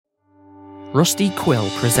Rusty Quill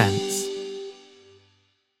presents.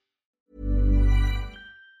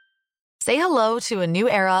 Say hello to a new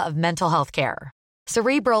era of mental health care.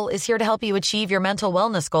 Cerebral is here to help you achieve your mental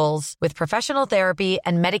wellness goals with professional therapy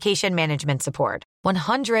and medication management support.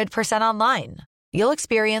 100% online. You'll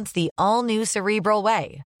experience the all-new Cerebral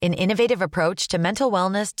Way, an innovative approach to mental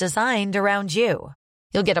wellness designed around you.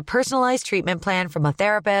 You'll get a personalized treatment plan from a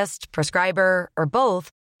therapist, prescriber, or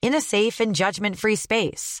both in a safe and judgment-free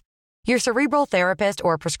space. Your Cerebral therapist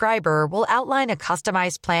or prescriber will outline a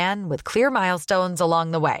customized plan with clear milestones along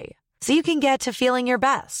the way, so you can get to feeling your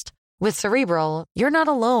best. With Cerebral, you're not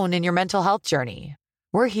alone in your mental health journey.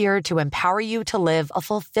 We're here to empower you to live a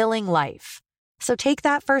fulfilling life. So take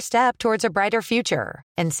that first step towards a brighter future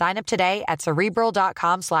and sign up today at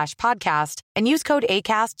Cerebral.com/podcast and use code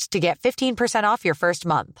ACAST to get 15% off your first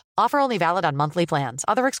month. Offer only valid on monthly plans.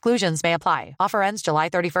 Other exclusions may apply. Offer ends July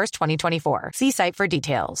 31st, 2024. See site for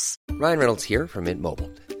details. Ryan Reynolds here from Mint Mobile.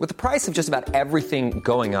 With the price of just about everything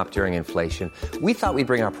going up during inflation, we thought we'd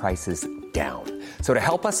bring our prices down. So to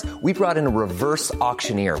help us, we brought in a reverse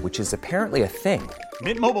auctioneer, which is apparently a thing.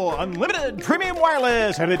 Mint Mobile Unlimited Premium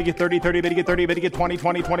Wireless. How to get 30, 30, bit to get 30, bit to get 20,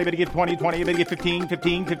 20, 20, bit to get 20, 20, bit to get 15,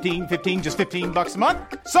 15, 15, 15, just $15 a month?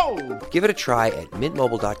 Sold! Give it a try at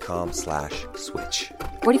mintmobile.com/switch.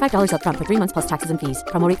 $45 up front for 3 months plus taxes and fees.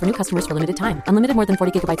 Promo rate for new customers for limited time. Unlimited more than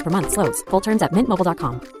 40 gigabytes per month. Slows full terms at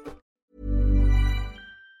mintmobile.com.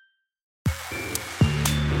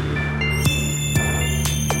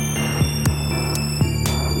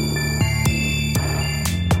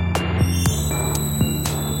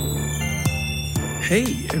 Hey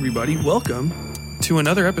everybody, welcome to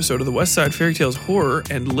another episode of the West Side Fairy Tales Horror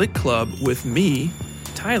and Lit Club with me,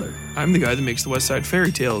 Tyler. I'm the guy that makes the West Side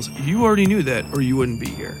Fairy Tales. You already knew that or you wouldn't be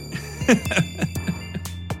here.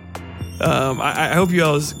 I hope you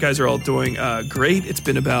guys are all doing great. It's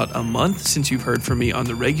been about a month since you've heard from me on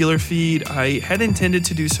the regular feed. I had intended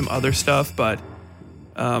to do some other stuff, but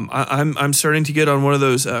I'm starting to get on one of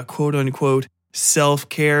those quote-unquote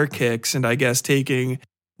self-care kicks, and I guess taking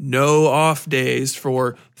no off days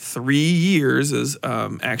for 3 years has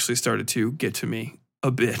actually started to get to me a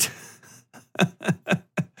bit.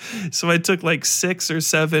 So I took like 6 or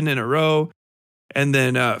 7 in a row and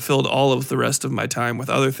then filled all of the rest of my time with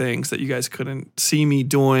other things that you guys couldn't see me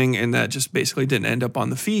doing, and that just basically didn't end up on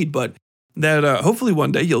the feed, but that hopefully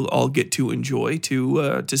one day you'll all get to enjoy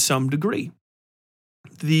to some degree.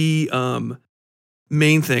 The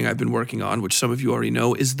main thing I've been working on, which some of you already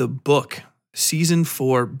know, is the book. Season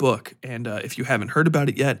 4 book. And if you haven't heard about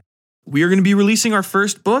it yet, we are going to be releasing our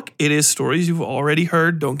first book. It is stories you've already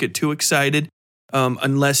heard. Don't get too excited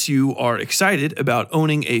unless you are excited about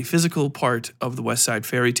owning a physical part of the West Side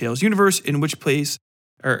Fairy Tales universe, in which case,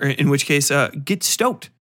 get stoked.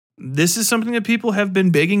 This is something that people have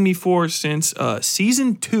been begging me for since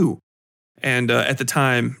season 2. And at the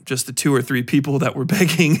time, just the 2 or 3 people that were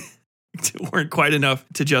begging weren't quite enough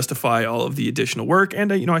to justify all of the additional work.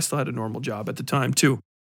 And, I still had a normal job at the time too.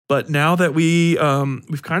 But now that we've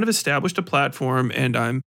kind of established a platform, and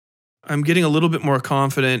I'm getting a little bit more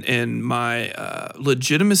confident in my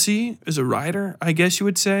legitimacy as a writer, I guess you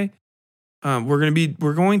would say. We're going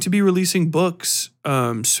to be releasing books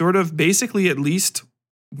sort of basically at least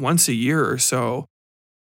once a year or so.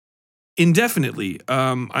 Indefinitely.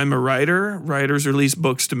 I'm a writer. Writers release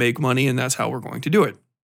books to make money, and that's how we're going to do it.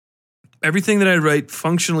 Everything that I write,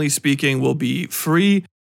 functionally speaking, will be free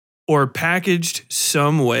or packaged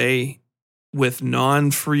some way with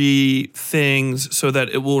non-free things so that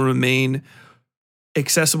it will remain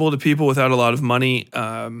accessible to people without a lot of money.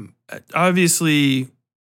 Obviously,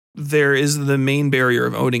 there is the main barrier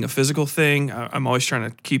of owning a physical thing. I'm always trying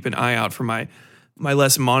to keep an eye out for my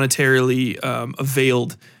less monetarily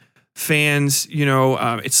availed fans.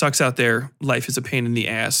 It sucks out there. Life is a pain in the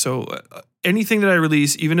ass. So anything that I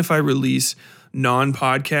release, even if I release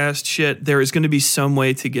non-podcast shit, there is going to be some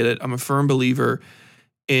way to get it. I'm a firm believer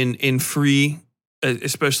in free,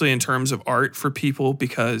 especially in terms of art for people,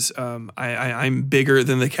 because I'm bigger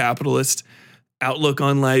than the capitalist outlook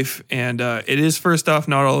on life. And it is, first off,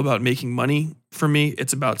 not all about making money for me.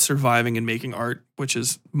 It's about surviving and making art, which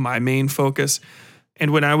is my main focus. And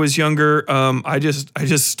when I was younger, I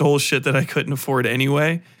just stole shit that I couldn't afford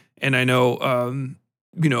anyway. And I know,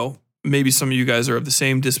 maybe some of you guys are of the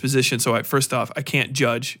same disposition. So first off, I can't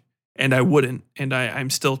judge, and I wouldn't. And I'm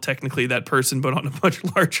still technically that person, but on a much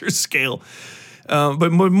larger scale.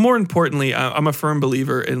 But more importantly, I'm a firm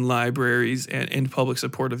believer in libraries and public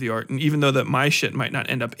support of the art. And even though that my shit might not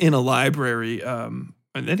end up in a library, and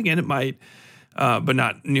then again, it might, but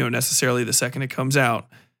not necessarily the second it comes out.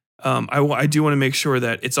 I do want to make sure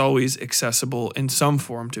that it's always accessible in some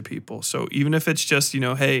form to people. So even if it's just,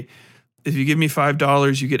 hey, if you give me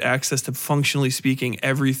 $5, you get access to, functionally speaking,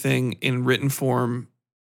 everything in written form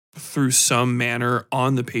through some manner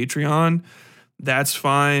on the Patreon, that's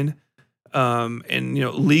fine. And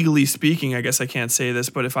legally speaking, I guess I can't say this,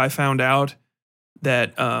 but if I found out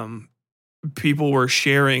that people were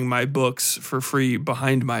sharing my books for free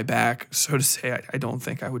behind my back, so to say, I don't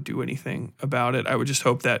think I would do anything about it. I would just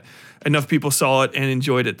hope that enough people saw it and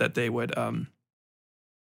enjoyed it that they would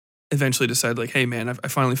eventually decide, like, hey man, I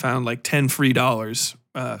finally found like $10 free.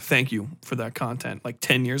 Thank you for that content. Like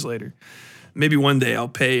 10 years later, maybe one day I'll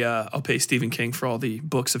pay Stephen King for all the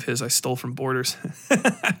books of his I stole from Borders.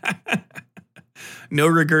 No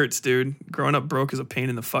regrets, dude. Growing up broke is a pain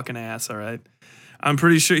in the fucking ass. All right. I'm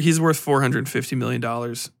pretty sure he's worth $450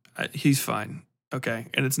 million. He's fine. Okay.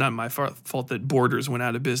 And it's not my fault that Borders went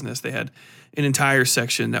out of business. They had an entire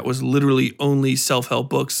section that was literally only self-help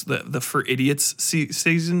books, the For Idiots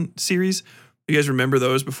season series. You guys remember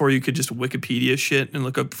those before you could just Wikipedia shit and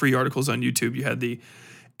look up free articles on YouTube? You had the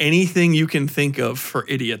anything you can think of for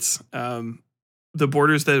idiots. The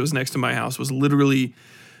Borders that was next to my house was literally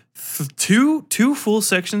two full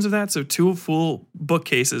sections of that. So 2 full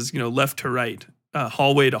bookcases, left to right,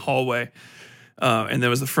 hallway to hallway. And there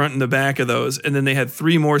was the front and the back of those. And then they had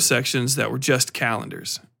 3 more sections that were just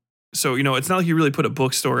calendars. So, it's not like you really put a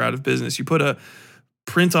bookstore out of business. You put a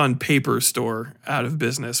print on paper store out of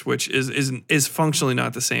business, which is functionally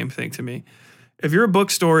not the same thing to me. If you're a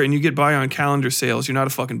bookstore and you get by on calendar sales, you're not a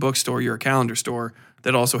fucking bookstore. You're a calendar store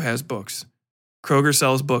that also has books. Kroger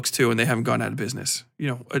sells books too, and they haven't gone out of business.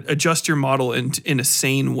 Adjust your model in a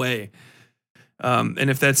sane way. And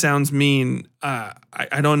if that sounds mean,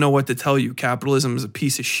 I don't know what to tell you. Capitalism is a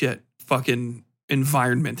piece of shit fucking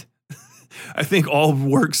environment. I think all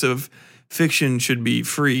works of fiction should be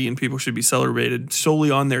free and people should be celebrated solely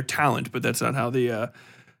on their talent, but that's not how the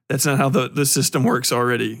system works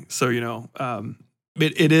already. So,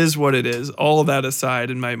 it is what it is. All of that aside,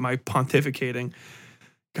 and my pontificating.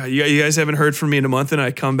 God, you guys haven't heard from me in a month, and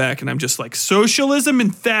I come back and I'm just like, socialism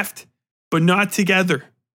and theft, but not together.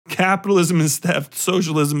 Capitalism is theft.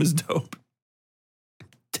 Socialism is dope.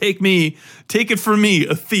 Take it from me,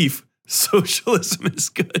 a thief. Socialism is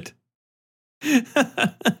good.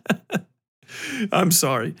 I'm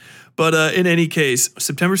sorry. But in any case,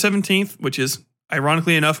 September 17th, which is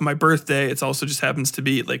ironically enough my birthday, it also just happens to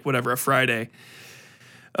be like a Friday.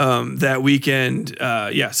 That weekend,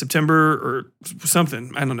 September or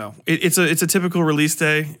something. I don't know. It's a typical release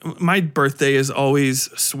day. My birthday is always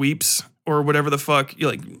sweeps or whatever the fuck.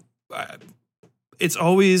 It's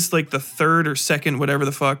always like the 3rd or 2nd, whatever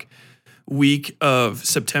the fuck, week of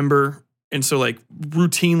September. And so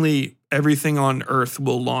routinely everything on Earth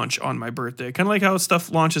will launch on my birthday. Kind of like how stuff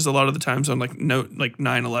launches a lot of the times on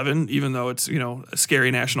 9/11, even though it's, a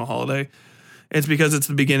scary national holiday. It's because it's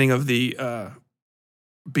the beginning of the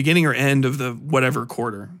beginning or end of the whatever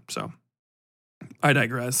quarter. So I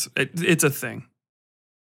digress. It's a thing.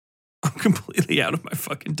 I'm completely out of my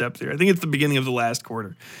fucking depth here. I think it's the beginning of the last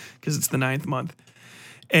quarter because it's the 9th month.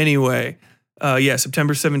 Anyway,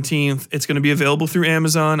 September 17th. It's going to be available through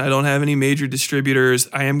Amazon. I don't have any major distributors.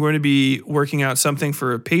 I am going to be working out something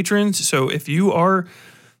for patrons. So if you are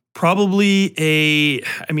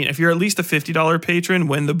if you're at least a $50 patron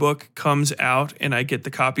when the book comes out and I get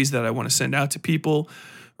the copies that I want to send out to people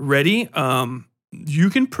ready, you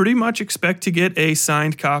can pretty much expect to get a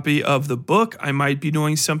signed copy of the book. I might be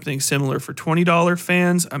doing something similar for $20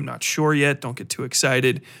 fans. I'm not sure yet. Don't get too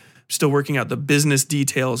excited. I'm still working out the business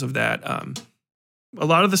details of that. A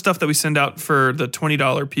lot of the stuff that we send out for the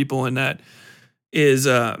 $20 people in that is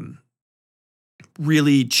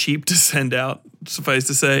really cheap to send out. Suffice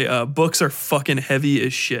to say, books are fucking heavy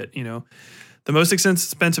as shit. The most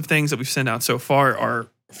expensive things that we've sent out so far are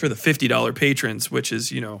for the $50 patrons, which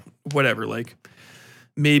is, whatever,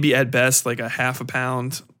 maybe at best a half a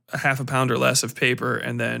pound or less of paper.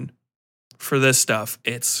 And then for this stuff,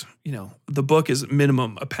 it's, the book is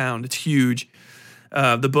minimum a pound. It's huge.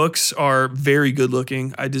 The books are very good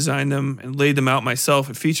looking. I designed them and laid them out myself.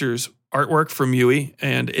 It features artwork from Yui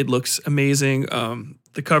and it looks amazing.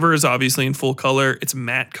 The cover is obviously in full color. It's a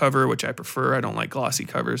matte cover, which I prefer. I don't like glossy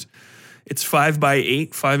covers. It's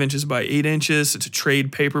 5x8, 5 inches by 8 inches. It's a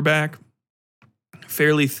trade paperback,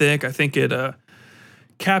 fairly thick. I think it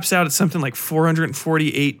caps out at something like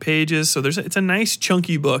 448 pages. So it's a nice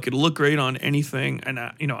chunky book. It'll look great on anything. And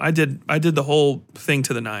I did the whole thing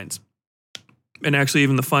to the nines. And actually,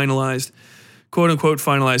 even the finalized, quote unquote,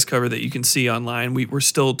 finalized cover that you can see online, we're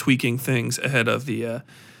still tweaking things ahead of the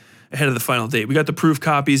ahead of the final date. We got the proof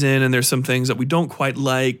copies in, and there's some things that we don't quite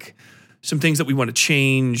like, some things that we want to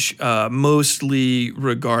change, mostly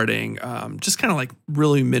regarding just kind of like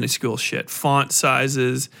really minuscule shit, font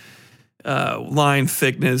sizes, line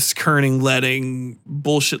thickness, kerning, leading,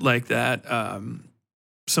 bullshit like that.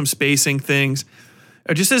 Some spacing things.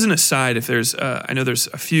 Just as an aside, if there's, I know there's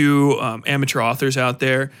a few amateur authors out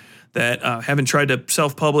there that haven't tried to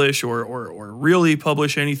self-publish or really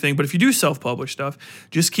publish anything. But if you do self-publish stuff,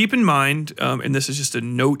 just keep in mind, and this is just a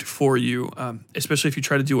note for you, especially if you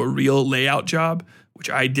try to do a real layout job, which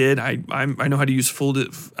I did. I know how to use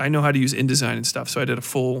I know how to use InDesign and stuff. So I did a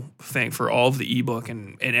full thing for all of the ebook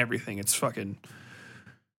and everything. It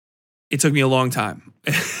took me a long time.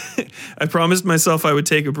 I promised myself I would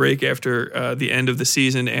take a break after the end of the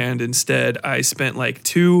season, and instead I spent like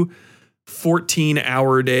 2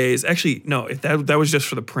 14-hour days. Actually, no, that was just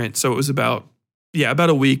for the print. So it was about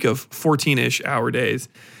a week of 14-ish hour days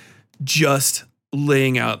just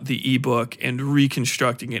laying out the ebook and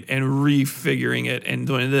reconstructing it and refiguring it and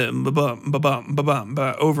doing it over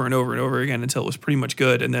and over and over again until it was pretty much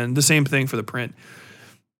good. And then the same thing for the print.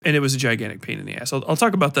 And it was a gigantic pain in the ass. I'll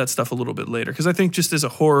talk about that stuff a little bit later because I think just as a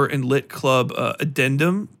horror and lit club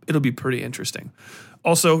addendum, it'll be pretty interesting.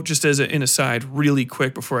 Also, just as an aside, really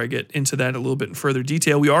quick before I get into that a little bit in further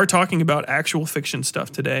detail, we are talking about actual fiction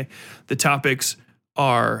stuff today. The topics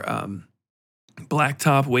are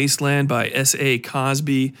Blacktop Wasteland by S.A.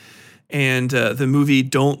 Cosby and the movie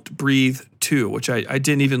Don't Breathe 2, which I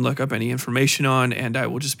didn't even look up any information on, and I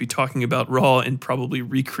will just be talking about raw and probably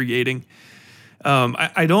recreating.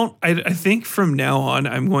 I think from now on,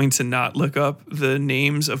 I'm going to not look up the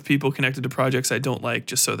names of people connected to projects I don't like,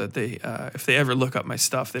 just so that they, if they ever look up my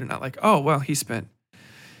stuff, they're not like, oh, well, he spent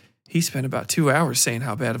about 2 hours saying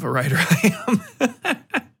how bad of a writer I am.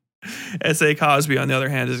 S.A. Cosby, on the other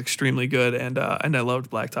hand, is extremely good, and I loved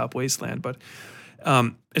Blacktop Wasteland. But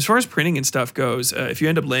as far as printing and stuff goes, if you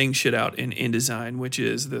end up laying shit out in InDesign, which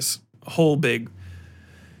is this whole big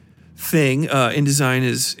thing, InDesign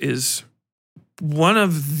is one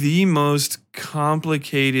of the most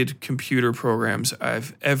complicated computer programs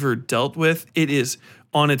I've ever dealt with. It is,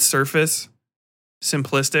 on its surface,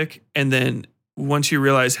 simplistic. And then once you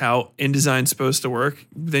realize how InDesign's supposed to work,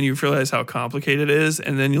 then you realize how complicated it is.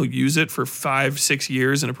 And then you'll use it for 5-6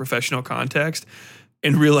 years in a professional context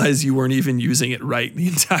and realize you weren't even using it right the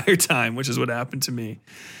entire time, which is what happened to me.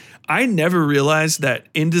 I never realized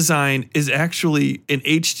that InDesign is actually an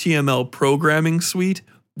HTML programming suite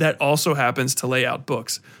that also happens to lay out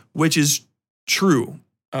books, which is true.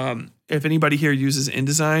 If anybody here uses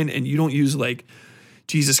InDesign and you don't use like,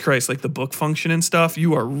 Jesus Christ, like the book function and stuff,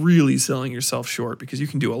 you are really selling yourself short because you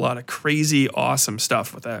can do a lot of crazy, awesome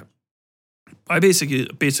stuff with that. I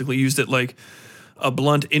basically used it like a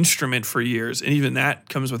blunt instrument for years. And even that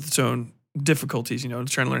comes with its own difficulties, trying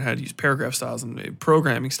to learn how to use paragraph styles and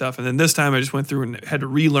programming stuff. And then this time I just went through and had to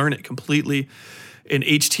relearn it completely in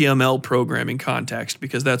HTML programming context,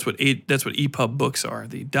 because that's what EPUB books are.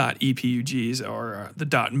 The .EPUGs or the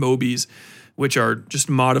 .MOBIs, which are just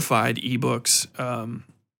modified ebooks.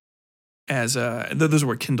 Those are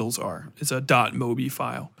what Kindles are. It's a .MOBI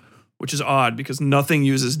file, which is odd because nothing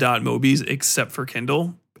uses .MOBIs except for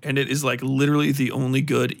Kindle, and it is like literally the only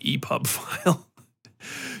good EPUB file.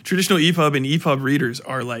 Traditional EPUB and EPUB readers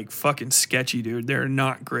are like fucking sketchy, dude. They're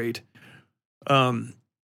not great.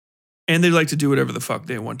 And they like to do whatever the fuck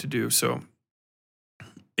they want to do. So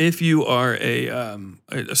if you are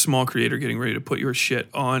a small creator getting ready to put your shit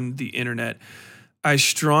on the internet, I would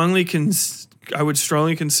strongly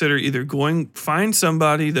consider either find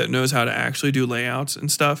somebody that knows how to actually do layouts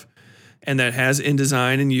and stuff and that has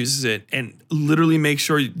InDesign and uses it, and literally make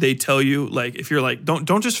sure they tell you, like, if you're like,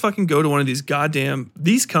 don't just fucking go to one of these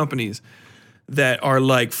companies that are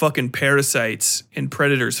like fucking parasites and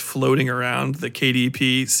predators floating around the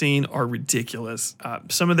KDP scene are ridiculous.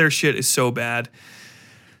 Some of their shit is so bad.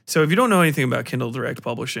 So if you don't know anything about Kindle Direct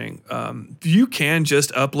Publishing, you can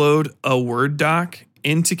just upload a Word doc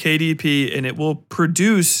into KDP and it will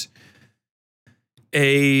produce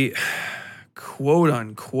a quote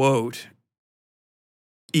unquote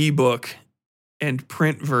ebook and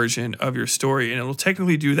print version of your story. And it'll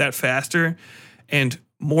technically do that faster and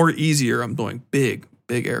more easier, I'm doing big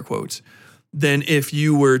air quotes, than if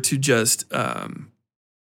you were to just lay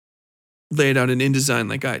it out in InDesign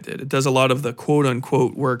like I did. It does a lot of the quote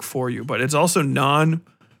unquote work for you, but it's also it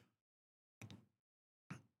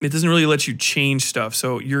doesn't really let you change stuff.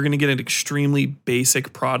 So you're going to get an extremely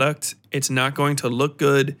basic product. It's not going to look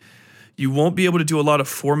good. You won't be able to do a lot of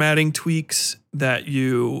formatting tweaks. that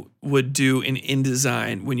you would do in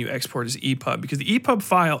InDesign when you export as EPUB, because the EPUB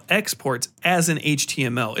file exports as an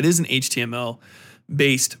HTML. It is an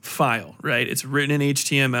HTML-based file, right? It's written in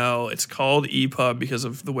HTML. It's called EPUB because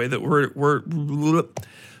of the way that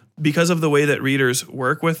readers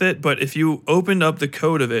work with it. But if you opened up the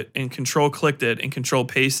code of it and control-clicked it and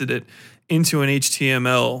control-pasted it into an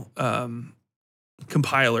HTML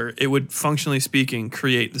compiler, it would, functionally speaking,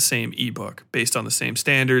 create the same ebook based on the same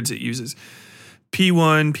standards. It uses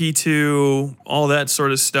P1, P2, all that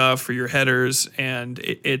sort of stuff for your headers, and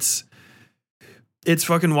it's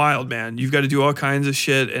fucking wild, man. You've got to do all kinds of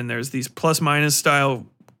shit, and there's these plus minus style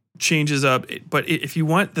changes up. But if you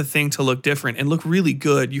want the thing to look different and look really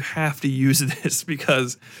good, you have to use this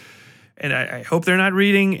because, and I hope they're not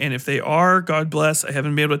reading, and if they are, God bless. I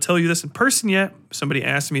haven't been able to tell you this in person yet. Somebody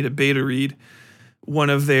asked me to beta read one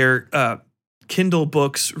of their Kindle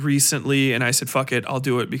books recently, and I said, fuck it, I'll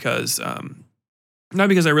do it because, not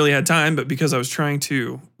because I really had time, but because I was trying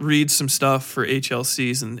to read some stuff for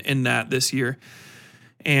HLCs and in that this year.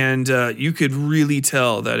 And you could really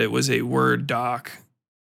tell that it was a Word doc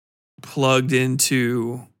plugged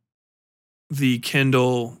into the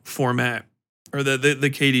Kindle format or the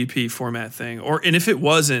KDP format thing. And if it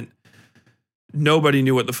wasn't, nobody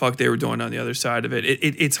knew what the fuck they were doing on the other side of it.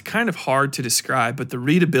 It's kind of hard to describe, but the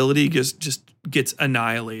readability just gets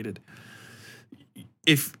annihilated.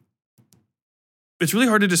 It's really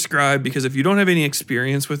hard to describe because if you don't have any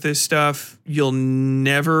experience with this stuff, you'll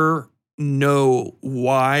never know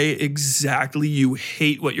why exactly you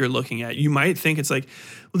hate what you're looking at. You might think it's like,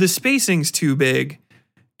 well, the spacing's too big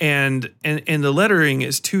and the lettering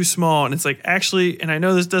is too small. And it's like, actually, and I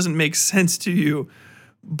know this doesn't make sense to you,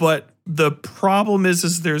 but the problem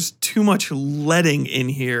is there's too much leading in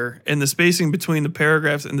here and the spacing between the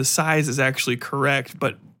paragraphs and the size is actually correct,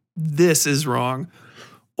 but this is wrong.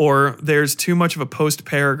 Or there's too much of a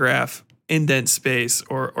post-paragraph indent space,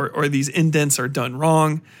 or these indents are done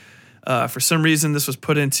wrong. For some reason, this was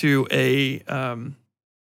put into and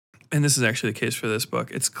this is actually the case for this book.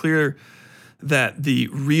 It's clear that the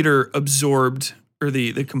reader absorbed, or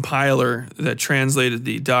the compiler that translated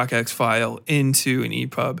the docx file into an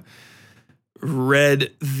EPUB,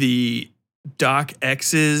 read the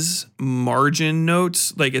docx's margin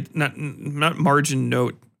notes, like it not margin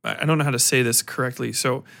note. I don't know how to say this correctly.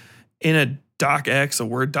 So in a docx, a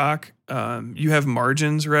Word doc, you have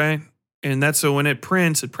margins, right? And that's so when it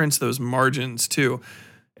prints those margins too.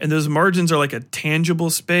 And those margins are like a tangible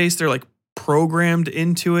space. They're like programmed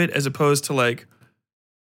into it as opposed to like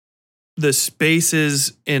the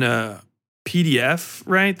spaces in a PDF,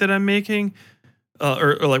 right, that I'm making.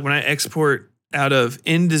 Or like when I export out of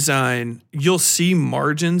InDesign, you'll see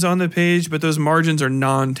margins on the page, but those margins are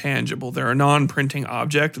non-tangible. They're a non-printing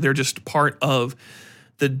object. They're just part of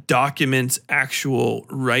the document's actual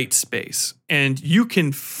write space. And you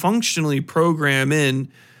can functionally program in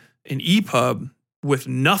an EPUB with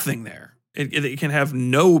nothing there. It can have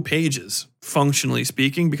no pages, functionally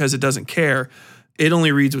speaking, because it doesn't care. It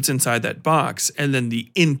only reads what's inside that box. And then the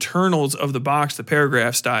internals of the box, the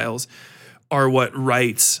paragraph styles, are what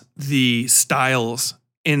writes the styles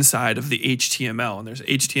inside of the HTML. And there's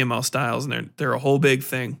HTML styles, and they're a whole big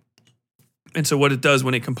thing. And so what it does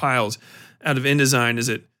when it compiles out of InDesign is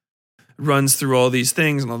it runs through all these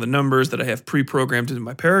things and all the numbers that I have pre-programmed into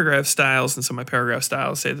my paragraph styles. And so my paragraph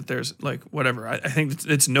styles say that there's like whatever. I think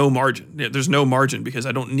it's no margin. There's no margin because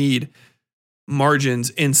I don't need margins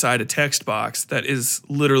inside a text box that is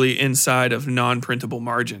literally inside of non-printable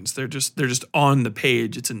margins. They're just on the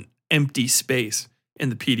page. It's an empty space in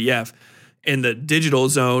the PDF. In the digital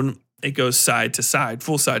zone, it goes side to side,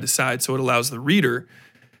 full side to side. So it allows the reader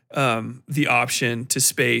the option to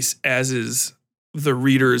space as is the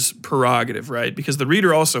reader's prerogative, right? Because the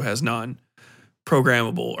reader also has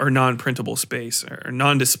non-programmable or non-printable space or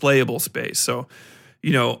non-displayable space. So,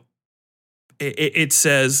 it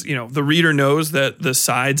says, the reader knows that the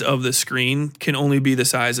sides of the screen can only be the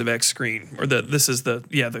size of X screen, or that this is the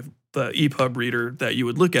EPUB reader that you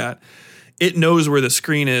would look at. It knows where the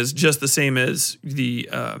screen is just the same as the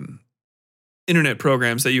internet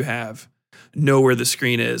programs that you have know where the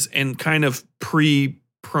screen is and kind of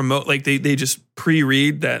pre-promote, like they just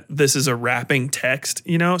pre-read that this is a wrapping text,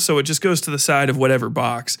 so it just goes to the side of whatever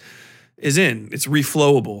box is in. It's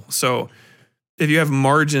reflowable. So if you have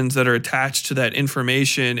margins that are attached to that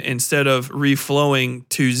information, instead of reflowing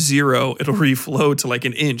to 0, it'll reflow to like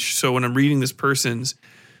an inch. So when I'm reading this person's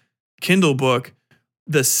Kindle book,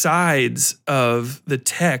 the sides of the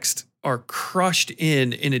text are crushed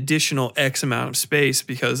in an additional X amount of space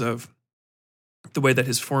because of the way that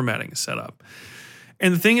his formatting is set up.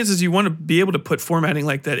 And the thing is you want to be able to put formatting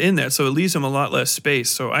like that in there, so it leaves them a lot less space.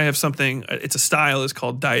 So I have something, it's a style, it's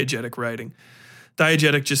called diegetic writing.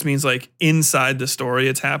 Diegetic just means like inside the story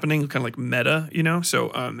it's happening, kind of like meta, you know?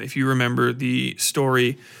 So if you remember the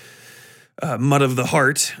story Mud of the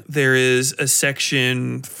Heart, there is a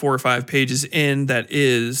section 4 or 5 pages in that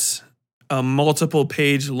is a multiple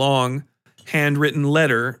page long handwritten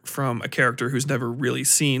letter from a character who's never really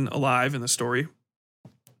seen alive in the story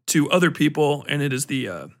to other people, and it is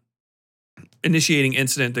the initiating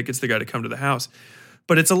incident that gets the guy to come to the house.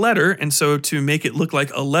 But it's a letter, and so to make it look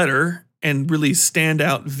like a letter and really stand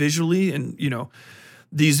out visually, and you know,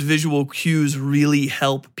 these visual cues really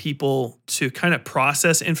help people to kind of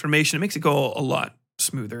process information. It makes it go a lot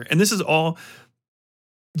smoother. And this is all,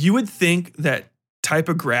 you would think that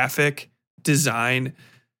typographic design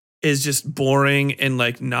is just boring and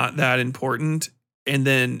like not that important, and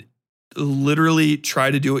then literally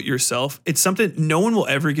try to do it yourself. It's something no one will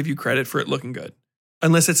ever give you credit for it looking good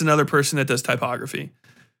unless it's another person that does typography.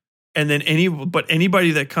 And then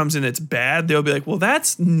anybody that comes in that's bad, they'll be like, well,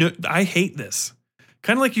 I hate this.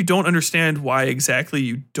 Kind of like you don't understand why exactly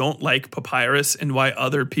you don't like papyrus and why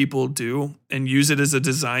other people do and use it as a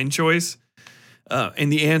design choice.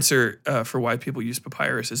 And the answer for why people use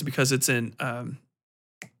papyrus is because it's in,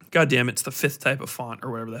 goddamn, it's the 5th type of font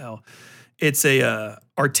or whatever the hell. It's a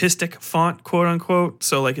artistic font, quote unquote.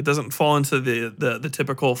 So like it doesn't fall into the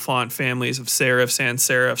typical font families of serif, sans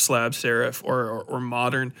serif, slab serif, or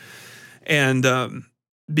modern. And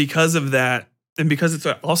because of that, and because it's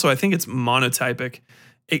also, I think it's monotypic,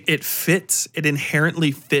 it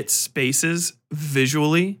inherently fits spaces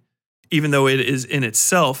visually, even though it is in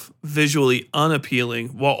itself visually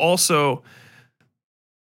unappealing, while also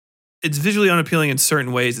it's visually unappealing in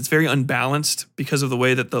certain ways. It's very unbalanced because of the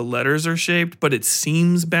way that the letters are shaped, but it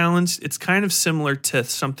seems balanced. It's kind of similar to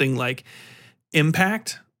something like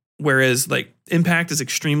Impact, whereas like Impact is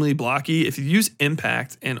extremely blocky. If you use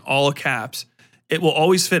Impact in all caps, it will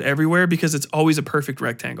always fit everywhere because it's always a perfect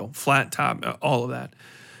rectangle, flat top, all of that.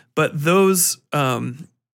 But those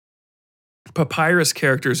papyrus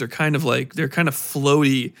characters are kind of like, they're kind of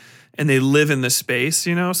floaty and they live in the space,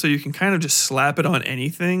 you know? So you can kind of just slap it on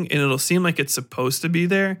anything and it'll seem like it's supposed to be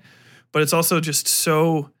there, but it's also just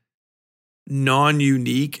so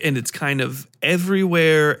non-unique and it's kind of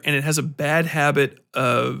everywhere, and it has a bad habit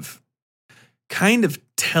of kind of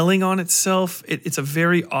telling on itself. It's a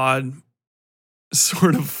very odd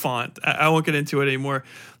sort of font. I won't get into it anymore.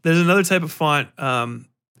 There's another type of font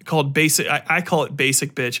called basic. I call it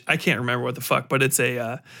basic bitch. I can't remember what the fuck, but it's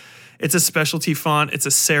a specialty font. It's a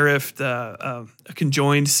serif, a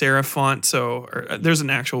conjoined serif font. So there's an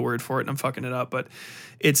actual word for it, and I'm fucking it up, but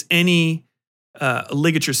it's any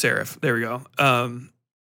ligature serif. There we go.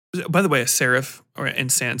 By the way, a serif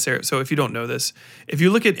and sans serif. So if you don't know this, if you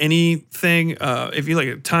look at anything, if you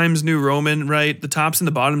like Times New Roman, right, the tops and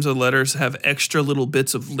the bottoms of the letters have extra little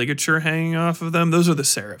bits of ligature hanging off of them. Those are the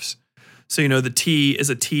serifs. So, you know, the T is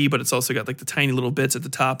a T, but it's also got like the tiny little bits at the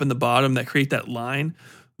top and the bottom that create that line.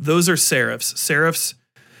 Those are serifs. Serifs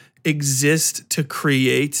exist to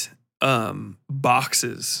create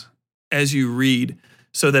boxes as you read,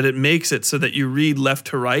 so that it makes it so that you read left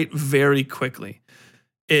to right very quickly.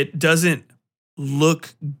 It doesn't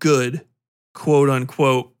look good, quote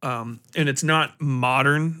unquote, and it's not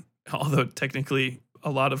modern, although technically a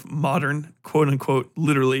lot of modern, quote unquote,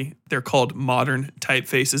 literally, they're called modern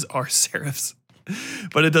typefaces are serifs.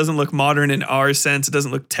 But it doesn't look modern in our sense. It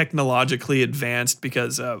doesn't look technologically advanced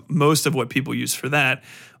because most of what people use for that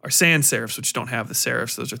are sans serifs, which don't have the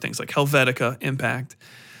serifs. Those are things like Helvetica, Impact,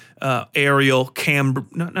 Arial,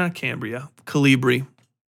 not Cambria, Calibri.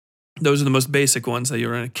 Those are the most basic ones that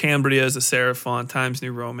you're in. Cambria is a serif font, Times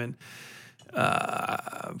New Roman,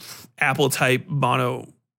 Apple type, Mono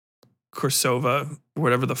Corsova,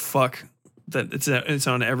 whatever the fuck, that it's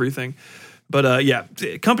on everything. But yeah,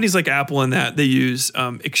 companies like Apple and that, they use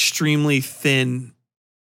extremely thinly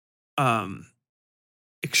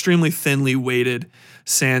weighted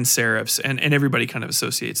sans serifs, and everybody kind of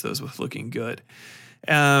associates those with looking good.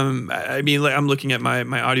 I mean, I'm looking at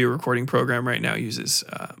my audio recording program right now uses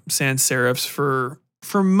sans serifs for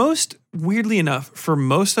most, weirdly enough, for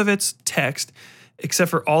most of its text,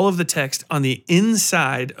 except for all of the text on the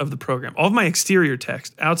inside of the program. All of my exterior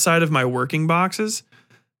text outside of my working boxes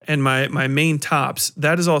and my main tops,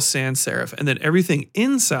 that is all sans serif. And then everything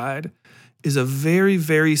inside is a very,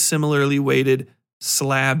 very similarly weighted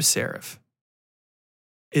slab serif.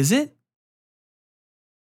 Is it?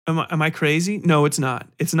 Am I crazy? No, it's not.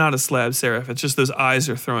 It's not a slab serif. It's just those eyes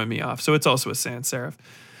are throwing me off. So it's also a sans serif.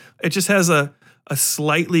 It just has a a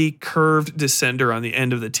slightly curved descender on the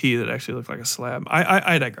end of the T that actually looked like a slab.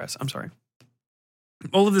 I digress. I'm sorry.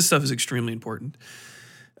 All of this stuff is extremely important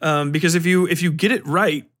because if you get it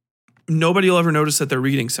right, nobody will ever notice that they're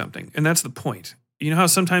reading something. And that's the point. You know how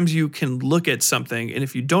sometimes you can look at something and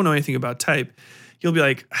if you don't know anything about type, you'll be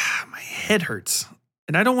like, my head hurts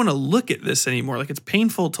and I don't want to look at this anymore. Like it's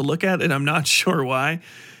painful to look at and I'm not sure why.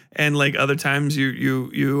 And like other times you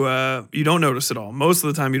don't notice at all. Most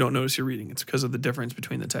of the time you don't notice you're reading. It's because of the difference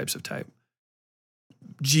between the types of type.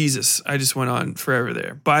 Jesus, I just went on forever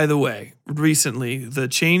there. By the way, recently the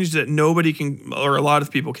change that nobody can, or a lot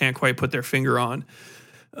of people can't quite put their finger on,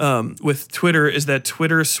 with Twitter is that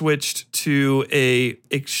Twitter switched to a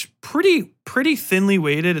pretty thinly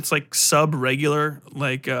weighted. It's like sub-regular,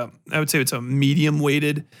 like I would say it's a medium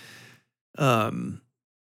weighted,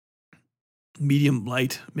 medium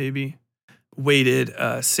light maybe, weighted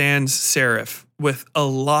sans serif with a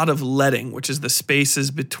lot of leading, which is the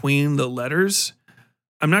spaces between the letters.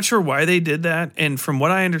 I'm not sure why they did that. And from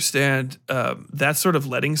what I understand, that sort of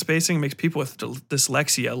leading spacing makes people with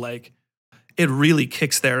dyslexia like, it really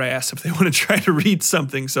kicks their ass if they want to try to read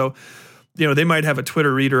something. So, you know, they might have a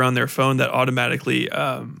Twitter reader on their phone that automatically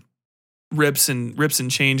rips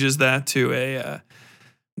and changes that to a.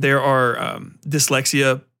 There are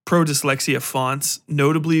pro dyslexia fonts.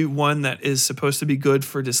 Notably, one that is supposed to be good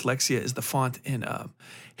for dyslexia is the font in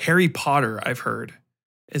Harry Potter. I've heard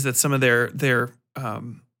is that some of their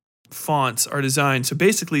fonts are designed. So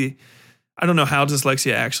basically, I don't know how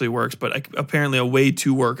dyslexia actually works, but apparently a way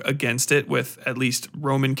to work against it with at least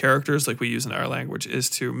Roman characters like we use in our language is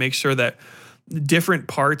to make sure that different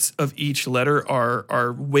parts of each letter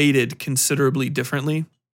are weighted considerably differently.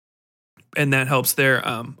 And that helps their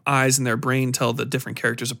eyes and their brain tell the different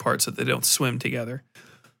characters apart so that they don't swim together.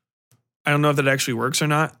 I don't know if that actually works or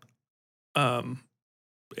not.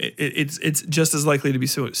 It's just as likely to be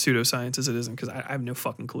pseudoscience as it isn't because I have no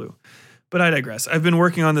fucking clue. But I digress. I've been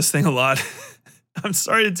working on this thing a lot. I'm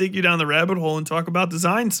sorry to take you down the rabbit hole and talk about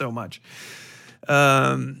design so much.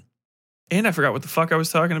 And I forgot what the fuck I was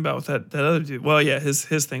talking about with that other dude. Well, yeah, his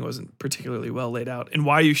thing wasn't particularly well laid out and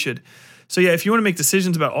why you should. So yeah, if you want to make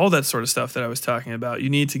decisions about all that sort of stuff that I was talking about, you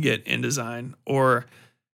need to get InDesign or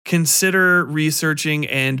consider researching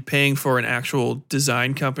and paying for an actual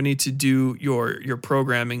design company to do your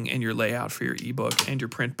programming and your layout for your ebook and your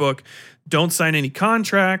print book. Don't sign any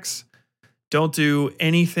contracts. Don't do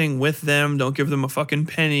anything with them. Don't give them a fucking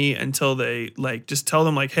penny until they just tell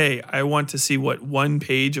them like, hey, I want to see what one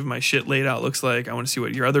page of my shit laid out looks like. I want to see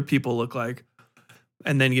what your other people look like.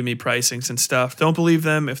 And then give me pricings and stuff. Don't believe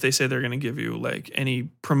them if they say they're going to give you like any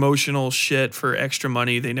promotional shit for extra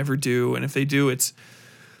money. They never do. And if they do, it's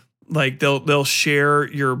like they'll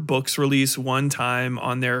share your book's release one time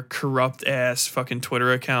on their corrupt ass fucking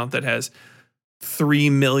Twitter account that has 3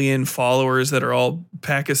 million followers that are all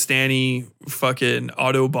Pakistani fucking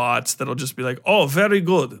Autobots that'll just be like, oh, very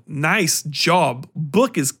good. Nice job.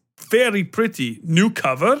 Book is very pretty. New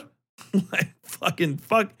cover. Like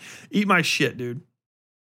fuck. Eat my shit, dude.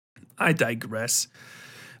 I digress.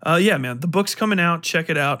 Yeah, man, the book's coming out. Check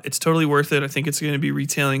it out. It's totally worth it. I think it's going to be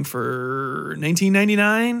retailing for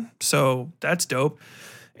 $19.99. So that's dope.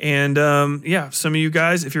 And yeah, some of you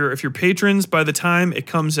guys, if you're patrons, by the time it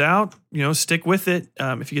comes out, you know, stick with it.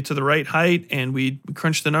 If you get to the right height and we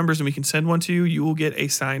crunch the numbers and we can send one to you, you will get a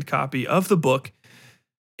signed copy of the book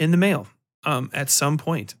in the mail at some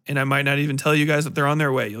point. And I might not even tell you guys that they're on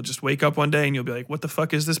their way. You'll just wake up one day and you'll be like, what the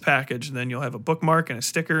fuck is this package? And then you'll have a bookmark and a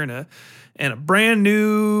sticker and a brand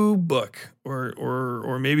new book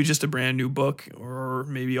or maybe just a brand new book or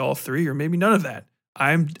maybe all three or maybe none of that.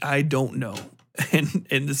 I don't know. And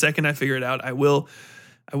the second I figure it out, I will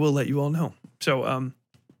let you all know. So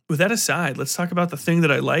with that aside, let's talk about the thing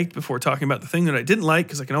that I liked before talking about the thing that I didn't like,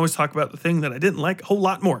 because I can always talk about the thing that I didn't like a whole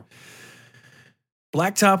lot more.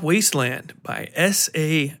 Blacktop Wasteland by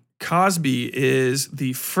S.A. Cosby is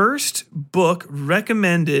the first book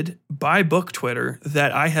recommended by Book Twitter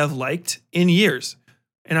that I have liked in years.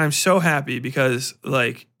 And I'm so happy because,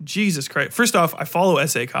 like, Jesus Christ. First off, I follow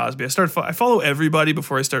S.A. Cosby. I follow everybody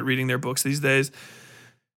before I start reading their books these days.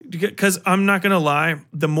 Because I'm not going to lie,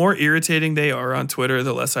 the more irritating they are on Twitter,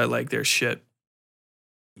 the less I like their shit.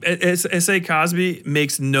 S.A. Cosby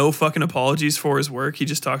makes no fucking apologies for his work. He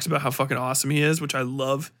just talks about how fucking awesome he is, which I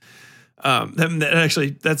love. That's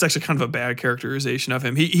actually kind of a bad characterization of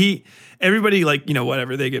him. Everybody, like, you know,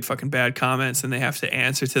 whatever, they get fucking bad comments and they have to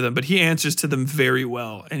answer to them, but he answers to them very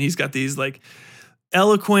well. And he's got these like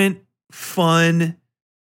eloquent, fun,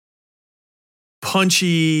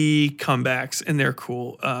 punchy comebacks, and they're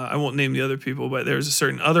cool. I won't name the other people, but there's a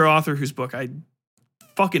certain other author whose book I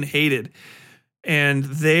fucking hated. And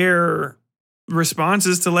their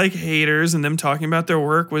responses to like haters and them talking about their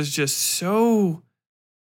work was just so,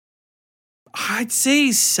 I'd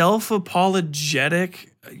say,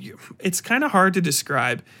 self-apologetic. It's kind of hard to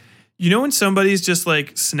describe. You know when somebody's just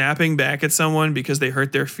like snapping back at someone because they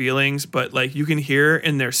hurt their feelings, but like you can hear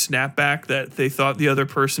in their snapback that they thought the other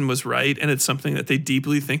person was right, and it's something that they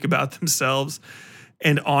deeply think about themselves.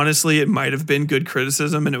 And honestly, it might have been good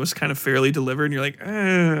criticism and it was kind of fairly delivered. And you're like,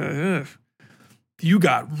 you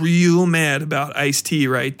got real mad about Ice-T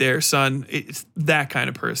right there, son. It's that kind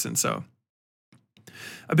of person. So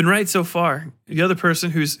I've been right so far. The other person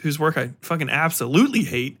whose work I fucking absolutely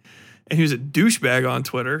hate, and who's a douchebag on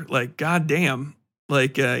Twitter, like, goddamn.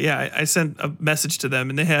 Like, I sent a message to them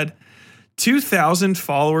and they had 2,000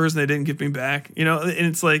 followers and they didn't give me back, you know? And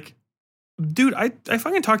it's like, dude, I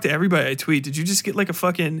fucking talk to everybody I tweet. Did you just get like a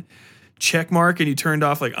fucking check mark and you turned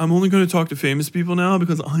off like, I'm only going to talk to famous people now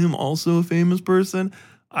because I am also a famous person?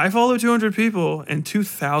 I follow 200 people and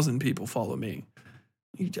 2,000 people follow me.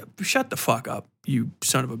 Shut the fuck up, you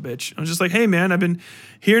son of a bitch. I was just like, hey man, I've been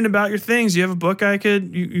hearing about your things. You have a book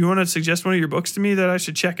you want to suggest one of your books to me that I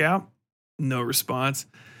should check out? No response.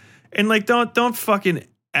 And like, don't fucking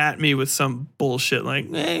at me with some bullshit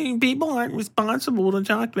like, hey, people aren't responsible to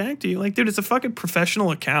talk back to you. Like, dude, it's a fucking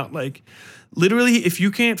professional account. Like, literally, if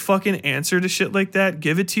you can't fucking answer to shit like that,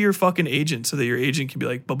 give it to your fucking agent so that your agent can be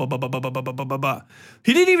like, ba ba ba ba ba ba ba ba ba ba.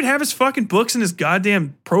 He didn't even have his fucking books in his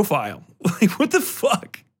goddamn profile. Like, what the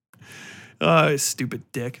fuck? Oh, stupid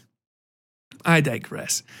dick. I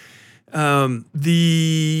digress. The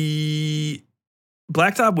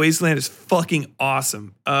Blacktop Wasteland is fucking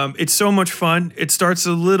awesome. It's so much fun. It starts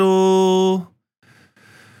a little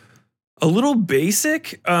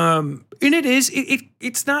basic. And it is.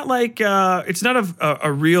 It's not like it's not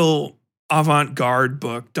a real avant-garde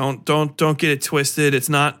book. Don't get it twisted. It's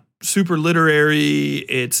not super literary.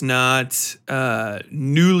 It's not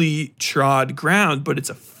newly trod ground, but it's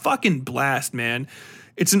a fucking blast, man.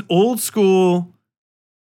 It's an old school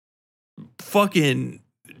fucking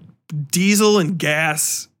diesel and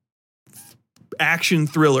gas action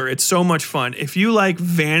thriller. It's so much fun. If you like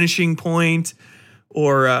Vanishing Point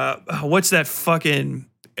or what's that fucking,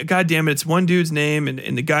 God damn it, it's one dude's name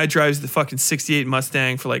and the guy drives the fucking 68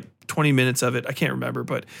 Mustang for like 20 minutes of it. I can't remember,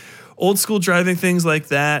 but old school driving things like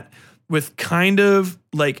that with kind of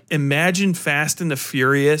like, imagine Fast and the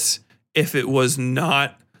Furious if it was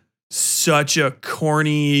not such a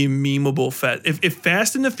corny, memeable if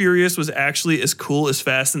Fast and the Furious was actually as cool as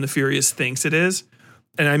Fast and the Furious thinks it is,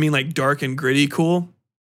 and I mean like dark and gritty cool,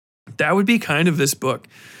 that would be kind of this book.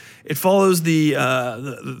 It follows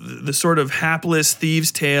the sort of hapless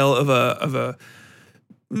thieves' tale of a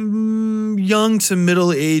young to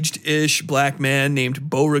middle-aged-ish black man named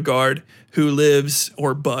Beauregard who lives,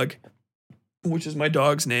 or Bug, which is my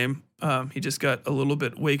dog's name. He just got a little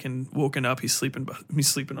bit woken up. He's sleeping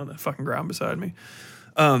on the fucking ground beside me.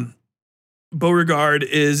 Beauregard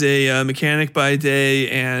is a mechanic by day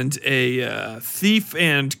and a thief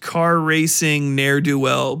and car racing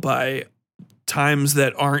ne'er-do-well by times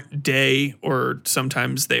that aren't day, or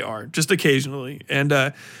sometimes they are, just occasionally.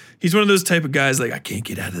 And he's one of those type of guys like, I can't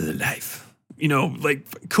get out of the life. You know,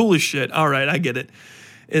 like, cool as shit. All right, I get it.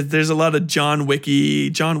 There's a lot of John Wick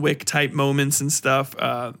type moments and stuff.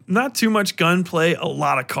 Not too much gunplay, a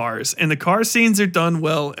lot of cars. And the car scenes are done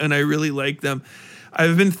well, and I really like them.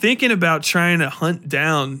 I've been thinking about trying to hunt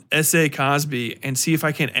down S.A. Cosby and see if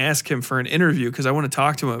I can ask him for an interview, because I want to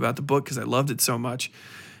talk to him about the book because I loved it so much.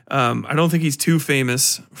 I don't think he's too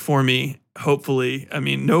famous for me, hopefully. I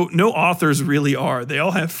mean, no authors really are. They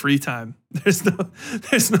all have free time. There's no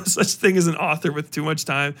such thing as an author with too much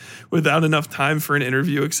time, without enough time for an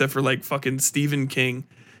interview, except for like fucking Stephen King.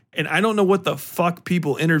 And I don't know what the fuck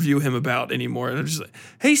people interview him about anymore. They're just like,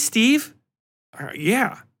 hey, Steve.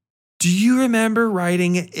 Yeah. Do you remember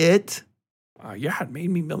writing it? Yeah, it made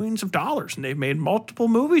me millions of dollars, and they've made multiple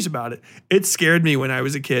movies about it. It scared me when I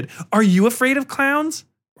was a kid. Are you afraid of clowns?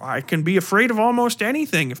 I can be afraid of almost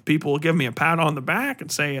anything if people will give me a pat on the back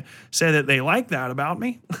and say that they like that about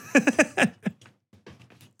me.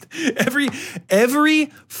 Every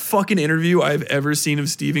fucking interview I've ever seen of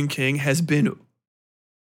Stephen King has been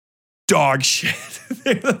dog shit.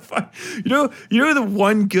 You know the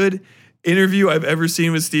one good interview I've ever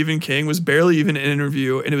seen with Stephen King was barely even an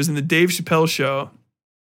interview, and it was in the Dave Chappelle show.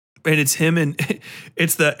 And it's him and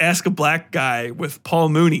it's the Ask a Black Guy with Paul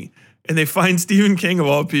Mooney. And they find Stephen King of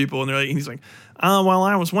all people, and he's like, well,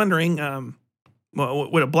 I was wondering,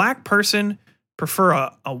 would a black person prefer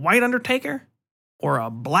a white Undertaker or a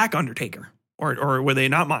black Undertaker, or would they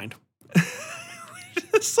not mind?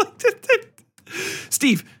 It's like,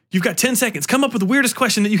 Steve, You've got 10 seconds. Come up with the weirdest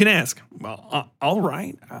question that you can ask. Well, all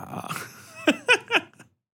right.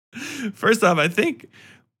 First off, I think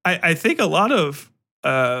a lot of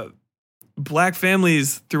black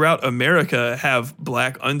families throughout America have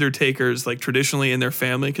black undertakers, like traditionally in their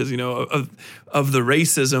family, because, you know, of the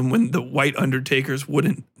racism when the white undertakers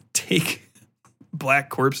wouldn't take black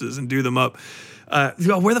corpses and do them up.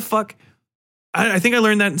 Where the fuck? I think I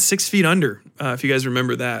learned that in 6 Feet Under, if you guys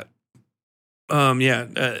remember that.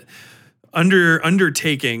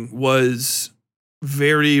 Undertaking was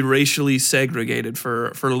very racially segregated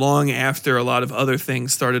for long after a lot of other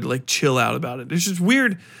things started to like chill out about it. It's just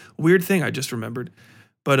weird thing I just remembered.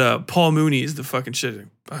 But Paul Mooney is the fucking shit.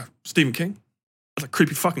 Stephen King? That's a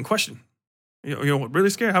creepy fucking question. You know what really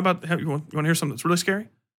scary? You want to hear something that's really scary?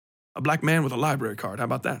 A black man with a library card. How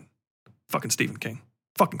about that? Fucking Stephen King.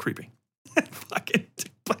 Fucking creepy. Fucking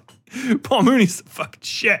Paul Mooney's the fucking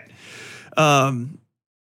shit. Am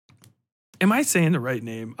I saying the right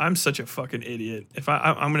name? I'm such a fucking idiot. If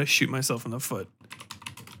I'm gonna shoot myself in the foot.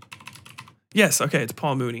 Yes, okay, it's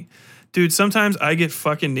Paul Mooney. Dude, sometimes I get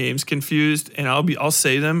fucking names confused and I'll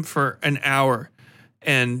say them for an hour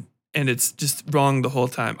and it's just wrong the whole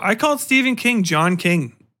time. I called Stephen King John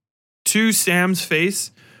King to Sam's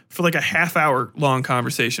face for like a half-hour long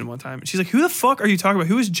conversation one time. And she's like, who the fuck are you talking about?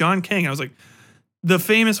 Who is John King? I was like, the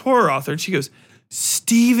famous horror author. And she goes,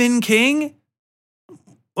 Stephen King?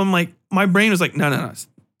 I'm like, my brain was like, no.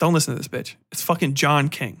 Don't listen to this bitch. It's fucking John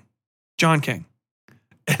King. John King.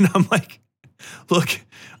 And I'm like, look,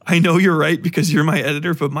 I know you're right because you're my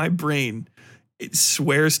editor, but my brain, it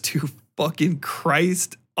swears to fucking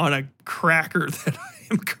Christ on a cracker that I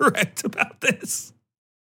am correct about this.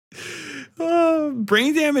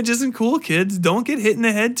 Brain damage isn't cool, kids. Don't get hit in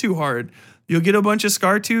the head too hard. You'll get a bunch of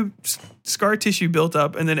scar tissue built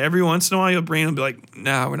up, and then every once in a while your brain will be like,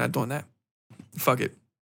 nah, we're not doing that. Fuck it.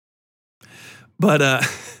 But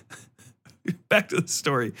back to the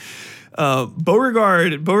story.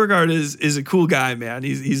 Beauregard is a cool guy, man.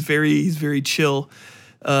 He's very chill.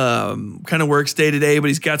 Kind of works day to day, but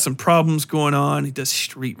he's got some problems going on. He does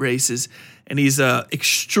street races, and he's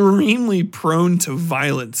extremely prone to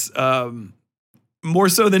violence. More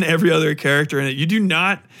so than every other character in it.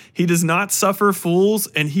 He does not suffer fools,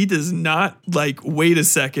 and he does not like wait a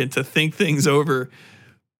second to think things over.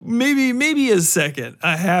 Maybe a second,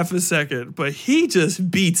 a half a second, but he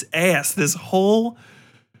just beats ass this whole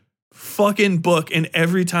fucking book. And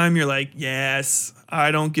every time you're like, yes, I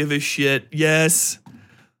don't give a shit. Yes.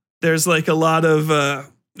 There's like a lot of,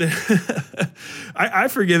 I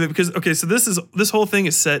forgive it because, okay, so this whole thing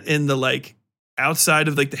is set in the like outside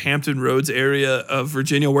of like the Hampton Roads area of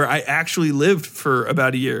Virginia where I actually lived for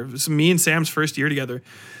about a year. It was me and Sam's first year together.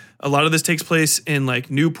 A lot of this takes place in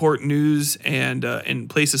like Newport News and in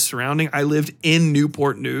places surrounding. I lived in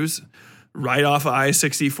Newport News, right off of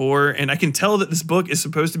I-64, and I can tell that this book is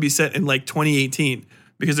supposed to be set in like 2018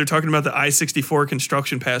 because they're talking about the I-64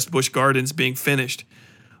 construction past Busch Gardens being finished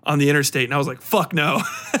on the interstate, and I was like, "Fuck no!"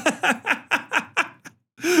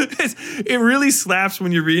 It really slaps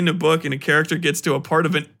when you're reading a book and a character gets to a part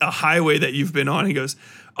of a highway that you've been on. And he goes,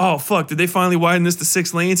 oh, fuck, did they finally widen this to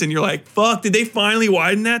 6 lanes? And you're like, fuck, did they finally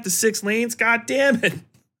widen that to 6 lanes? God damn it.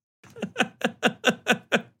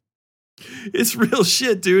 It's real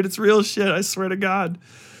shit, dude. It's real shit. I swear to God.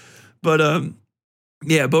 But,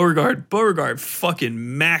 yeah, Beauregard,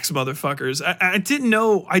 fucking max motherfuckers. I did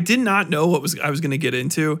not know what I was going to get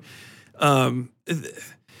into.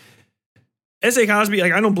 S.A. Cosby,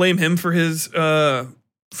 like, I don't blame him for his,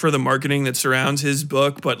 for the marketing that surrounds his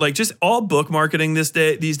book, but like just all book marketing these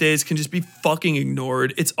days can just be fucking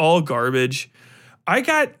ignored. It's all garbage. I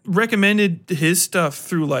got recommended his stuff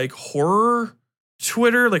through like horror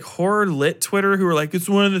Twitter, like horror lit Twitter, who were like, it's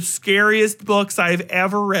one of the scariest books I've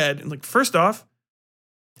ever read. And like, first off,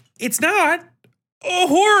 it's not a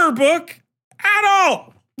horror book at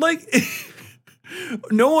all. Like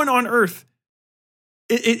no one on earth,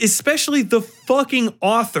 especially the fucking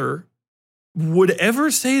author, would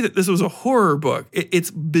ever say that this was a horror book.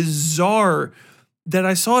 It's bizarre that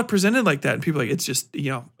I saw it presented like that. And people are like, it's just,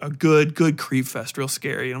 you know, a good creep fest, real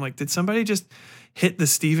scary. And I'm like, did somebody just hit the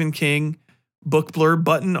Stephen King book blurb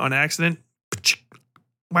button on accident?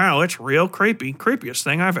 Wow, it's real creepy. Creepiest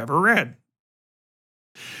thing I've ever read.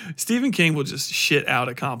 Stephen King will just shit out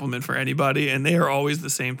a compliment for anybody, and they are always the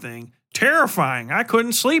same thing. Terrifying. I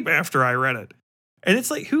couldn't sleep after I read it. And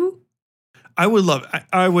it's like, who? I would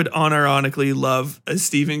unironically love a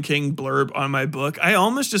Stephen King blurb on my book. I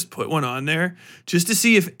almost just put one on there just to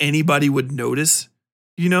see if anybody would notice,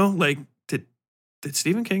 you know, like, did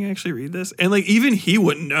Stephen King actually read this? And like, even he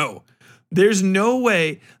wouldn't know. There's no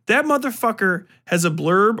way that motherfucker has a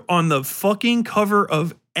blurb on the fucking cover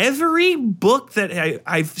of every book that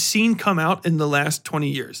I've seen come out in the last 20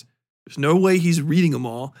 years. There's no way he's reading them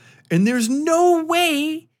all. And there's no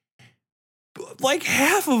way like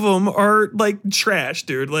half of them are like trash,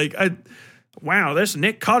 dude. Like, wow, this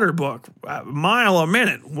Nick Cutter book, a mile a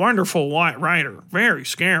minute, wonderful white writer, very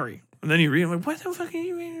scary. And then you read, like, what the fuck are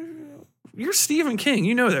you reading? You're Stephen King,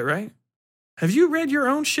 you know that, right? Have you read your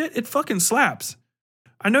own shit? It fucking slaps.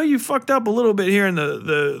 I know you fucked up a little bit here in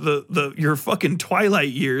your fucking Twilight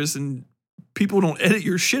years, and people don't edit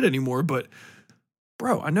your shit anymore. But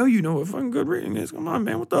bro, I know you know what fucking good reading is. Come on,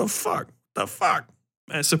 man, what the fuck? What the fuck?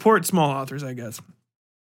 Support small authors, I guess.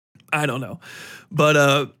 I don't know,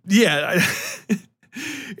 but yeah.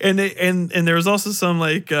 And there was also some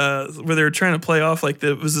like where they were trying to play off like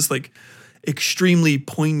it was this like extremely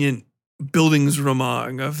poignant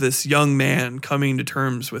Bildungsroman of this young man coming to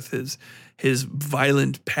terms with his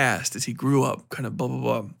violent past as he grew up, kind of blah blah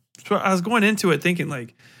blah. So I was going into it thinking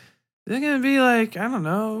like, is it gonna be like, I don't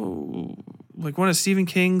know, like one of Stephen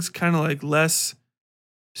King's kind of like less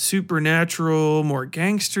supernatural, more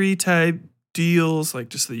gangstery type deals, like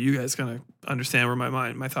just so that you guys kind of understand where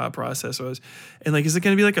my thought process was. And like, is it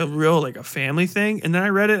going to be like a real, like a family thing? And then I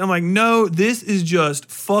read it, I'm like, no, this is just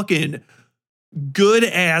fucking good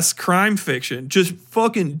ass crime fiction. Just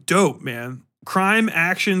fucking dope, man. Crime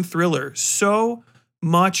action thriller. So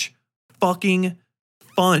much fucking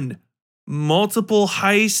fun. Multiple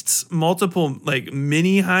heists, multiple like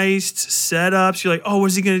mini heists, setups. You're like, oh,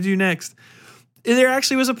 what's he going to do next? And there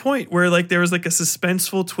actually was a point where like there was like a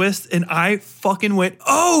suspenseful twist and I fucking went,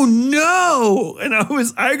 oh no. And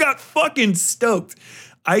I got fucking stoked.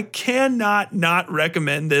 I cannot not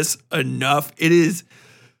recommend this enough. It is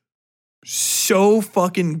so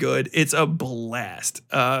fucking good. It's a blast.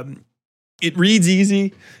 It reads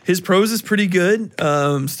easy. His prose is pretty good.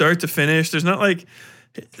 Start to finish. There's not like,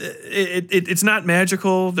 it's not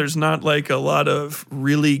magical. There's not like a lot of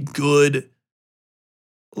really good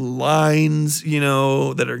lines, you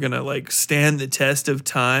know, that are gonna like stand the test of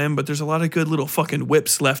time, but there's a lot of good little fucking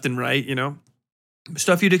whips left and right, you know,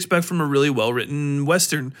 stuff you'd expect from a really well-written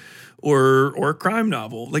Western or crime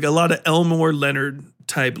novel, like a lot of Elmore Leonard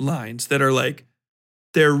type lines that are like,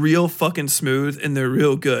 they're real fucking smooth and they're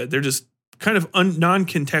real good. They're just kind of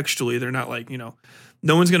non-contextually. They're not like, you know,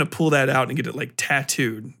 no one's gonna pull that out and get it like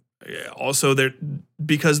tattooed. Also,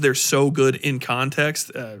 because they're so good in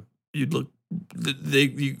context,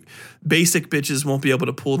 basic bitches won't be able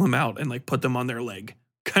to pull them out and like put them on their leg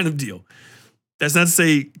kind of deal. That's not to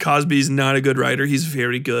say Cosby's not a good writer. He's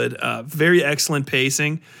very good. Very excellent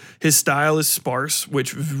pacing. His style is sparse,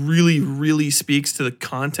 which really, really speaks to the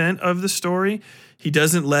content of the story. He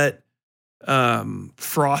doesn't let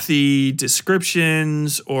frothy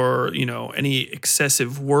descriptions or, you know, any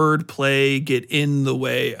excessive wordplay get in the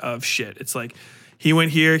way of shit. It's like, he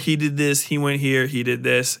went here, he did this, he went here, he did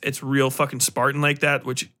this. It's real fucking Spartan like that,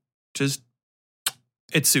 which just,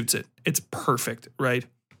 it suits it. It's perfect, right?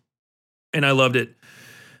 And I loved it.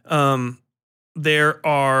 There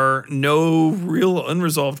are no real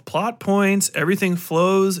unresolved plot points. Everything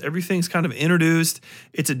flows. Everything's kind of introduced.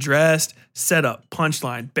 It's addressed. Setup,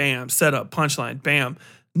 punchline, bam. Setup, punchline, bam.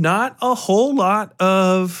 Not a whole lot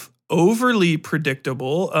of overly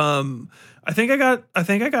predictable. I think I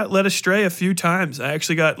got led astray a few times. I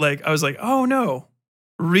actually got like, I was like, oh no,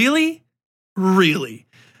 really? Really?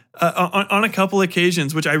 On a couple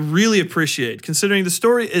occasions, which I really appreciate, considering the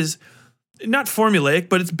story is not formulaic,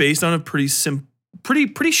 but it's based on a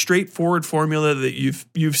pretty straightforward formula that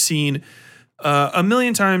you've seen a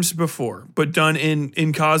million times before, but done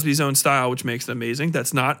in Cosby's own style, which makes it amazing.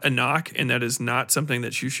 That's not a knock, and that is not something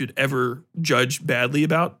that you should ever judge badly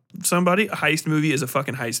about somebody. A heist movie is a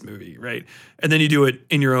fucking heist movie, right? And then you do it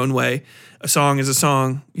in your own way. A song is a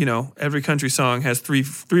song. You know, every country song has three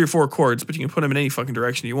or four chords, but you can put them in any fucking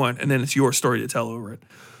direction you want, and then it's your story to tell over it.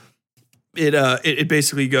 It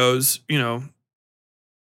basically goes, you know,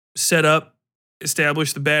 set up,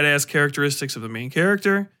 establish the badass characteristics of the main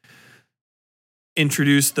character,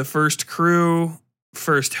 introduce the first crew,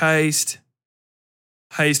 first heist.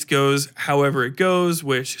 Heist goes however it goes,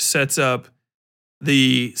 which sets up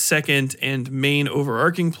the second and main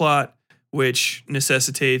overarching plot, which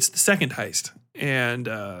necessitates the second heist. And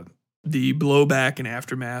the blowback and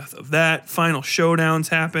aftermath of that. Final showdowns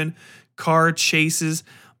happen. Car chases,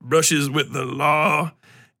 brushes with the law.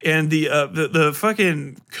 And the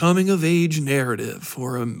fucking coming of age narrative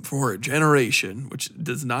for a generation, which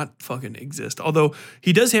does not fucking exist. Although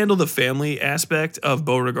he does handle the family aspect of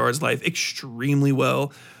Beauregard's life extremely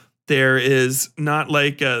well. There is not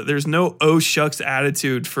like, there's no oh shucks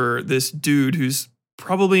attitude for this dude who's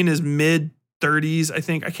probably in his mid 30s, I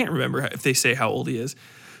think. I can't remember if they say how old he is.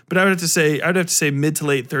 But I would have to say mid to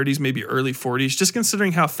late 30s, maybe early 40s, just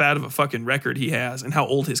considering how fat of a fucking record he has and how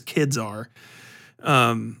old his kids are.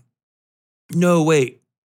 No, wait.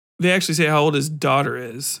 They actually say how old his daughter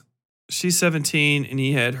is. She's 17, and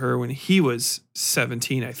he had her when he was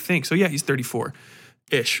 17, I think. So, yeah, he's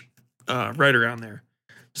 34-ish, right around there.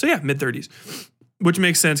 So, yeah, mid-30s, which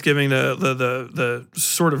makes sense given the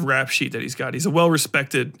sort of rap sheet that he's got. He's a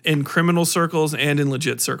well-respected in criminal circles and in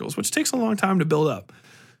legit circles, which takes a long time to build up,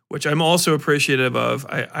 which I'm also appreciative of.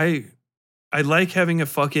 I like having a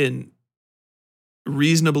fucking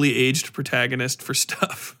reasonably aged protagonist for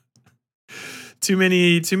stuff. Too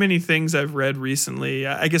many things I've read recently.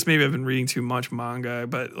 I guess maybe I've been reading too much manga,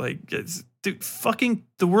 but like, fucking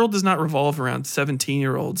the world does not revolve around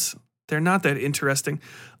 17-year-olds. They're not that interesting.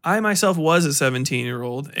 I myself was a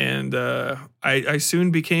 17-year-old, and I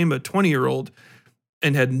soon became a 20-year-old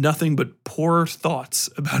and had nothing but poor thoughts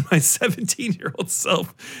about my 17-year-old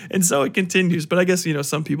self. And so it continues. But I guess,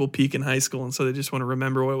 some people peak in high school, and so they just want to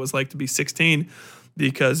remember what it was like to be 16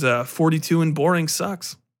 because 42 and boring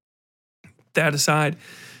sucks. That aside,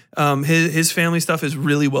 his family stuff is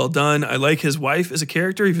really well done. I like his wife as a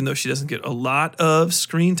character, even though she doesn't get a lot of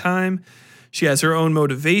screen time. She has her own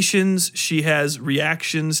motivations. She has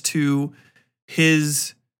reactions to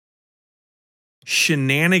his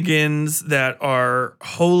shenanigans that are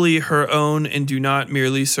wholly her own and do not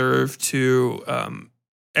merely serve to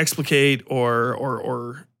explicate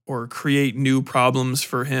or create new problems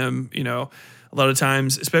for him. A lot of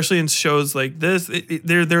times, especially in shows like this,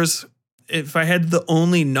 there's. If I had the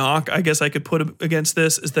only knock, I guess I could put against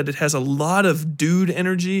this is that it has a lot of dude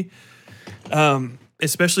energy,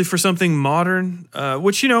 especially for something modern,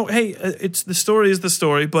 which, hey, it's the story is the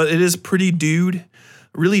story, but it is pretty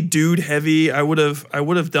really dude heavy. I would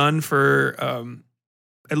have done for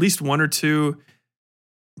at least one or two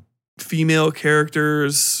female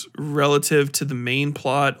characters relative to the main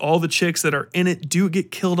plot. All the chicks that are in it do get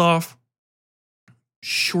killed off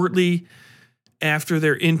shortly after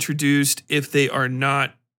they're introduced if they are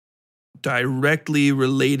not directly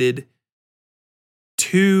related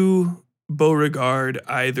to Beauregard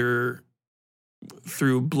either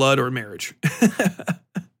through blood or marriage.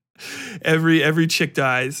 Every chick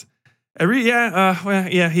dies. He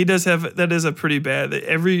does have, that is a pretty bad.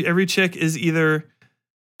 Every chick is either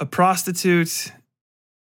a prostitute,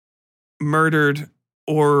 murdered,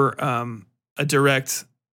 or a direct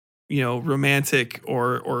romantic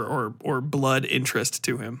or blood interest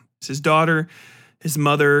to him. It's his daughter, his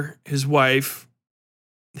mother, his wife,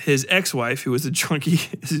 his ex-wife, who was a junkie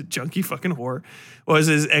fucking whore, was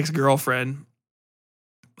his ex-girlfriend.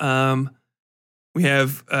 We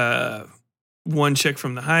have one chick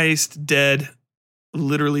from the heist dead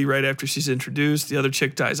literally right after she's introduced. The other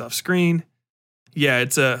chick dies off screen. Yeah,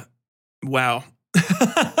 it's wow.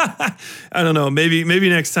 I don't know. Maybe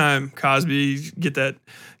next time, Cosby, get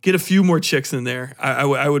a few more chicks in there.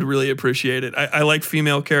 I would really appreciate it. I like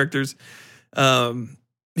female characters.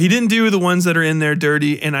 He didn't do the ones that are in there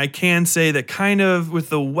dirty, and I can say that kind of with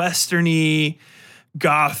the westerny,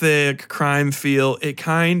 gothic crime feel, it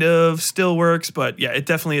kind of still works. But yeah, it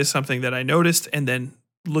definitely is something that I noticed, and then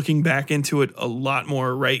looking back into it a lot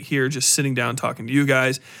more right here, just sitting down talking to you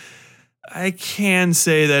guys, I can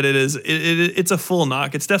say that it's a full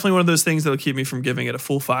knock. It's definitely one of those things that'll keep me from giving it a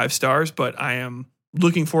full 5 stars, but I am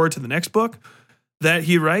looking forward to the next book that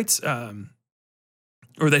he writes,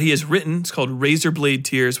 or that he has written. It's called Razorblade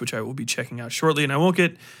Tears, which I will be checking out shortly. And I won't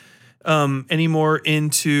get any more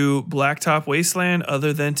into Blacktop Wasteland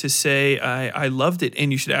other than to say I loved it,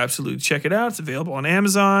 and you should absolutely check it out. It's available on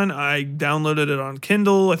Amazon. I downloaded it on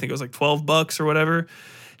Kindle. I think it was like $12 or whatever.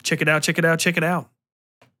 Check it out.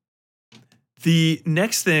 The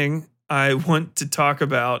next thing I want to talk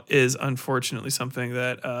about is unfortunately something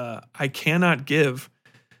that I cannot give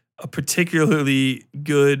a particularly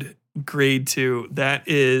good grade to. That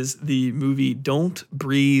is the movie Don't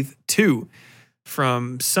Breathe 2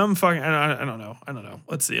 from some fucking, I don't know.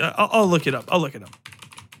 Let's see. I'll look it up.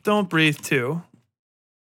 Don't Breathe 2.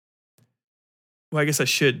 Well, I guess I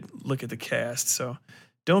should look at the cast. So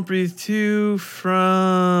Don't Breathe 2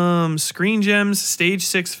 from Screen Gems, Stage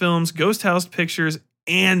 6 Films, Ghost House Pictures,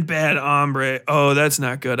 and Bad Hombre. Oh, that's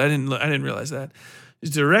not good. I didn't realize that.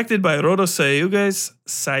 It's directed by Rodo Sayagüez.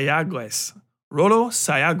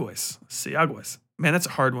 Man, that's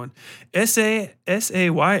a hard one. Sayagüez.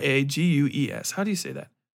 How do you say that?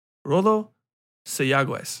 Rodo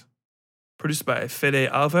Sayagüez. Produced by Fede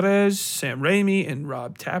Alvarez, Sam Raimi, and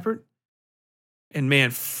Rob Tappert. And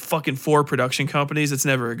man, fucking 4 production companies, it's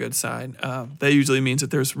never a good sign. That usually means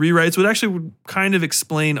that there's rewrites, which actually would kind of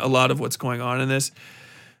explain a lot of what's going on in this.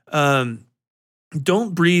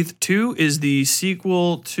 Don't Breathe 2 is the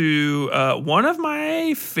sequel to one of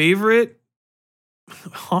my favorite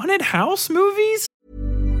haunted house movies.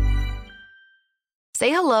 Say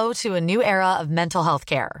hello to a new era of mental health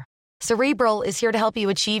care. Cerebral is here to help you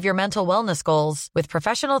achieve your mental wellness goals with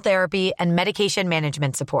professional therapy and medication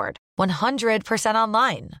management support. 100%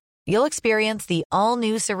 online. You'll experience the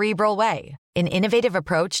all-new Cerebral Way, an innovative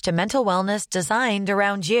approach to mental wellness designed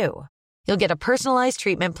around you. You'll get a personalized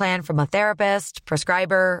treatment plan from a therapist,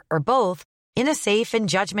 prescriber, or both in a safe and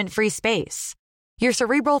judgment-free space. Your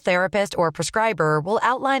Cerebral therapist or prescriber will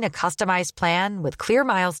outline a customized plan with clear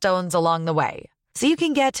milestones along the way, so you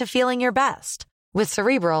can get to feeling your best. With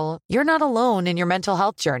Cerebral, you're not alone in your mental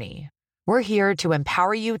health journey. We're here to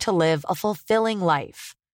empower you to live a fulfilling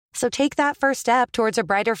life. So take that first step towards a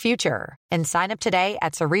brighter future and sign up today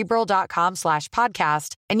at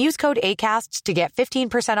Cerebral.com/podcast and use code ACAST to get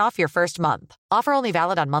 15% off your first month. Offer only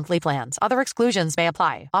valid on monthly plans. Other exclusions may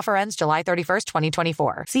apply. Offer ends July 31st,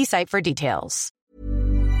 2024. See site for details.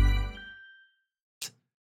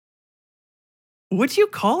 Would you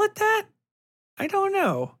call it that? I don't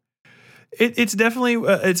know. It's definitely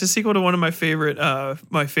it's a sequel to one of my favorite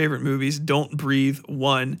movies, Don't Breathe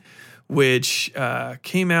 1, which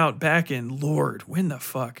came out back in, Lord, when the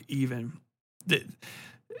fuck even?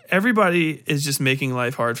 Everybody is just making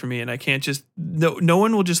life hard for me, and I can't just no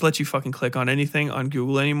one will just let you fucking click on anything on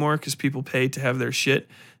Google anymore because people pay to have their shit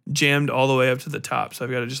jammed all the way up to the top. So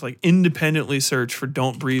I've got to just like independently search for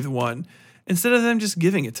Don't Breathe 1 instead of them just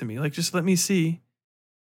giving it to me. Like, just let me see.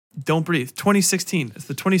 Don't Breathe, 2016. It's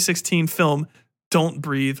the 2016 film Don't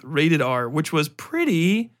Breathe, rated R, which was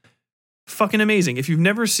pretty fucking amazing. If you've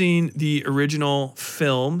never seen the original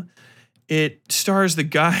film, it stars the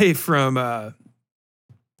guy from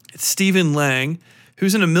Stephen Lang,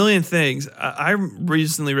 who's in a million things. I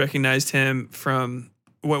recently recognized him from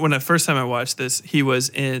when the first time I watched this, he was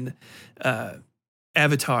in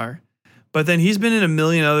Avatar. But then he's been in a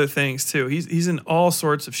million other things too. He's in all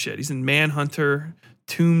sorts of shit. He's in Manhunter,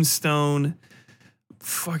 Tombstone,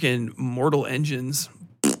 fucking Mortal Engines.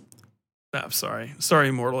 I'm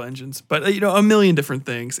sorry, Mortal Engines, but a million different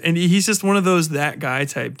things. And he's just one of those that guy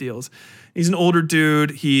type deals. He's an older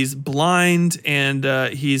dude. He's blind, and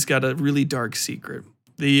he's got a really dark secret.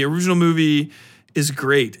 The original movie is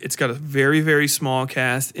great. It's got a very, very small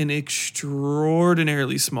cast, and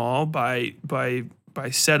extraordinarily small by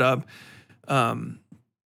setup. Help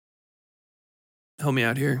me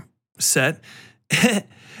out here. Set.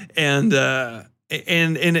 and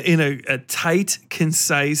in a tight,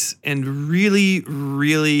 concise, and really,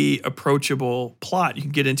 really approachable plot. You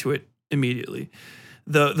can get into it immediately.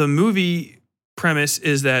 The movie premise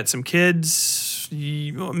is that some kids,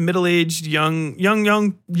 middle-aged, young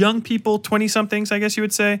people, 20-somethings, I guess you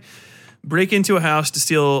would say, break into a house to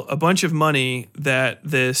steal a bunch of money that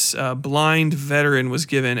this blind veteran was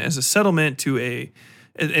given as a settlement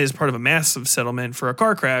as part of a massive settlement for a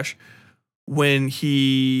car crash. When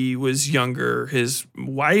he was younger, his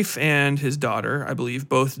wife and his daughter, I believe,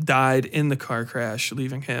 both died in the car crash,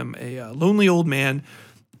 leaving him a lonely old man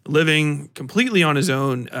living completely on his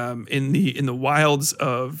own in the wilds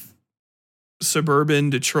of suburban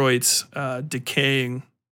Detroit's decaying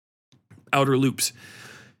outer loops.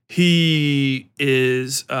 He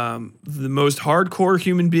is the most hardcore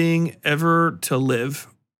human being ever to live.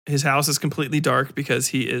 His house is completely dark because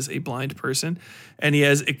he is a blind person, and he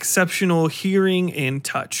has exceptional hearing and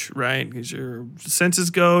touch, right? Because your senses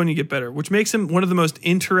go and you get better, which makes him one of the most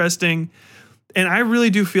interesting. And I really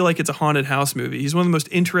do feel like it's a haunted house movie. He's one of the most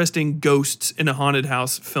interesting ghosts in a haunted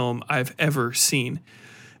house film I've ever seen.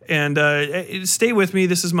 And stay with me.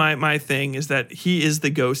 This is my thing, is that he is the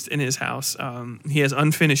ghost in his house. He has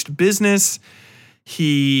unfinished business.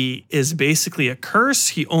 He is basically a curse.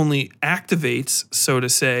 He only activates, so to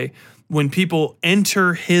say, when people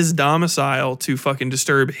enter his domicile to fucking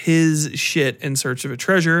disturb his shit in search of a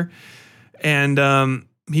treasure. And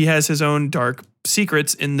he has his own dark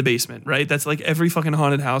secrets in the basement, right? That's like every fucking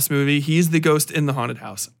haunted house movie. He's the ghost in the haunted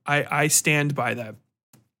house. I stand by that.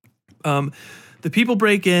 The people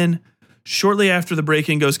break in. Shortly after the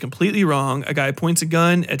break-in goes completely wrong, a guy points a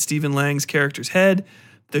gun at Stephen Lang's character's head.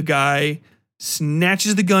 The guy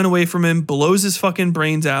snatches the gun away from him, blows his fucking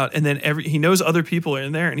brains out, and then he knows other people are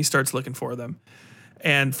in there, and he starts looking for them.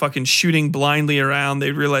 And fucking shooting blindly around,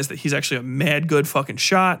 they realize that he's actually a mad good fucking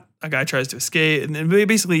shot. A guy tries to escape, and then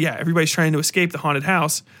basically, everybody's trying to escape the haunted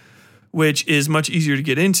house, which is much easier to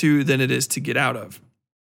get into than it is to get out of.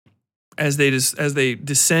 as they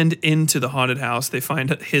descend into the haunted house, they find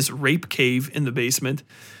his rape cave in the basement,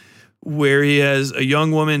 where he has a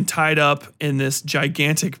young woman tied up in this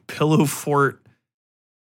gigantic pillow fort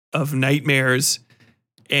of nightmares.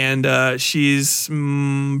 And she's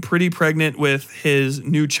pretty pregnant with his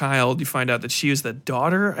new child. You find out that she is the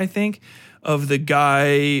daughter, I think, of the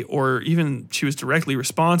guy, or even she was directly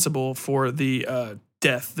responsible for the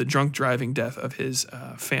drunk driving death of his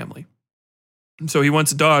family. And so he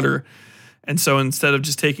wants a daughter. And so instead of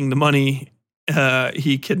just taking the money,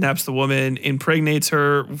 he kidnaps the woman, impregnates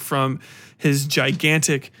her from his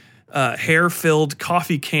gigantic hair-filled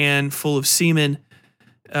coffee can full of semen,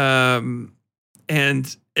 and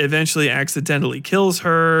eventually accidentally kills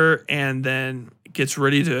her, and then gets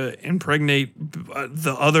ready to impregnate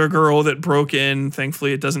the other girl that broke in.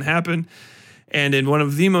 Thankfully, it doesn't happen. And in one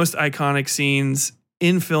of the most iconic scenes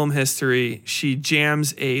in film history, she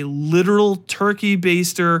jams a literal turkey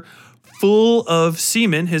baster full of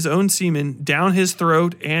semen, his own semen, down his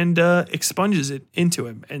throat and expunges it into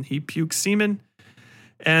him. And he pukes semen.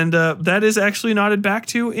 And that is actually nodded back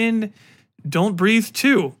to in Don't Breathe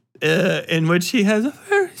 2, in which he has a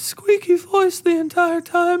very squeaky voice the entire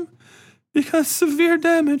time because severe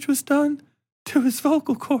damage was done to his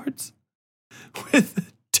vocal cords with a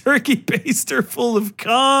turkey baster full of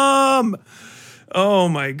cum. Oh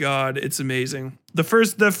my God, it's amazing. That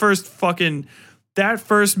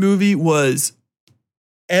first movie was,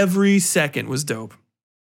 every second was dope.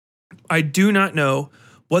 I do not know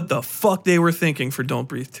what the fuck they were thinking for Don't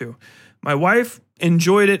Breathe 2. My wife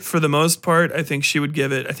enjoyed it for the most part. I think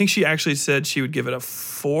she actually said she would give it a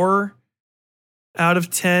 4 out of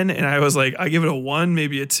 10. And I was like, I give it a 1,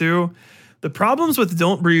 maybe a 2. The problems with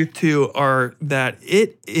Don't Breathe 2 are that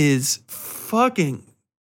it is fucking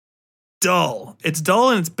dull. It's dull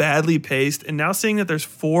and it's badly paced. And now seeing that there's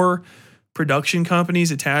 4 production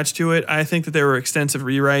companies attached to it, I think that there were extensive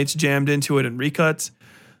rewrites jammed into it and recuts,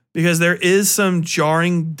 because there is some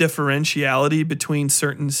jarring differentiality between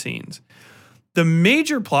certain scenes. The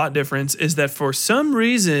major plot difference is that for some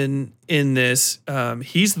reason in this,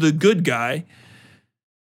 he's the good guy.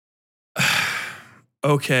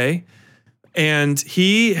 Okay. And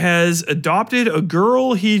he has adopted a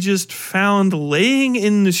girl he just found laying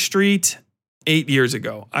in the street 8 years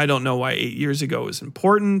ago. I don't know why 8 years ago is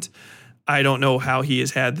important. I don't know how he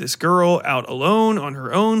has had this girl out alone on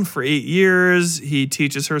her own for 8 years. He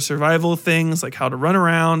teaches her survival things like how to run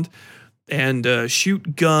around and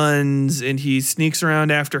shoot guns, and he sneaks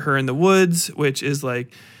around after her in the woods, which is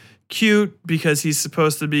like cute because he's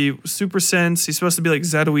supposed to be super sense. He's supposed to be like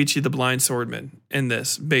Zatoichi the blind swordman in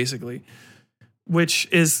this, basically, which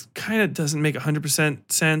is kind of doesn't make 100%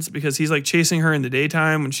 sense because he's like chasing her in the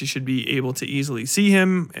daytime when she should be able to easily see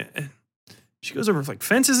him. She goes over like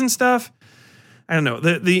fences and stuff. I don't know.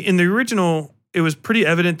 In the original, it was pretty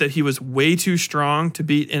evident that he was way too strong to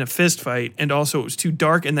beat in a fist fight, and also it was too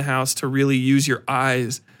dark in the house to really use your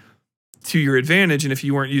eyes to your advantage. And if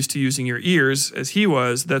you weren't used to using your ears as he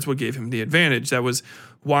was, that's what gave him the advantage. That was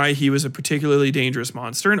why he was a particularly dangerous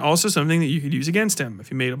monster, and also something that you could use against him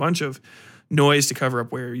if you made a bunch of noise to cover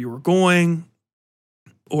up where you were going,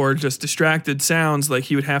 or just distracted sounds. Like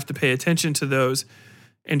he would have to pay attention to those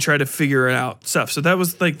and try to figure out stuff. So that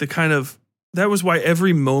was like that was why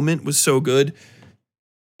every moment was so good,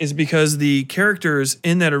 is because the characters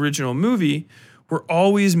in that original movie were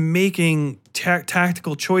always making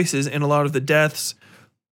tactical choices, and a lot of the deaths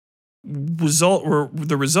were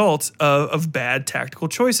the results of bad tactical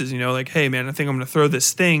choices. You know, like, hey man, I think I'm going to throw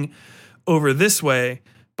this thing over this way,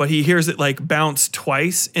 but he hears it like bounce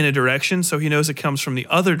twice in a direction, so he knows it comes from the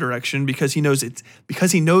other direction because he knows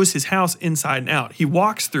his house inside and out. He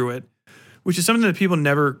walks through it, which is something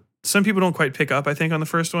that some people don't quite pick up, I think, on the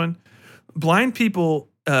first one. Blind people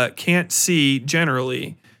can't see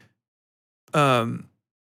generally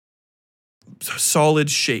solid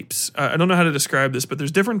shapes. I don't know how to describe this, but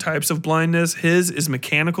there's different types of blindness. His is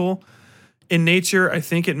mechanical in nature. I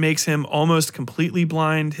think it makes him almost completely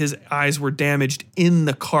blind. His eyes were damaged in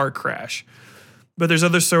the car crash. But there's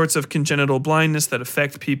other sorts of congenital blindness that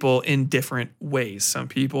affect people in different ways. Some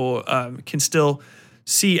people can still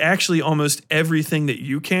see actually almost everything that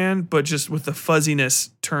you can, but just with the fuzziness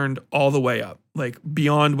turned all the way up, like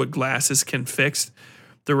beyond what glasses can fix.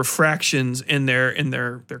 The refractions in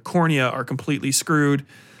their cornea are completely screwed.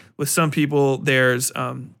 With some people, there's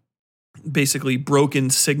basically broken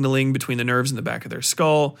signaling between the nerves in the back of their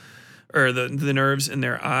skull, or the nerves in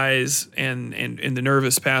their eyes and the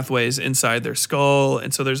nervous pathways inside their skull.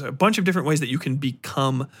 And so there's a bunch of different ways that you can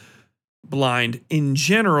become blind. In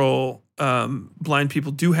general, blind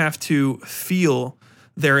people do have to feel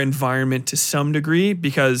their environment to some degree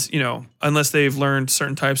because, you know, unless they've learned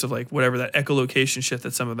certain types of like whatever that echolocation shit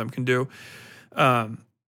that some of them can do,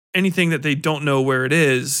 anything that they don't know where it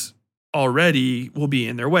is already will be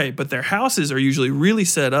in their way. But their houses are usually really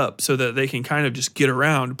set up so that they can kind of just get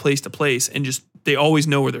around place to place and just, they always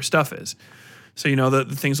know where their stuff is. So, you know, the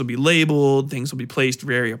things will be labeled, things will be placed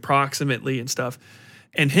very approximately and stuff.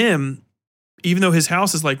 And him, even though his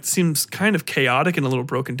house is like, seems kind of chaotic and a little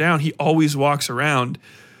broken down, he always walks around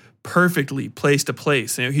perfectly place to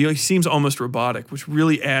place. You know, he seems almost robotic, which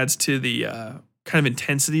really adds to the kind of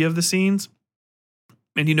intensity of the scenes.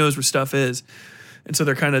 And he knows where stuff is. And so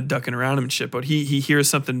they're kind of ducking around him and shit. But he hears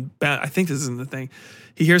something, I think this isn't the thing.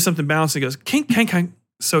 He hears something bounce and goes, kink, kink, kink.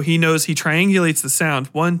 So he knows, he triangulates the sound,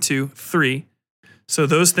 1, 2, 3. So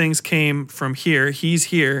those things came from here. He's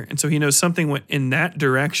here. And so he knows something went in that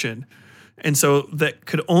direction. And so that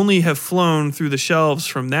could only have flown through the shelves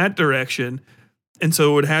from that direction. And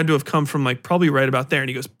so it would have to have come from like probably right about there. And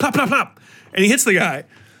he goes, pop, pop, pop. And he hits the guy,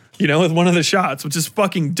 you know, with one of the shots, which is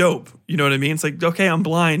fucking dope. You know what I mean? It's like, okay, I'm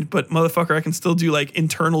blind, but motherfucker, I can still do like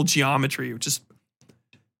internal geometry, which is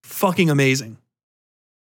fucking amazing.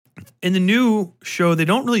 In the new show, they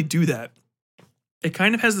don't really do that. It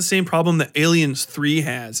kind of has the same problem that Aliens 3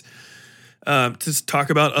 has. To talk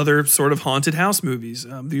about other sort of haunted house movies.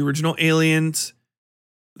 The original Aliens,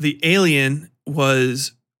 the alien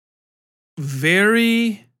was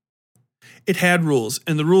it had rules,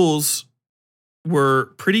 and the rules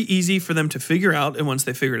were pretty easy for them to figure out. And once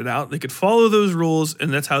they figured it out, they could follow those rules,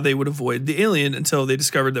 and that's how they would avoid the alien until they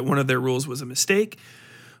discovered that one of their rules was a mistake,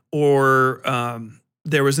 or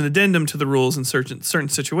there was an addendum to the rules in certain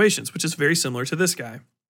situations, which is very similar to this guy.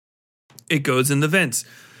 It goes in the vents.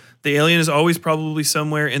 The alien is always probably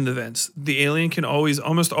somewhere in the vents. The alien can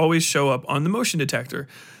almost always show up on the motion detector.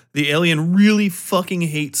 The alien really fucking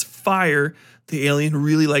hates fire. The alien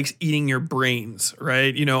really likes eating your brains,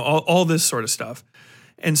 right? You know, all this sort of stuff.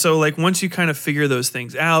 And so like once you kind of figure those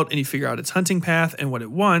things out and you figure out its hunting path and what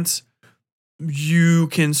it wants, you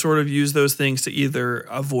can sort of use those things to either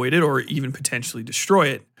avoid it or even potentially destroy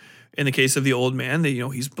it. In the case of the old man,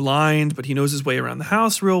 he's blind, but he knows his way around the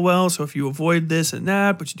house real well. So if you avoid this and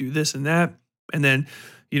that, but you do this and that, and then,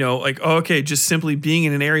 just simply being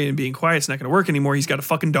in an area and being quiet, it's not going to work anymore. He's got a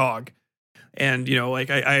fucking dog. And,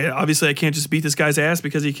 I obviously I can't just beat this guy's ass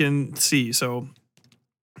because he can see. So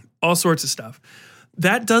all sorts of stuff.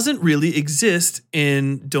 That doesn't really exist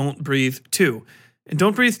in Don't Breathe 2. In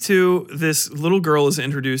Don't Breathe 2, this little girl is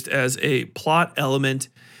introduced as a plot element.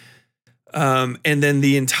 And then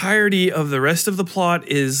the entirety of the rest of the plot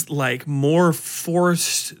is like more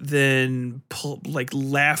forced than like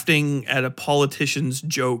laughing at a politician's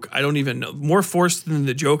joke. I don't even know. More forced than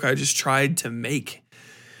the joke I just tried to make.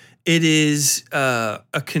 It is a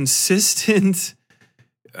consistent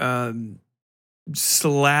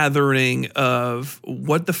slathering of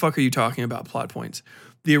what the fuck are you talking about plot points.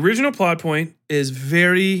 The original plot point is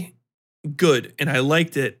very good and I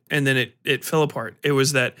liked it. And then it fell apart. It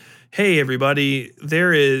was that, hey, everybody,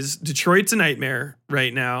 there is Detroit's a nightmare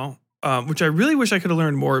right now, which I really wish I could have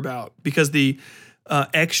learned more about because the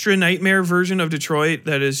extra nightmare version of Detroit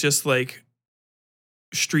that is just like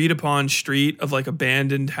street upon street of like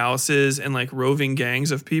abandoned houses and like roving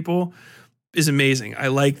gangs of people is amazing. I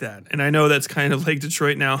like that. And I know that's kind of like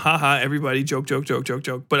Detroit now. Haha, everybody joke.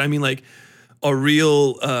 But I mean like a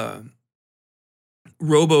real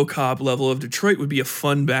RoboCop level of Detroit would be a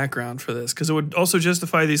fun background for this because it would also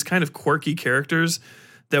justify these kind of quirky characters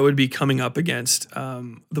that would be coming up against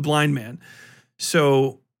the blind man.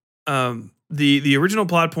 So the original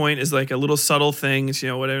plot point is like a little subtle thing,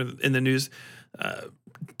 whatever in the news.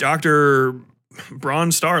 Dr.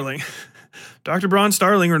 Braun Starling. Dr. Braun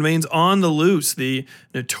Starling remains on the loose. The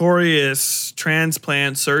notorious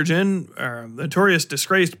transplant surgeon, notorious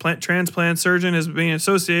disgraced transplant surgeon is being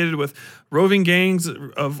associated with roving gangs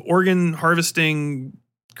of organ harvesting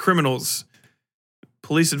criminals.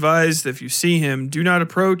 Police advised if you see him, do not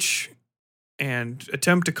approach and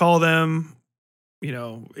attempt to call them,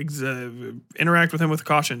 interact with him with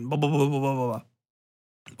caution, blah, blah, blah, blah, blah, blah.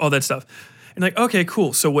 All that stuff. And like, okay,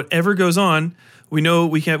 cool. So whatever goes on, we know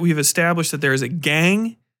we've established that there is a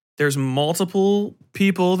gang. There's multiple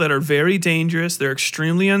people that are very dangerous. They're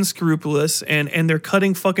extremely unscrupulous and they're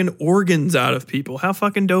cutting fucking organs out of people. How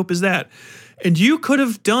fucking dope is that? And you could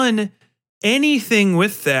have done anything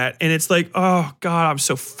with that. And it's like, oh God, I'm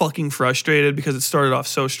so fucking frustrated because it started off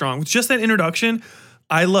so strong. With just that introduction,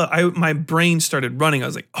 my brain started running. I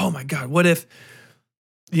was like, oh my God, what if,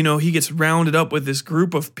 he gets rounded up with this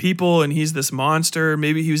group of people and he's this monster.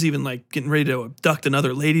 Maybe he was even like getting ready to abduct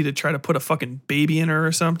another lady to try to put a fucking baby in her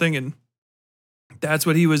or something. And That's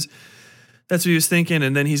what he was thinking.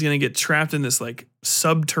 And then he's going to get trapped in this like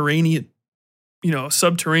subterranean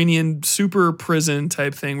super prison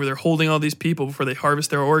type thing where they're holding all these people before they harvest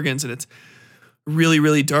their organs. And it's really,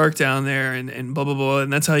 really dark down there and blah, blah, blah.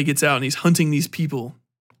 And that's how he gets out and he's hunting these people.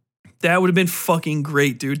 That would have been fucking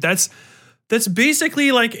great, dude. That's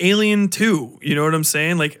basically like Alien 2. You know what I'm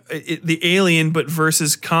saying? Like the Alien, but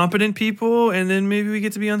versus competent people. And then maybe we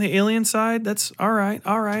get to be on the alien side. That's all right.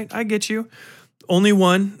 All right. I get you. Only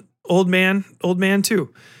one. Old man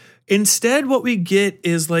 2. Instead, what we get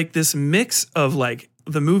is like this mix of like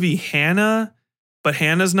the movie Hannah, but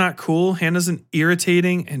Hannah's not cool. Hannah's an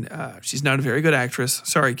irritating, and she's not a very good actress.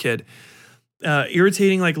 Sorry, kid.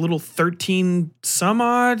 Irritating, like little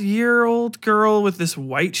 13-some-odd-year-old girl with this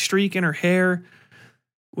white streak in her hair,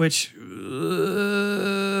 which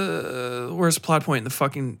worst plot point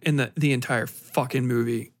in the entire fucking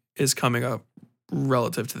movie is coming up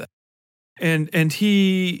relative to that. And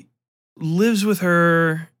he lives with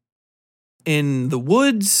her in the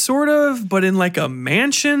woods, sort of, but in like a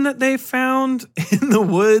mansion that they found in the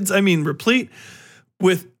woods. I mean, replete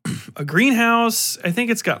with a greenhouse. I think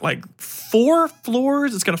it's got like 4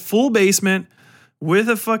 floors. It's got a full basement with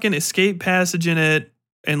a fucking escape passage in it,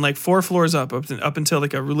 and like 4 floors up until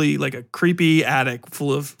like a really like a creepy attic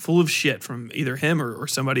full of shit from either him or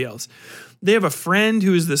somebody else. They have a friend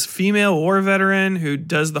who is this female war veteran who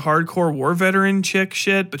does the hardcore war veteran chick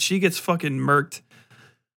shit, but she gets fucking murked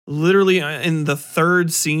literally in the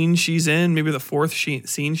 3rd scene she's in, maybe the 4th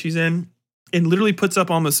scene she's in, and literally puts up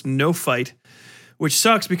almost no fight, which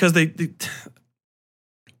sucks because they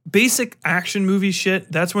basic action movie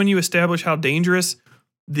shit. That's when you establish how dangerous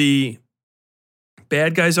the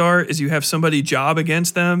bad guys are, is you have somebody job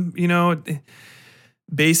against them, you know,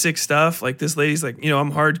 basic stuff. Like this lady's like, you know,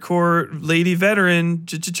 I'm hardcore lady veteran,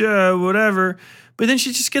 whatever. But then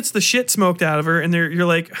she just gets the shit smoked out of her, and you're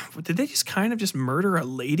like, did they just kind of just murder a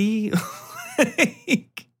lady?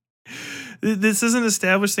 Like, this is an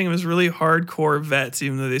established thing. It was really hardcore vets,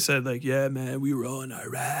 even though they said like, yeah, man, we were all in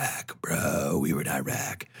Iraq, bro. We were in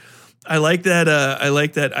Iraq. I like that.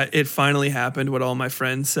 It finally happened. What all my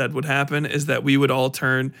friends said would happen is that we would all be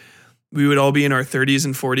in our 30s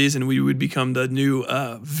and 40s, and we would become the new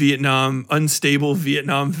unstable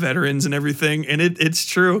Vietnam veterans and everything. And it's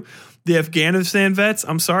true. The Afghanistan vets,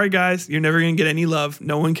 I'm sorry, guys, you're never going to get any love.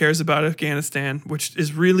 No one cares about Afghanistan, which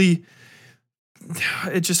is really,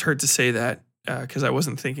 it just hurt to say that because I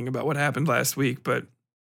wasn't thinking about what happened last week. But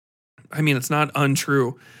I mean, it's not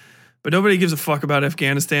untrue. But nobody gives a fuck about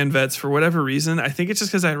Afghanistan vets for whatever reason. I think it's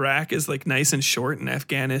just because Iraq is like nice and short and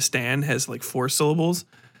Afghanistan has like 4 syllables.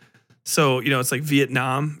 So, you know, it's like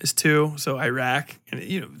Vietnam is 2. So Iraq, and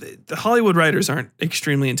you know, the Hollywood writers aren't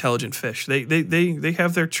extremely intelligent fish. They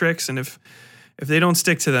have their tricks, and if they don't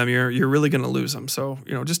stick to them, you're really going to lose them. So,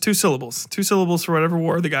 you know, just 2 syllables for whatever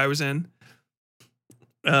war the guy was in.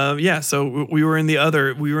 So we were in the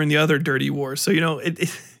other dirty war. So, you know,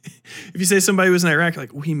 if you say somebody was in Iraq,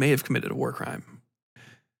 like, well, he may have committed a war crime.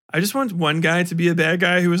 I just want one guy to be a bad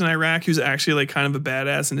guy who was in Iraq, who's actually like kind of a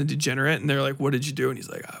badass and a degenerate. And they're like, what did you do? And he's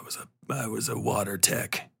like, I was a water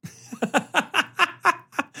tech.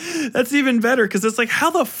 That's even better. Cause it's like,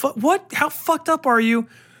 how fucked up are you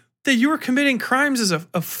that you were committing crimes as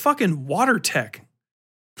a fucking water tech?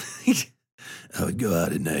 I would go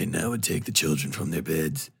out at night and I would take the children from their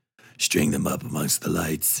beds, string them up amongst the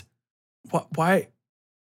lights. Why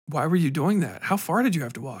were you doing that? How far did you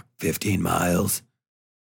have to walk? 15 miles.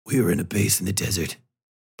 We were in a base in the desert,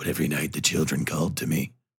 but every night the children called to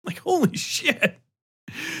me. Like, holy shit.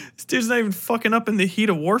 This dude's not even fucking up in the heat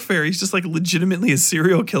of warfare. He's just like legitimately a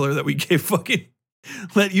serial killer that we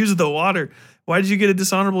let use the water. Why did you get a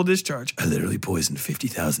dishonorable discharge? I literally poisoned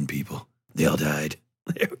 50,000 people. They all died.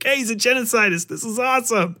 Okay, he's a genocidist. This is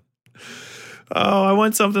awesome. Oh, I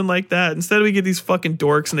want something like that. Instead, we get these fucking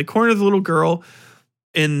dorks, and they corner the little girl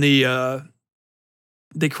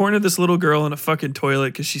They corner this little girl in a fucking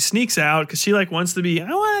toilet because she sneaks out because she like wants to be, I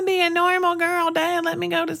want to be a normal girl, Dad. Let me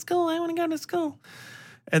go to school. I want to go to school.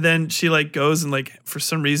 And then she like goes and like for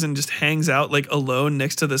some reason just hangs out like alone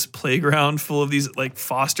next to this playground full of these like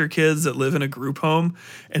foster kids that live in a group home.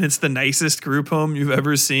 And it's the nicest group home you've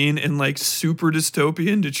ever seen in like super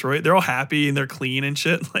dystopian Detroit. They're all happy and they're clean and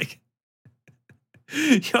shit. Like,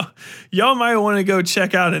 y'all might want to go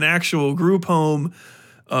check out an actual group home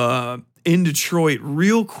in Detroit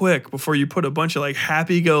real quick before you put a bunch of like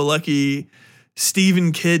happy-go-lucky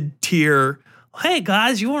Stephen Kidd tier, hey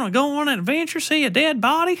guys, you want to go on an adventure, see a dead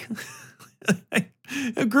body?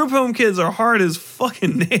 Group home kids are hard as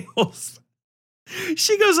fucking nails.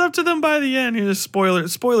 She goes up to them by the end. Here's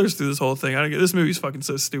spoilers through this whole thing. I don't get this movie's fucking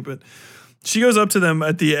so stupid. She goes up to them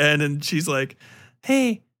at the end and she's like,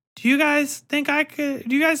 hey, do you guys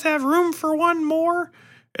have room for one more?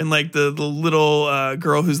 And like the little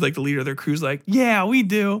girl who's like the leader of their crew's like, yeah, we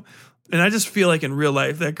do. And I just feel like in real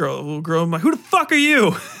life, that little girl, I'm like, who the fuck are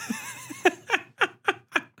you?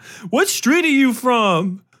 What street are you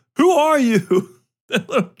from? Who are you? That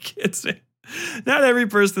little kid's saying. Not every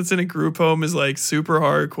person that's in a group home is like super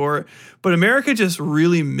hardcore, but America just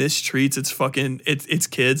really mistreats its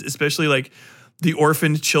kids, especially like the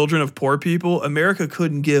orphaned children of poor people. America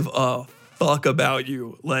couldn't give a fuck about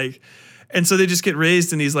you. Like, and so they just get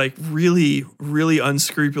raised in these like really, really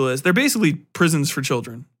unscrupulous. They're basically prisons for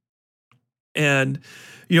children. And,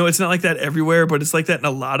 you know, it's not like that everywhere, but it's like that in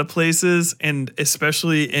a lot of places. And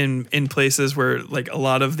especially in places where like a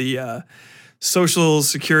lot of the social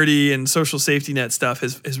security and social safety net stuff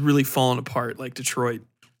has really fallen apart, like Detroit.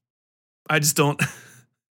 I just don't.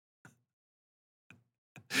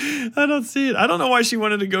 I don't see it. I don't know why she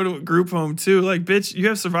wanted to go to a group home too. Like, bitch, you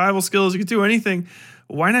have survival skills. You can do anything.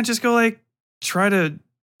 Why not just go like try to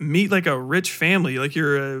meet like a rich family? Like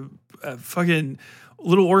you're a fucking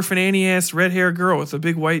little orphan Annie ass red hair girl with a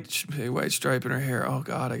big white stripe in her hair. Oh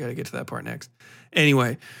God, I got to get to that part next.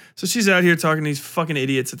 Anyway, so she's out here talking to these fucking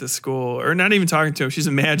idiots at the school, or not even talking to them. She's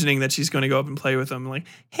imagining that she's going to go up and play with them. Like,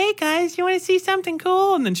 hey guys, you want to see something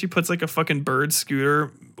cool? And then she puts like a fucking bird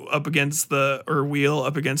scooter up against wheel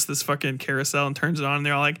up against this fucking carousel and turns it on. And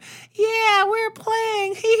they're all like, yeah, we're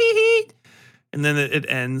playing. And then it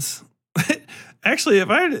ends. Actually,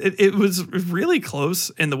 it was really close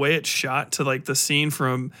in the way it's shot to like the scene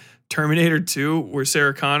from Terminator 2 where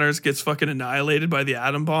Sarah Connors gets fucking annihilated by the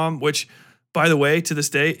atom bomb, which, by the way, to this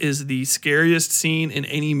day is the scariest scene in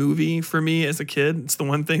any movie for me as a kid. It's the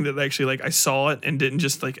one thing that actually like I saw it and didn't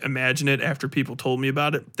just like imagine it after people told me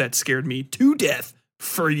about it. That scared me to death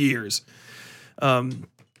for years. I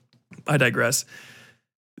digress.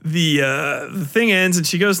 The thing ends and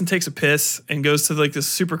she goes and takes a piss and goes to like this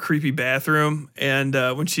super creepy bathroom. And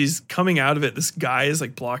when she's coming out of it, this guy is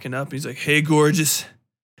like blocking up. And he's like, hey, gorgeous.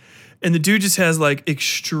 And the dude just has like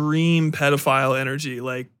extreme pedophile energy,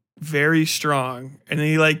 like very strong. And then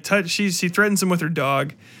he like she threatens him with her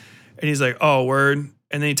dog. And he's like, oh, word.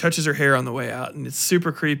 And then he touches her hair on the way out. And it's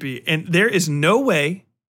super creepy. And there is no way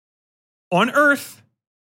on earth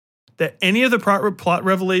that any of the plot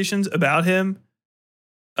revelations about him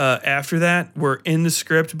after that were in the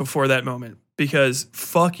script before that moment, because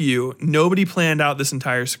fuck you. Nobody planned out this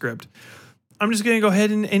entire script. I'm just going to go ahead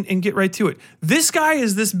and get right to it. This guy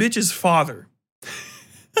is this bitch's father.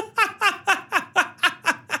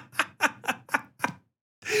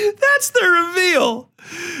 That's the reveal.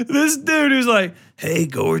 This dude who's like, hey,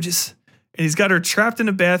 gorgeous. And he's got her trapped in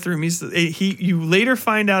a bathroom. You later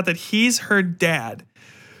find out that he's her dad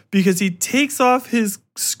because he takes off his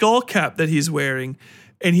skull cap that he's wearing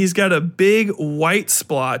and he's got a big white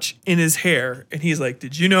splotch in his hair. And he's like,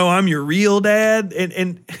 did you know I'm your real dad?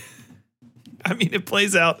 And I mean, it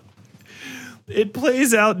plays out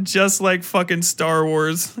just like fucking Star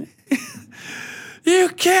Wars. You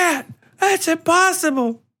can't. That's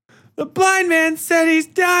impossible. The blind man said he's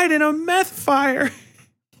died in a meth fire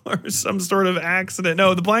or some sort of accident.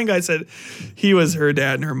 No, the blind guy said he was her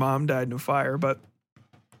dad and her mom died in a fire, but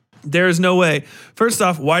there's no way. First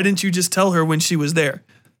off, why didn't you just tell her when she was there?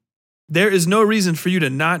 There is no reason for you to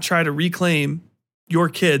not try to reclaim your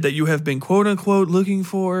kid that you have been quote unquote looking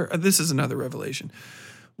for. This is another revelation.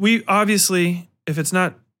 We obviously, if it's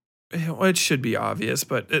not, well, it should be obvious,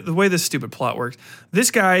 but the way this stupid plot works, this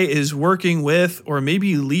guy is working with, or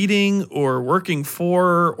maybe leading, or working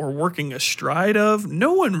for, or working astride of,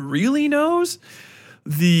 no one really knows,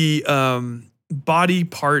 the body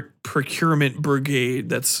part procurement brigade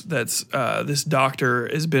that's this doctor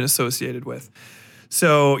has been associated with.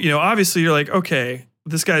 So, you know, obviously you're like, okay,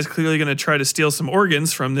 this guy's clearly going to try to steal some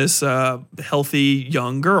organs from this healthy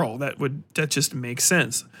young girl. That just makes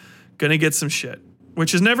sense. Gonna get some shit.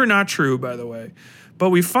 Which is never not true, by the way.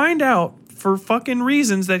 But we find out for fucking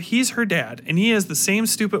reasons that he's her dad. And he has the same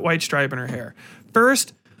stupid white stripe in her hair.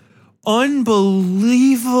 First,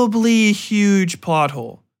 unbelievably huge plot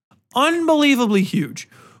hole. Unbelievably huge.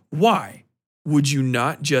 Why would you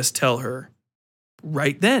not just tell her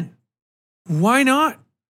right then? Why not?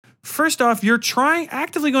 First off, you're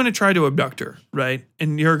actively going to try to abduct her, right?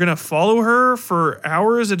 And you're going to follow her for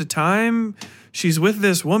hours at a time. She's with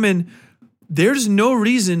this woman. There's no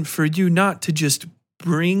reason for you not to just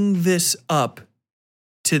bring this up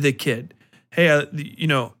to the kid. Hey, you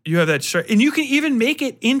know, you have that stripe. And you can even make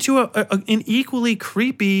it into an equally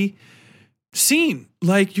creepy scene.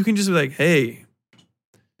 Like, you can just be like, hey,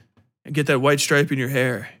 and get that white stripe in your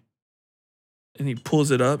hair. And he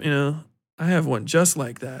pulls it up, you know. I have one just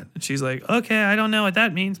like that. And she's like, okay, I don't know what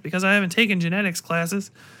that means because I haven't taken genetics classes.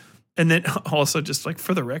 And then also just like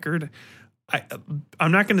for the record,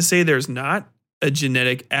 I'm not going to say there's not a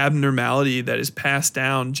genetic abnormality that is passed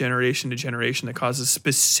down generation to generation that causes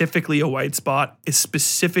specifically a white spot, is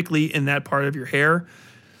specifically in that part of your hair.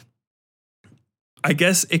 I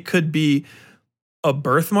guess it could be a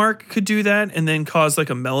birthmark could do that and then cause like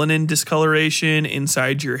a melanin discoloration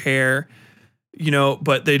inside your hair.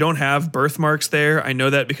 But they don't have birthmarks there. I know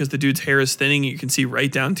that because the dude's hair is thinning. You can see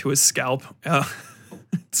right down to his scalp.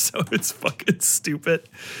 So it's fucking stupid.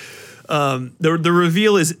 The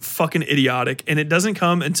reveal is fucking idiotic. And it doesn't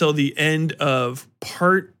come until the end of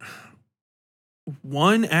part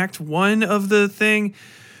 1, act 1 of the thing,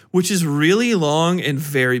 which is really long and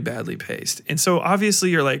very badly paced. And so obviously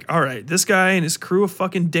you're like, all right, this guy and his crew of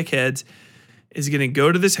fucking dickheads is going to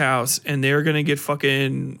go to this house and they're going to get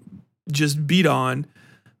fucking just beat on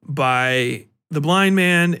by the blind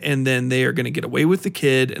man, and then they are going to get away with the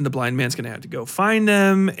kid, and the blind man's going to have to go find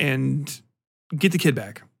them and get the kid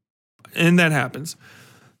back. And that happens.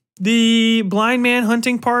 The blind man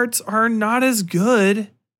hunting parts are not as good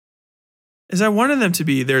as I wanted them to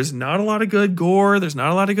be. There's not a lot of good gore. There's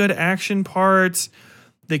not a lot of good action parts.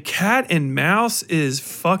 The cat and mouse is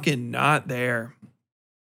fucking not there.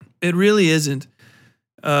 It really isn't.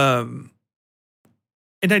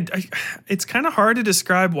 And I it's kind of hard to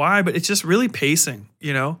describe why, but it's just really pacing,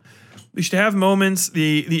 We should have moments.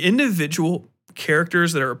 The individual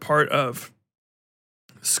characters that are a part of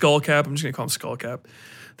Skullcap, I'm just going to call them Skullcap.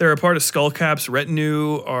 They're a part of Skullcap's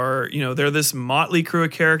retinue are, they're this motley crew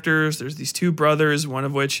of characters. There's these two brothers, one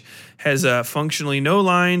of which has functionally no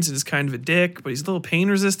lines and is kind of a dick, but he's a little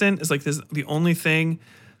pain resistant. It's like this the only thing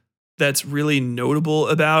that's really notable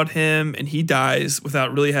about him, and he dies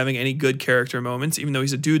without really having any good character moments, even though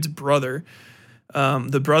he's a dude's brother.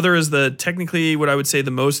 The brother is technically what I would say the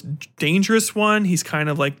most dangerous one. He's kind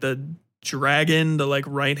of like the dragon, the like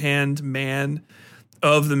right-hand man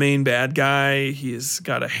of the main bad guy. He's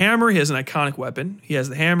got a hammer. He has an iconic weapon. He has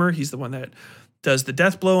the hammer. He's the one that does the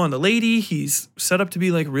death blow on the lady. He's set up to be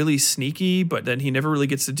like really sneaky, but then he never really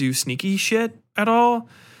gets to do sneaky shit at all.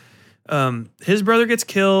 His brother gets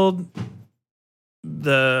killed.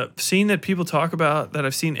 The scene that people talk about that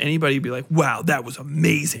I've seen anybody be like, wow, that was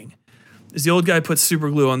amazing, is the old guy puts super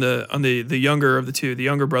glue on the younger of the two, the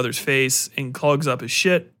younger brother's face, and clogs up his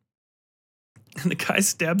shit. And the guy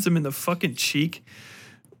stabs him in the fucking cheek.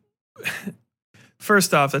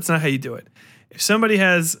 First off, that's not how you do it. If somebody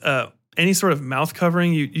has any sort of mouth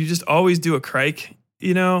covering, you just always do a crike,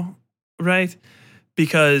 right?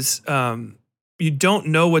 Because you don't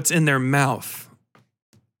know what's in their mouth,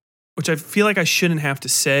 which I feel like I shouldn't have to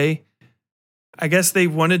say. I guess they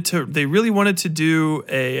really wanted to do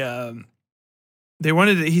the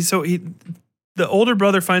older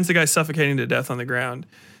brother finds the guy suffocating to death on the ground,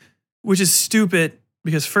 which is stupid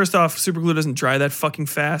because first off, super glue doesn't dry that fucking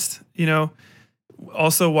fast,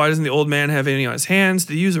 Also, why doesn't the old man have anything on his hands?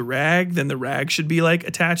 To use a rag, then the rag should be like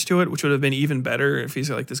attached to it, which would have been even better if he's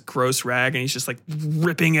got like this gross rag and he's just like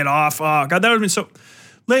ripping it off. Oh God, that would have been so.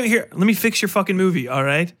 Let me fix your fucking movie, all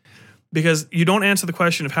right? Because you don't answer the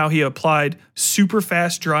question of how he applied super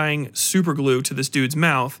fast drying super glue to this dude's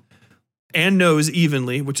mouth and nose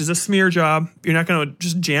evenly, which is a smear job. You're not going to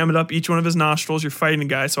just jam it up each one of his nostrils. You're fighting a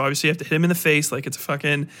guy, so obviously you have to hit him in the face like it's a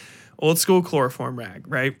fucking old school chloroform rag,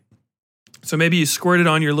 right? So maybe you squirt it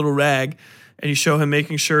on your little rag and you show him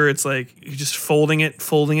making sure it's like you're just folding it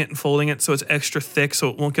so it's extra thick so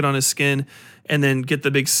it won't get on his skin, and then get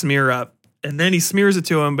the big smear up. And then he smears it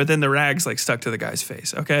to him, but then the rag's like stuck to the guy's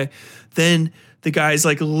face, okay? Then the guy's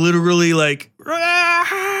like literally like,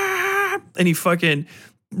 and he fucking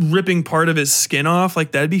ripping part of his skin off.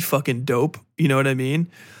 Like that'd be fucking dope. You know what I mean?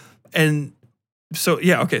 And so,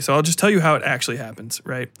 yeah, okay. So I'll just tell you how it actually happens,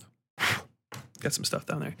 right? Got some stuff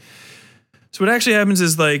down there. So what actually happens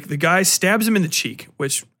is like the guy stabs him in the cheek,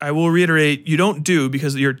 which I will reiterate, you don't do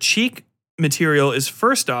because your cheek material is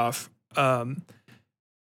first off,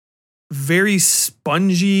 very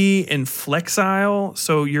spongy and flexile.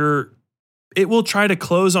 So it will try to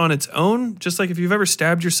close on its own. Just like if you've ever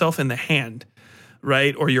stabbed yourself in the hand,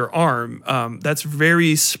 right? Or your arm, that's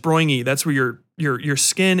very springy. That's where your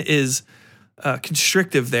skin is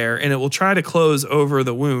constrictive there, and it will try to close over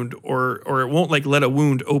the wound, or it won't like let a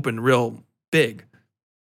wound open real big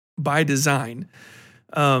by design.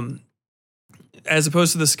 As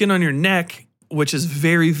opposed to the skin on your neck, which is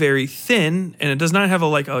very, very thin, and it does not have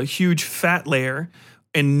a huge fat layer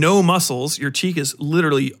and no muscles. Your cheek is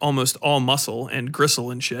literally almost all muscle and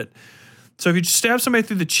gristle and shit. So if you stab somebody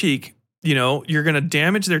through the cheek, you're going to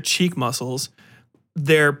damage their cheek muscles.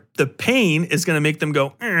 the pain is going to make them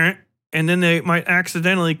go, and then they might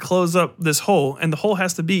accidentally close up this hole, and the hole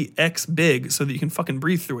has to be X big so that you can fucking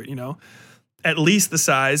breathe through it, you know? At least the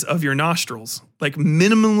size of your nostrils. Like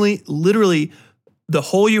minimally, literally, the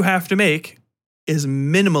hole you have to make is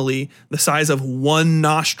minimally the size of one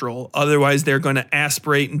nostril. Otherwise, they're going to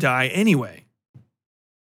aspirate and die anyway.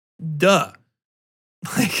 Duh.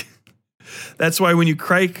 Like, that's why when you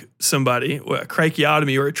crike somebody, a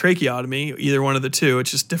criciotomy or a tracheotomy, either one of the two,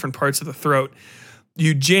 it's just different parts of the throat,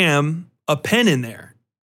 you jam a pen in there,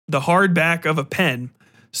 the hard back of a pen,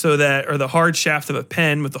 so that, or the hard shaft of a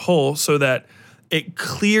pen with the hole, so that it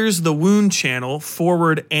clears the wound channel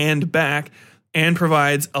forward and back and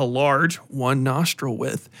provides a large, one nostril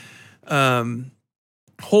width,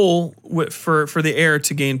 hole for the air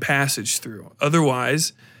to gain passage through.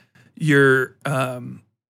 Otherwise, you're not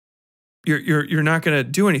going to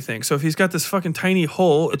do anything. So if he's got this fucking tiny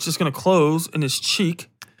hole, it's just going to close in his cheek,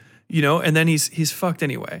 you know, and then he's fucked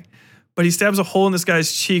anyway. But he stabs a hole in this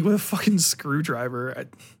guy's cheek with a fucking screwdriver.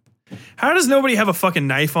 How does nobody have a fucking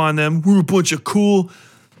knife on them? We're a bunch of cool.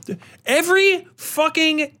 Every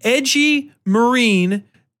fucking edgy Marine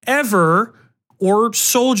ever, or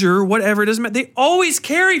soldier, whatever, it doesn't matter. They always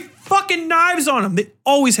carry fucking knives on them. They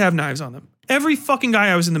always have knives on them. Every fucking guy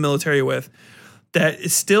I was in the military with that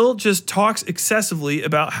still just talks excessively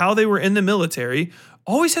about how they were in the military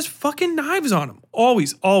always has fucking knives on them.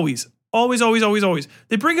 Always.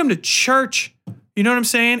 They bring them to church. You know what I'm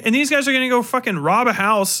saying? And these guys are going to go fucking rob a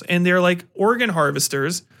house and they're like organ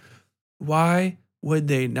harvesters. Why would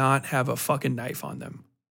they not have a fucking knife on them?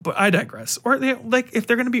 But I digress. Or they, like, if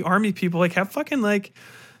they're going to be army people, like have fucking like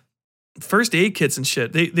first aid kits and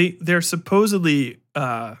shit. They're supposedly,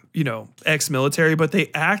 ex-military, but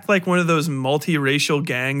they act like one of those multiracial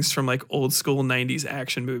gangs from like old school 90s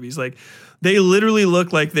action movies. Like they literally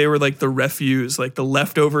look like they were like the refuse, like the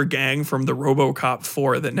leftover gang from the RoboCop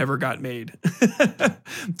 4 that never got made.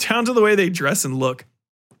 Down to the way they dress and look.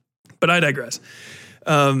 But I digress.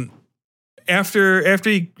 After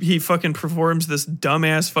he fucking performs this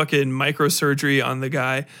dumbass fucking microsurgery on the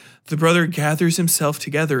guy, the brother gathers himself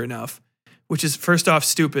together enough, which is first off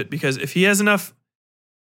stupid, because if he has enough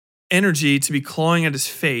energy to be clawing at his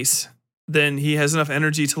face, then he has enough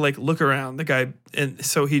energy to like look around the guy. And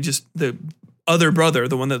so the other brother,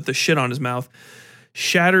 the one that the shit on his mouth,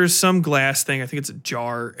 shatters some glass thing. I think it's a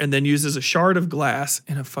jar, and then uses a shard of glass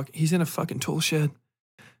he's in a fucking tool shed.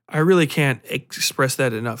 I really can't express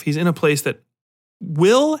that enough. He's in a place that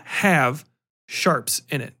will have sharps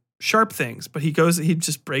in it, sharp things, but he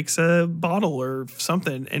just breaks a bottle or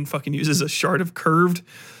something and fucking uses a shard of curved,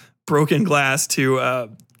 broken glass to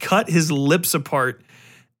cut his lips apart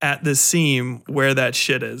at the seam where that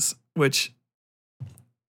shit is, which,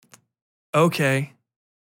 okay,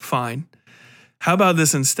 fine. How about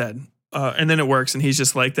this instead? And then it works, and he's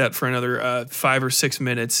just like that for another 5 or 6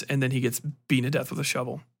 minutes, and then he gets beaten to death with a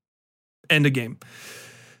shovel. End of game.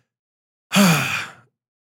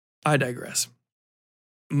 I digress.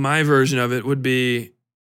 My version of it would be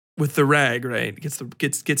with the rag, right? Gets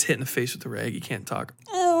hit in the face with the rag. He can't talk.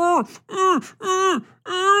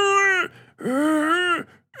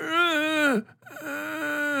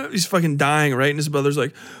 He's fucking dying, right? And his brother's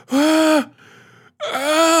like, and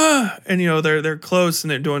you know they're close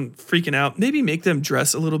and they're freaking out. Maybe make them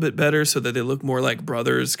dress a little bit better so that they look more like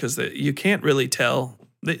brothers, because you can't really tell.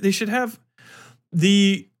 They should have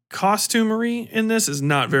the costumery in this is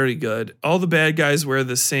not very good. All the bad guys wear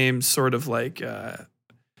the same sort of like I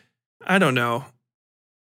don't know,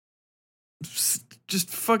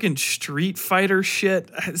 just fucking Street Fighter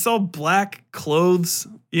shit. It's all black clothes,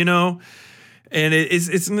 you know, and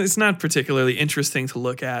it's not particularly interesting to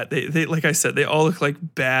look at. They like I said, they all look like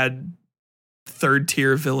bad third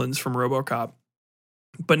tier villains from RoboCop.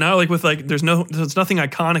 But not like with like there's nothing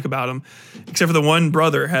iconic about him, except for the one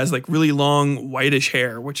brother has like really long whitish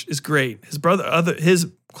hair, which is great. His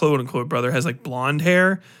quote unquote brother has like blonde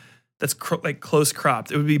hair that's like close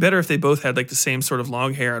cropped. It would be better if they both had like the same sort of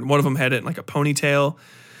long hair, and one of them had it in like a ponytail,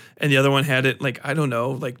 and the other one had it like, I don't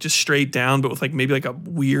know, like just straight down, but with like maybe like a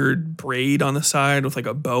weird braid on the side with like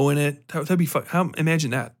a bow in it. That'd be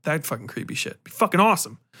imagine that fucking creepy shit. Be fucking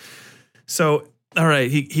awesome. So. All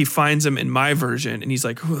right, he finds him in my version, and he's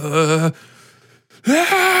like, and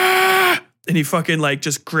he fucking like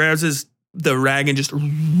just grabs the rag and just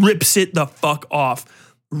rips it the fuck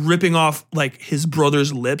off, ripping off like his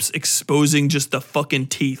brother's lips, exposing just the fucking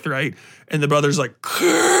teeth, right? And the brother's like,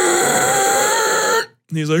 and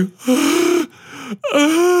he's like,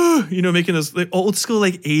 you know, making those like old school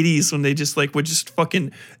like 80s when they just like would just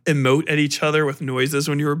fucking emote at each other with noises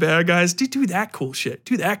when you were bad guys. Do that cool shit.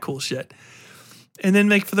 And then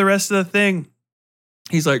like for the rest of the thing,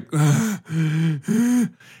 he's like,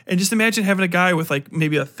 and just imagine having a guy with like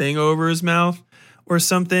maybe a thing over his mouth or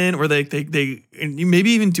something, or they and you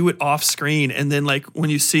maybe even do it off screen. And then like when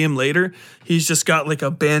you see him later, he's just got like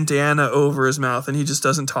a bandana over his mouth and he just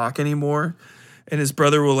doesn't talk anymore. And his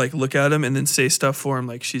brother will like look at him and then say stuff for him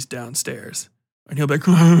like she's downstairs. And he'll be like,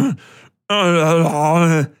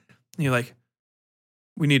 and you're like,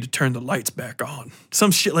 we need to turn the lights back on.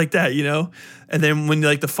 Some shit like that, you know? And then when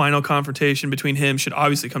like the final confrontation between him should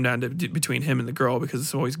obviously come down to between him and the girl, because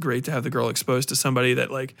it's always great to have the girl exposed to somebody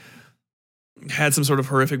that like had some sort of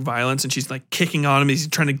horrific violence, and she's like kicking on him. He's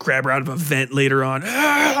trying to grab her out of a vent later on.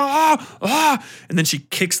 And then she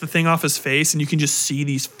kicks the thing off his face, and you can just see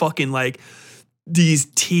these fucking like these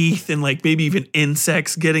teeth and like maybe even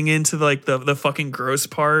insects getting into like the fucking gross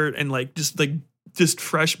part, and like just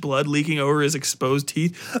fresh blood leaking over his exposed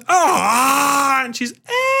teeth. And she's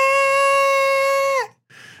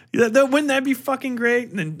wouldn't that be fucking great?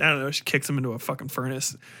 And then I don't know, she kicks him into a fucking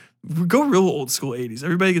furnace. Go real old school 80s.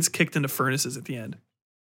 Everybody gets kicked into furnaces at the end.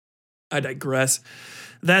 I digress.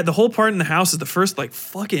 That the whole part in the house is the first like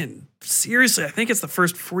fucking seriously, I think it's the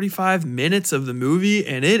first 45 minutes of the movie,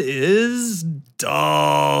 and it is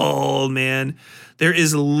dull, man. There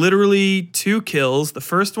is literally 2 kills. The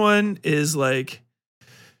first one is like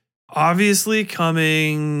obviously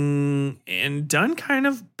coming and done kind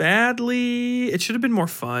of badly. It should have been more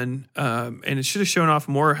fun, and it should have shown off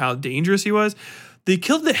more how dangerous he was. They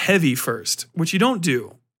killed the heavy first, which you don't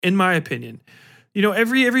do, in my opinion. You know,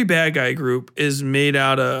 every bad guy group is made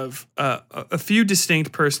out of a few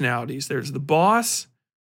distinct personalities. There's the boss,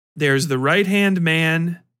 there's the right-hand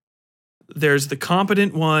man, there's the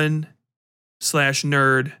competent one /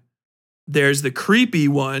 nerd, there's the creepy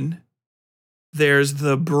one, there's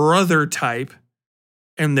the brother type,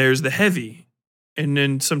 and there's the heavy. And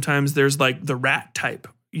then sometimes there's like the rat type.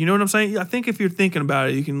 You know what I'm saying? I think if you're thinking about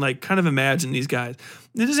it, you can like kind of imagine these guys.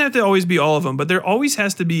 It doesn't have to always be all of them, but there always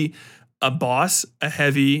has to be a boss, a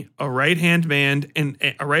heavy, a right-hand man, and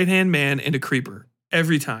a creeper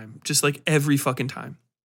every time, just like every fucking time.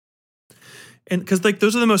 And because like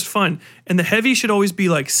those are the most fun. And the heavy should always be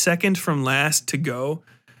like second from last to go,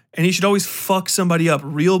 and he should always fuck somebody up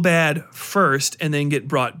real bad first and then get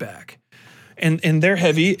brought back. And their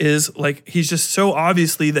heavy is like, he's just so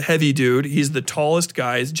obviously the heavy dude. He's the tallest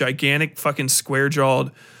guy. He's gigantic, fucking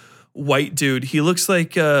square-jawed white dude. He looks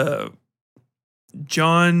like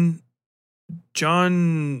John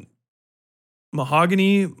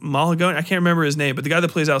Mahogany. I can't remember his name, but the guy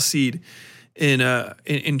that plays Alcide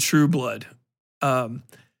in True Blood,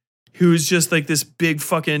 who's just like this big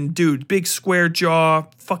fucking dude, big square jaw,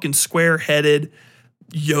 fucking square-headed,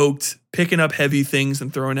 yoked, picking up heavy things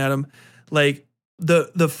and throwing at him. Like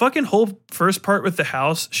the fucking whole first part with the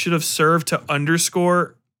house should have served to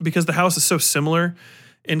underscore, because the house is so similar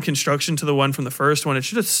in construction to the one from the first one. It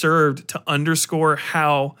should have served to underscore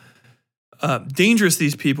how dangerous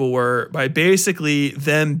these people were by basically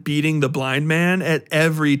them beating the blind man at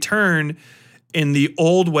every turn in the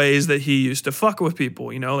old ways that he used to fuck with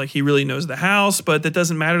people. You know, like he really knows the house, but that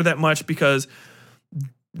doesn't matter that much because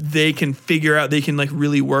they can like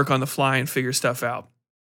really work on the fly and figure stuff out.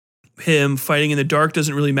 Him fighting in the dark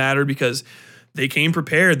doesn't really matter because they came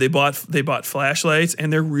prepared. They bought flashlights,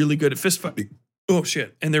 and they're really good at fist fighting. Oh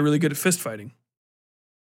shit. And they're really good at fist fighting.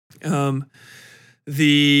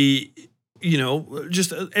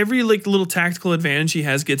 Just every like little tactical advantage he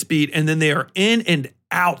has gets beat, and then they are in and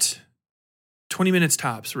out 20 minutes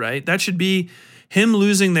tops, right? That should be him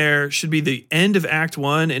losing there should be the end of Act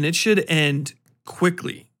 1, and it should end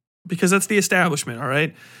quickly because that's the establishment, all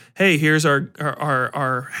right? Hey, here's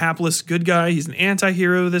our hapless good guy. He's an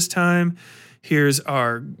anti-hero this time. Here's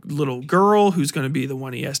our little girl who's going to be the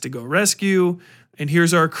one he has to go rescue. And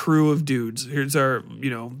here's our crew of dudes. Here's our,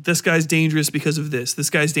 this guy's dangerous because of this. This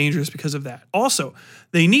guy's dangerous because of that. Also,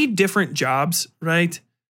 they need different jobs, right?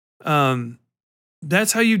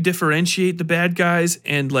 That's how you differentiate the bad guys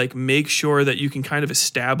and like make sure that you can kind of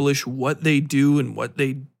establish what they do and what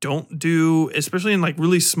they don't do, especially in like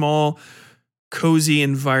really small, cozy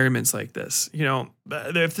environments like this.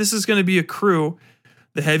 If this is going to be a crew,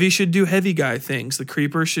 the heavy should do heavy guy things. The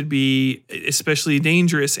creeper should be especially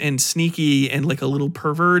dangerous and sneaky and like a little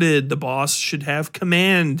perverted. The boss should have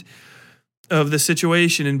command of the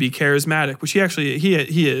situation and be charismatic, which he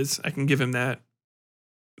is. I can give him that.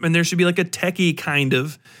 And there should be like a techie kind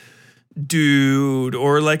of dude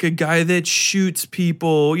or like a guy that shoots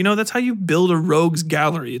people. That's how you build a rogues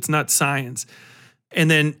gallery. It's not science. And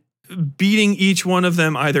then beating each one of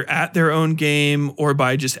them either at their own game or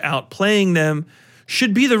by just outplaying them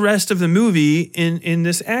should be the rest of the movie in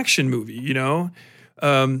this action movie, you know?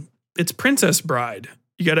 It's Princess Bride.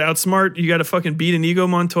 You got to outsmart, you got to fucking beat Inigo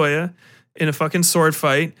Montoya in a fucking sword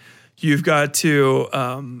fight. You've got to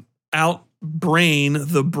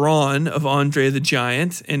outbrain the brawn of Andre the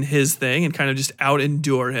Giant in his thing and kind of just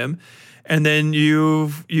out-endure him. And then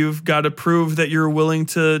you've got to prove that you're willing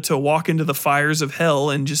to walk into the fires of hell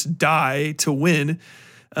and just die to win,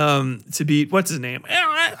 to beat, what's his name?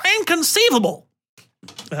 Inconceivable.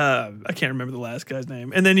 I can't remember the last guy's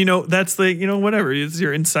name. And then, you know, that's like, you know, whatever.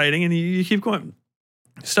 You're inciting and you keep going.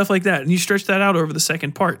 Stuff like that. And you stretch that out over the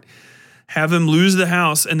second part. Have him lose the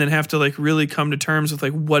house and then have to like really come to terms with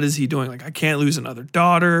like, what is he doing? Like, I can't lose another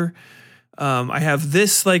daughter. I have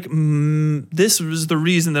this, like, this was the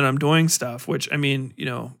reason that I'm doing stuff, which, I mean, you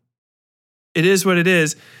know, it is what it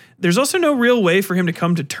is. There's also no real way for him to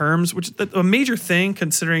come to terms, which is a major thing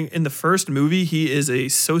considering in the first movie, he is a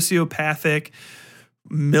sociopathic,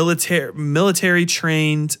 military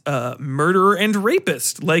trained murderer and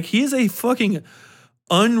rapist. Like, he is a fucking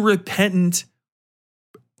unrepentant,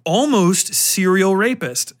 almost serial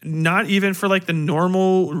rapist. Not even for like the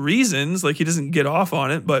normal reasons. Like, he doesn't get off on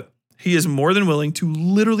it, but he is more than willing to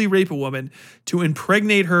literally rape a woman, to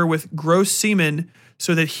impregnate her with gross semen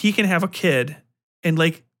so that he can have a kid. And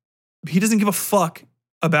like, he doesn't give a fuck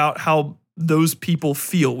about how those people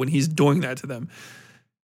feel when he's doing that to them.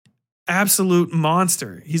 Absolute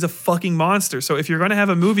monster. He's a fucking monster. So if you're going to have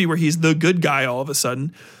a movie where he's the good guy all of a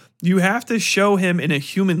sudden, you have to show him in a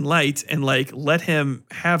human light and like let him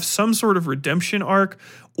have some sort of redemption arc,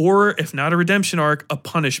 or if not a redemption arc, a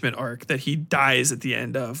punishment arc that he dies at the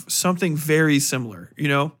end of. Something very similar, you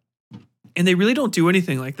know? And they really don't do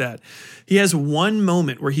anything like that. He has one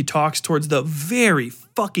moment where he talks towards the very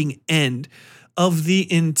fucking end of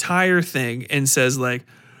the entire thing and says like,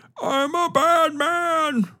 I'm a bad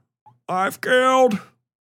man. I've killed.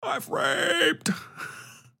 I've raped.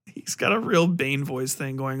 He's got a real Bane voice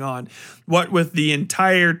thing going on. What with the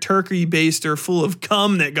entire turkey baster full of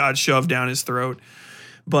cum that got shoved down his throat.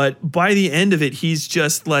 But by the end of it, he's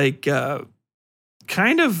just like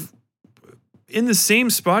kind of in the same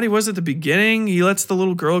spot he was at the beginning. He lets the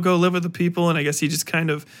little girl go live with the people, and I guess he just kind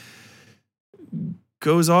of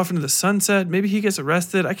goes off into the sunset. Maybe he gets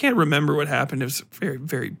arrested. I can't remember what happened. It was very,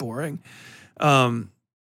 very boring.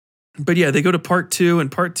 But yeah, they go to part 2, and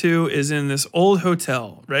part 2 is in this old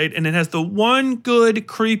hotel, right? And it has the one good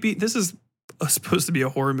creepy, this is supposed to be a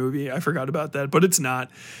horror movie. I forgot about that, but it's not.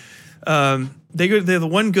 They have the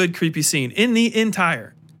one good creepy scene in the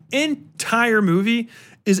entire movie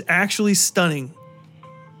is actually stunning.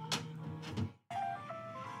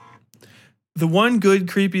 The one good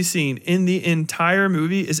creepy scene in the entire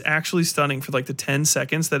movie is actually stunning for like the 10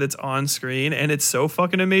 seconds that it's on screen. And it's so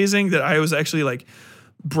fucking amazing that I was actually like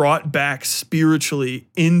brought back spiritually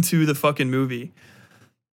into the fucking movie.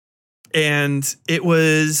 And it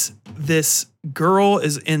was this girl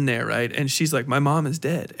is in there, right? And she's like, my mom is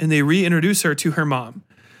dead. And they reintroduce her to her mom.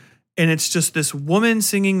 And it's just this woman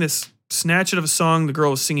singing this snatch of a song the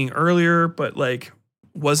girl was singing earlier, but like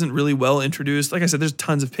wasn't really well introduced. Like I said, there's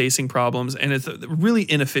tons of pacing problems, and it's a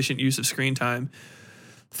really inefficient use of screen time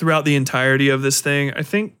throughout the entirety of this thing. I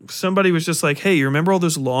think somebody was just like, hey, you remember all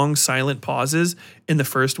those long silent pauses in the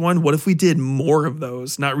first one? What if we did more of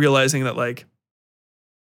those? Not realizing that like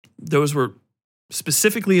those were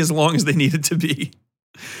specifically as long as they needed to be.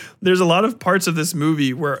 There's a lot of parts of this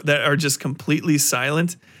movie that are just completely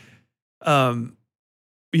silent.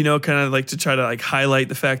 You know, kind of like to try to like highlight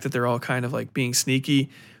the fact that they're all kind of like being sneaky,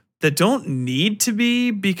 that don't need to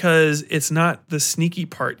be, because it's not the sneaky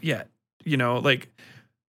part yet. You know, like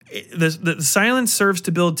the silence serves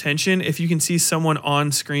to build tension if you can see someone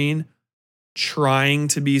on screen trying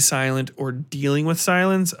to be silent or dealing with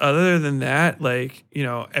silence. Other than that, like, you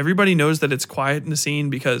know, everybody knows that it's quiet in the scene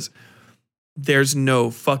because there's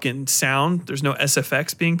no fucking sound. There's no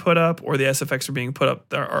SFX being put up, or the SFX are being put up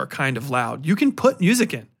that are kind of loud. You can put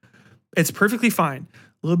music in. It's perfectly fine.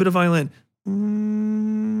 A little bit of violin.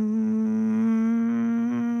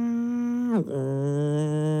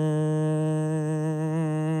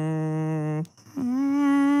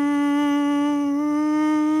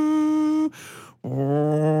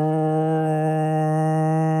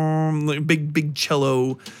 Like big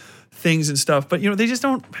cello things and stuff, but you know, they just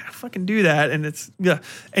don't fucking do that. And it's, yeah.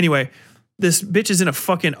 Anyway, this bitch is in a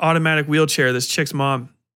fucking automatic wheelchair, this chick's mom,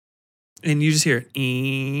 and you just hear it,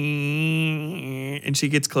 and she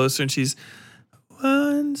gets closer and she's,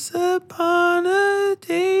 once upon a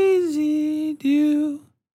daisy dew,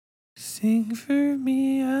 sing for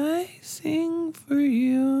me, I sing for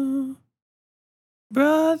you.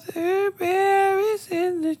 Brother bear is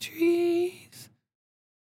in the trees,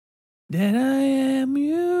 That I am,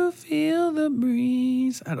 you feel the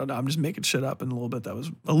breeze. I don't know. I'm just making shit up. And a little bit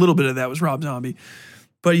of that was Rob Zombie.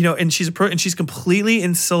 But, you know, and she's completely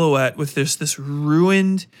in silhouette with this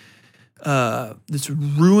ruined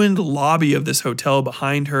lobby of this hotel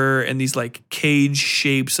behind her, and these like cage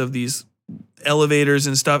shapes of these elevators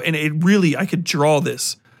and stuff. And it really, I could draw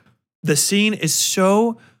this. The scene is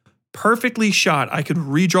so perfectly shot. I could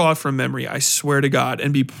redraw it from memory, I swear to God,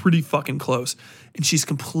 and be pretty fucking close. And she's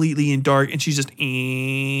completely in dark, and she's just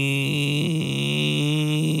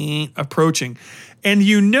approaching. And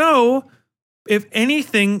you know, if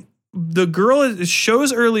anything, the girl it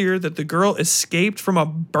shows earlier that the girl escaped from a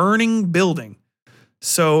burning building.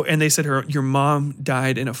 So, and they said your mom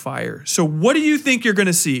died in a fire. So what do you think you're going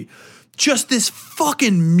to see? Just this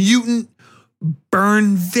fucking mutant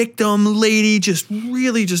burn victim lady, just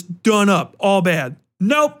really just done up, all bad.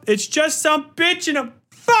 Nope, it's just some bitch in a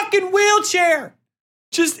fucking wheelchair.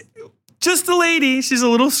 Just a lady. She's a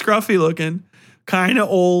little scruffy looking, kind of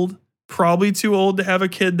old, probably too old to have a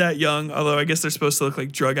kid that young. Although I guess they're supposed to look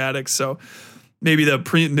like drug addicts, so maybe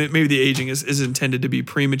the aging is intended to be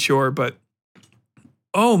premature. But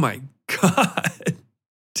oh my God,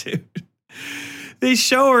 dude. They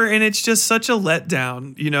show her, and it's just such a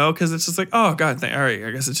letdown, you know, because it's just like, oh God, all right,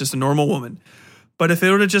 I guess it's just a normal woman. But if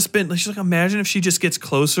it would have just been, she's like, imagine if she just gets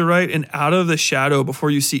closer, right? And out of the shadow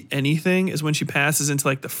before you see anything is when she passes into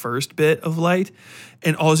like the first bit of light.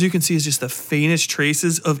 And all you can see is just the faintest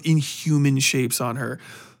traces of inhuman shapes on her.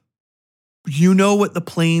 You know what the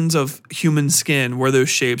planes of human skin, where those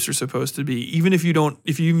shapes are supposed to be. Even if you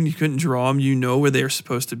couldn't draw them, you know where they're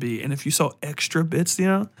supposed to be. And if you saw extra bits, you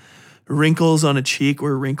know, wrinkles on a cheek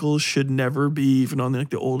where wrinkles should never be, even on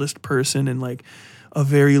like the oldest person, and like a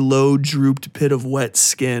very low drooped pit of wet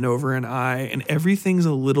skin over an eye, and everything's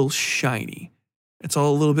a little shiny. It's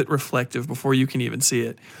all a little bit reflective before you can even see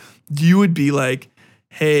it. You would be like,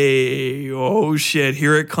 hey, oh shit,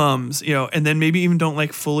 here it comes, you know, and then maybe even don't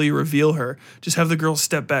like fully reveal her. Just have the girl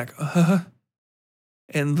step back.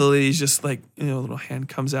 And the lady's just like, you know, a little hand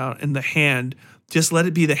comes out, and the hand, just let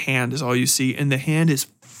it be the hand is all you see. And the hand is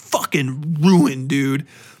fucking ruined, dude.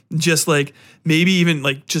 Just like maybe even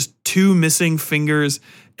like just two missing fingers,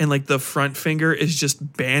 and like the front finger is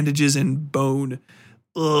just bandages and bone.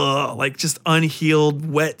 Ugh, like just unhealed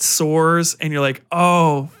wet sores. And you're like,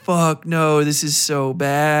 oh fuck no, this is so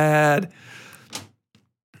bad.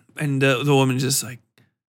 And the woman's just like,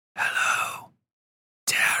 hello,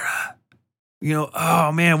 Tara. You know,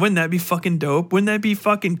 oh man, wouldn't that be fucking dope? Wouldn't that be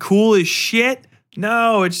fucking cool as shit?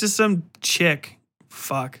 No, it's just some chick.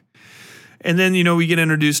 Fuck. And then, you know, we get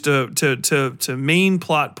introduced to main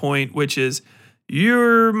plot point, which is,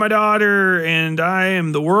 you're my daughter and I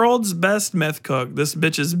am the world's best meth cook. This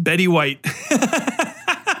bitch is Betty White.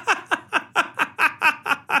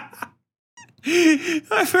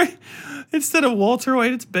 Instead of Walter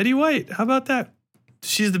White, it's Betty White. How about that?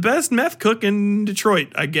 She's the best meth cook in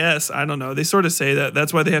Detroit, I guess. I don't know. They sort of say that.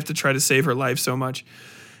 That's why they have to try to save her life so much.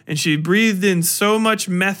 And she breathed in so much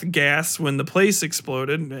meth gas when the place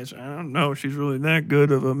exploded. I don't know if she's really that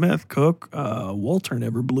good of a meth cook. Walter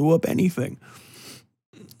never blew up anything.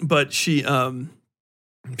 But she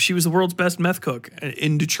was the world's best meth cook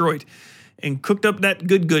in Detroit and cooked up that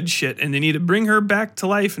good shit. And they need to bring her back to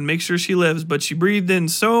life and make sure she lives. But she breathed in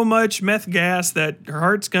so much meth gas that her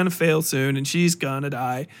heart's going to fail soon and she's going to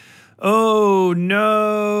die. Oh,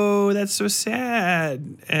 no, that's so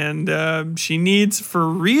sad. And she needs, for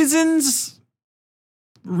reasons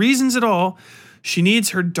at all, she needs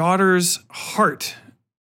her daughter's heart.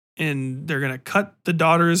 And they're going to cut the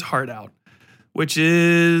daughter's heart out, which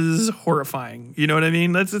is horrifying. You know what I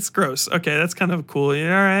mean? It's gross. Okay, that's kind of cool.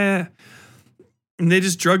 Yeah, all right. And they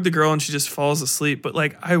just drug the girl and she just falls asleep. But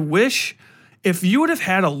like, I wish... if you would have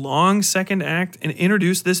had a long second act and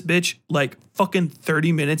introduced this bitch like fucking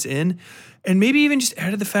 30 minutes in, and maybe even just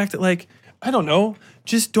added the fact that like, I don't know,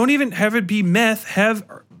 just don't even have it be meth, have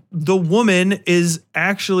the woman is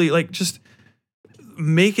actually like, just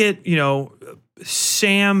make it, you know,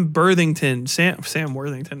 Sam Worthington.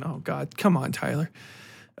 Oh God, come on, Tyler.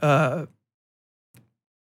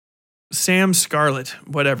 Sam Scarlett,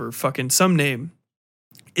 whatever, fucking some name.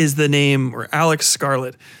 Is the name, or Alex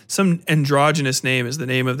Scarlett, some androgynous name is the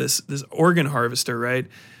name of this organ harvester, right?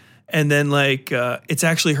 And then like it's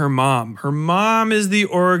actually her mom. Her mom is the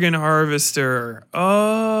organ harvester.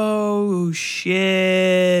 Oh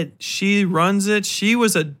shit. She runs it. She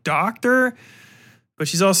was a doctor, but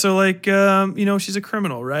she's also like you know, she's a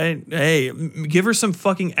criminal, right? Hey, give her some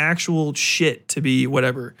fucking actual shit to be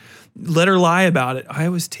whatever. Let her lie about it. I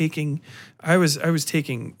was taking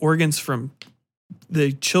organs from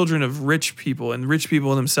the children of rich people and rich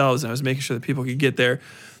people themselves. And I was making sure that people could get their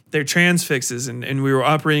transfixes. And we were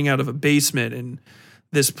operating out of a basement in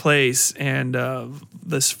this place. And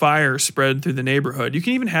this fire spread through the neighborhood. You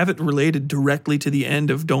can even have it related directly to the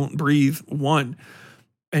end of Don't Breathe 1.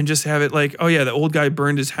 And just have it like, oh yeah, the old guy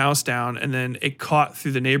burned his house down and then it caught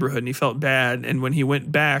through the neighborhood and he felt bad. And when he went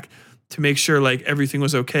back to make sure like everything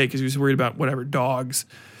was okay, because he was worried about whatever dogs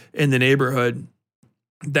in the neighborhood,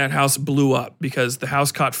 that house blew up because the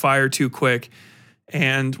house caught fire too quick.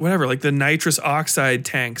 And whatever, like the nitrous oxide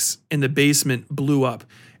tanks in the basement blew up.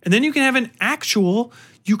 And then you can have an actual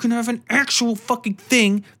fucking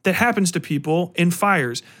thing that happens to people in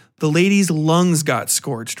fires. The lady's lungs got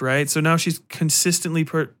scorched, right? So now she's consistently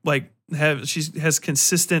she has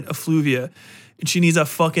consistent effluvia, and she needs a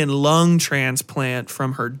fucking lung transplant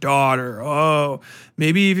from her daughter. Oh,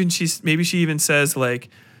 maybe she even says like,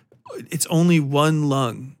 it's only one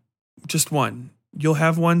lung, just one. You'll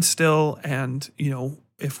have one still, and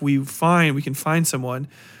if we can find someone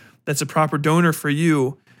that's a proper donor for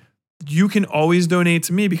you, you can always donate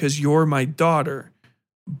to me because you're my daughter.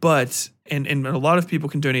 But and a lot of people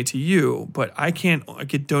can donate to you, but I can't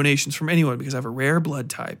get donations from anyone because I have a rare blood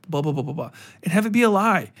type, blah, blah, blah, blah, blah. And have it be a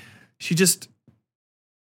lie. She just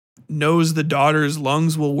knows the daughter's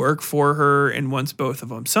lungs will work for her and wants both of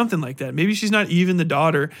them. Something like that. Maybe she's not even the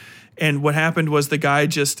daughter. And what happened was the guy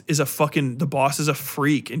just is the boss is a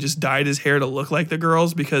freak and just dyed his hair to look like the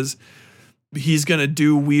girl's because he's going to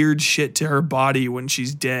do weird shit to her body when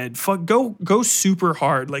she's dead. Go super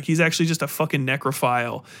hard. Like he's actually just a fucking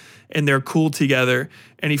necrophile and they're cool together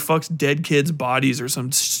and he fucks dead kids' bodies or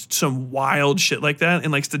some wild shit like that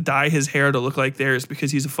and likes to dye his hair to look like theirs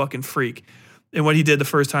because he's a fucking freak. And what he did the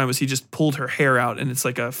first time was he just pulled her hair out and it's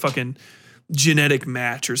like a fucking genetic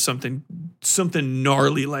match or something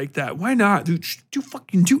gnarly like that. Why not? Dude,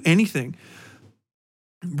 do anything.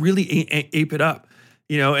 Really ape it up.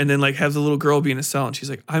 And then like have the little girl be in a cell and she's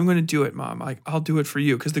like, I'm going to do it, Mom. Like, I'll do it for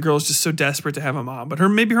you. Cause the girl's just so desperate to have a mom, but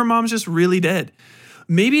maybe her mom's just really dead.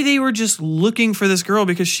 Maybe they were just looking for this girl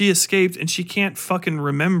because she escaped and she can't fucking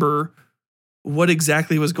remember what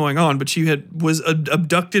exactly was going on, but she was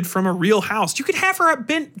abducted from a real house. You could have her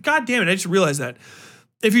God damn it. I just realized that.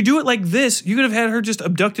 If you do it like this, you could have had her just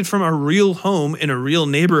abducted from a real home in a real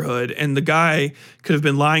neighborhood. And the guy could have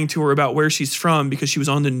been lying to her about where she's from because she was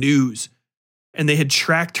on the news. And they had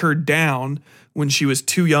tracked her down when she was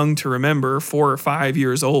too young to remember, 4 or 5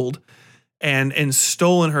 years old, and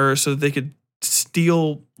stolen her so that they could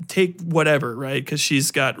take whatever, right? Because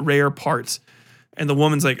she's got rare parts. And the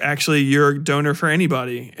woman's like, actually, you're a donor for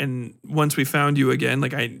anybody. And once we found you again,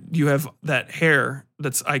 like you have that hair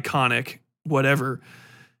that's iconic, whatever.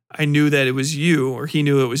 I knew that it was you, or he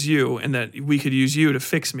knew it was you, and that we could use you to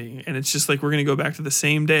fix me. And it's just like, we're going to go back to the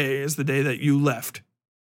same day as the day that you left.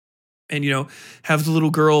 And, have the little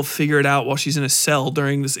girl figure it out while she's in a cell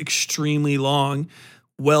during this extremely long,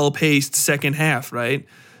 well-paced second half, right?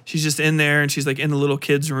 She's just in there and she's like in the little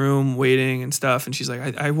kid's room waiting and stuff. And she's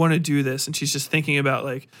like, I want to do this. And she's just thinking about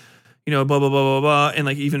like, blah, blah, blah, blah, blah. And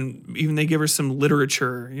like, even they give her some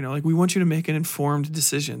literature, like, we want you to make an informed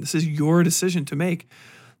decision. This is your decision to make.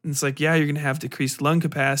 And it's like, yeah, you're going to have decreased lung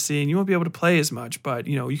capacity and you won't be able to play as much, but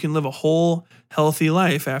you can live a whole healthy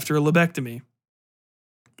life after a lobectomy.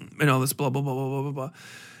 And all this blah, blah, blah, blah, blah, blah, blah.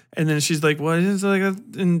 And then she's like, what is it like?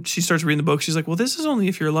 And she starts reading the book. She's like, well, this is only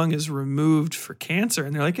if your lung is removed for cancer.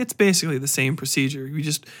 And they're like, it's basically the same procedure. You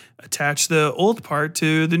just attach the old part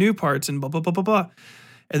to the new parts and blah, blah, blah, blah, blah.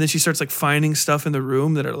 And then she starts like finding stuff in the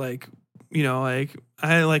room that are like, like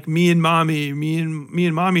I like me and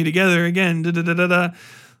mommy together again. Da, da, da, da, da.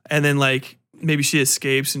 And then like, maybe she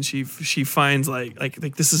escapes and she finds like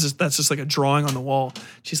that's just like a drawing on the wall.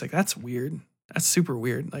 She's like, that's weird. That's super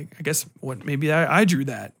weird. Like, I guess maybe I drew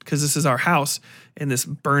that because this is our house in this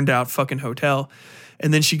burned out fucking hotel.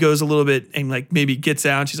 And then she goes a little bit and like maybe gets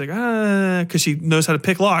out. And she's like, because she knows how to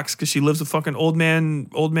pick locks because she lives with fucking old man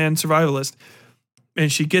survivalist. And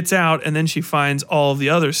she gets out and then she finds all of the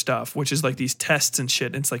other stuff, which is like these tests and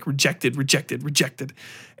shit. And it's like rejected.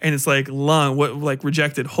 And it's like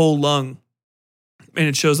rejected whole lung. And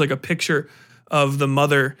it shows like a picture of the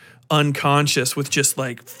mother unconscious with just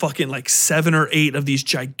like fucking like 7 or 8 of these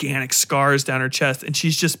gigantic scars down her chest. And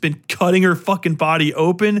she's just been cutting her fucking body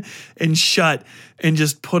open and shut and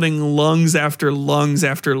just putting lungs after lungs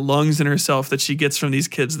after lungs in herself that she gets from these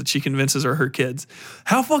kids that she convinces are her kids.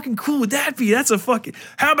 How fucking cool would that be?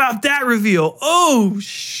 How about that reveal? Oh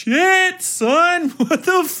shit, son. What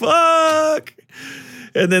the fuck?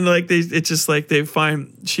 And then like she's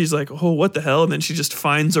like, oh, what the hell? And then she just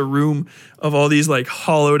finds a room of all these like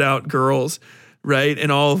hollowed out girls right?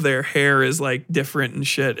 And all of their hair is like different and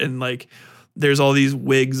shit. And like there's all these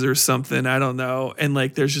wigs or something. I don't know. And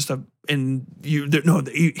like there's just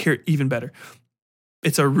here, even better.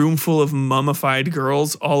 It's a room full of mummified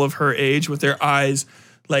girls, all of her age, with their eyes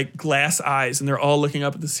like glass eyes, and they're all looking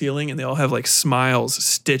up at the ceiling, and they all have like smiles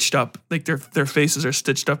stitched up, like their faces are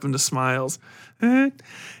stitched up into smiles. And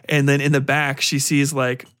then in the back, she sees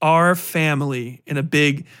like our family in a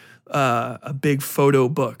big photo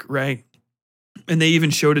book, right? And they even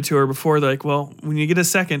showed it to her before. They're like, well, when you get a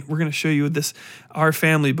second, we're going to show you this our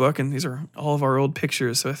family book, and these are all of our old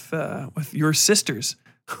pictures with your sisters.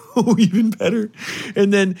 Oh, even better.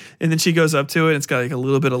 And then she goes up to it, and it's got like a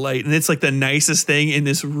little bit of light, and it's like the nicest thing in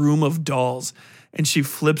this room of dolls. And she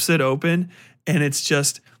flips it open, and it's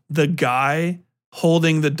just the guy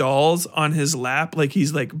holding the dolls on his lap, like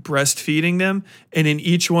he's like breastfeeding them. And in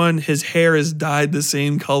each one, his hair is dyed the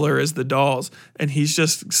same color as the dolls. And he's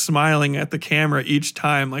just smiling at the camera each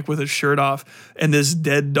time, like with his shirt off, and this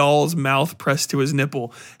dead doll's mouth pressed to his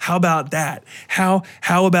nipple. How about that? How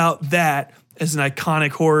about that? As an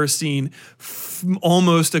iconic horror scene,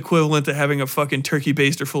 almost equivalent to having a fucking turkey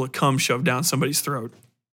baster full of cum shoved down somebody's throat.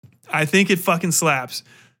 I think it fucking slaps.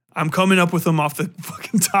 I'm coming up with them off the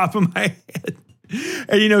fucking top of my head.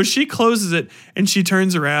 And she closes it and she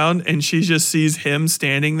turns around and she just sees him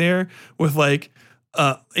standing there with like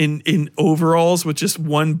in overalls with just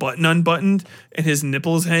one button unbuttoned and his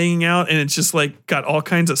nipples hanging out, and it's just like got all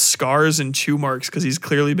kinds of scars and chew marks because he's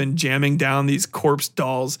clearly been jamming down these corpse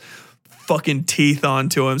dolls' fucking teeth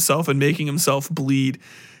onto himself and making himself bleed.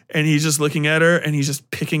 And he's just looking at her and he's just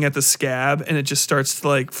picking at the scab, and it just starts to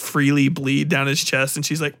like freely bleed down his chest. And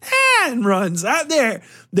she's like, and runs out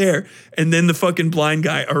there. And then the fucking blind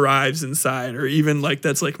guy arrives inside, or even like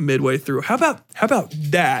that's like midway through. How about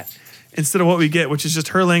that instead of what we get, which is just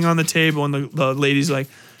her laying on the table and the lady's like,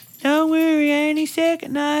 don't worry, any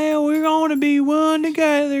second now, we're going to be one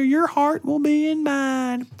together. Your heart will be in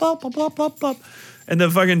mine. Blah, blah, blah, blah, blah. And the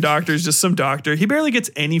fucking doctor's just some doctor. He barely gets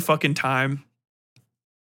any fucking time.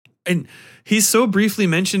 And he's so briefly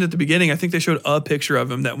mentioned at the beginning. I think they showed a picture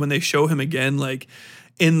of him that when they show him again, like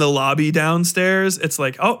in the lobby downstairs, it's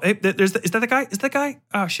like, oh, hey, is that the guy? Is that guy?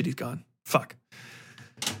 Oh, shit, he's gone. Fuck.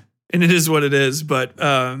 And it is what it is. But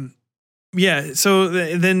yeah, so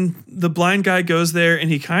then the blind guy goes there and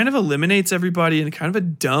he kind of eliminates everybody in kind of a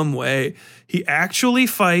dumb way. He actually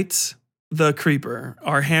fights the creeper,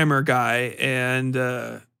 our hammer guy, and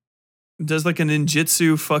does like a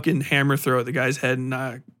ninjutsu fucking hammer throw at the guy's head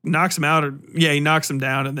and knocks him out. He knocks him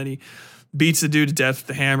down, and then he beats the dude to death with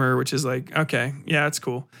the hammer, which is like, okay, yeah, it's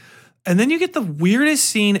cool. And then you get the weirdest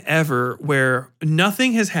scene ever where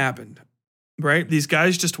nothing has happened, right? These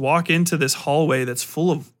guys just walk into this hallway that's full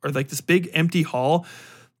of, or like this big empty hall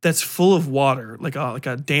that's full of water, like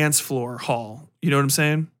a dance floor hall. You know what I'm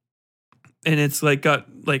saying? And it's like got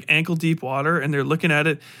like ankle deep water, and they're looking at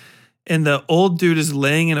it. And the old dude is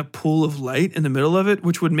laying in a pool of light in the middle of it,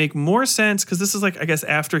 which would make more sense because this is like, I guess,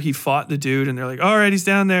 after he fought the dude, and they're like, all right, he's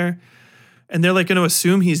down there. And they're like going to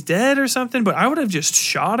assume he's dead or something. But I would have just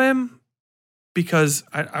shot him because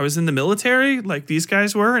I was in the military like these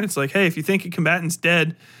guys were. And it's like, hey, if you think a combatant's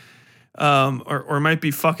dead or might be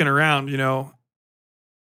fucking around, yell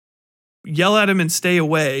at him and stay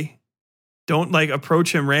away. Don't like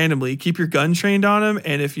approach him randomly. Keep your gun trained on him.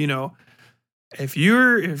 And if you're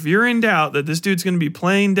in doubt that this dude's going to be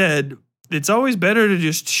playing dead, it's always better to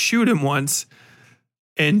just shoot him once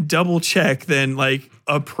and double check than like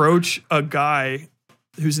approach a guy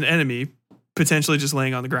who's an enemy potentially just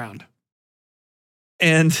laying on the ground.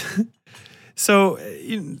 And so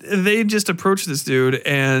they just approach this dude,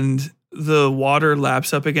 and the water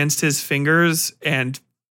laps up against his fingers, and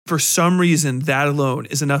for some reason that alone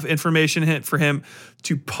is enough information for him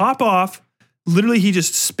to pop off. Literally, he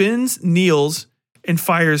just spins, kneels, and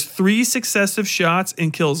fires 3 successive shots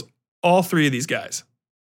and kills all 3 of these guys.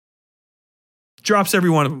 Drops every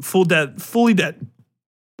one of them, fully dead.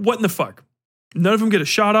 What in the fuck? None of them get a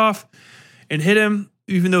shot off and hit him,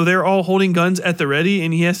 even though they're all holding guns at the ready,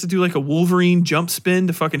 and he has to do like a Wolverine jump spin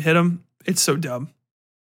to fucking hit him. It's so dumb.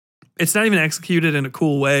 It's not even executed in a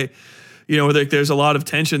cool way, where there's a lot of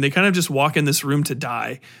tension. They kind of just walk in this room to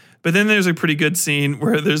die. But then there's a pretty good scene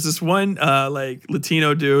where there's this one like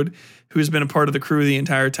Latino dude who's been a part of the crew the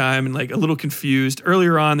entire time and like a little confused.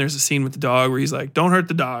 Earlier on, there's a scene with the dog where he's like, don't hurt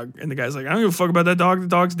the dog. And the guy's like, I don't give a fuck about that dog. The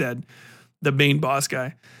dog's dead. The main boss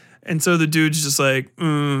guy. And so the dude's just like,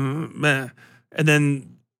 meh. And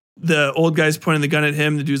then the old guy's pointing the gun at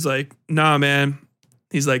him. The dude's like, nah, man.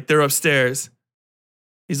 He's like, they're upstairs.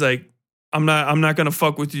 He's like, I'm not going to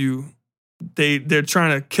fuck with you. They're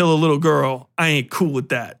trying to kill a little girl. I ain't cool with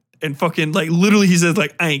that. And fucking like literally he says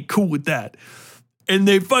like, I ain't cool with that. And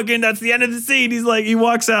they fucking, that's the end of the scene. He's like, he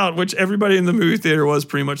walks out, which everybody in the movie theater was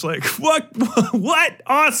pretty much like, what?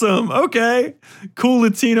 Awesome. Okay. Cool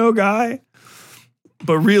Latino guy.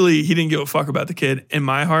 But really, he didn't give a fuck about the kid. In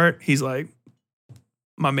my heart, he's like,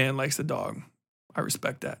 my man likes the dog. I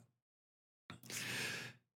respect that.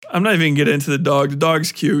 I'm not even going to get into the dog. The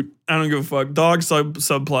dog's cute. I don't give a fuck. Dog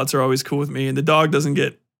subplots are always cool with me. And the dog doesn't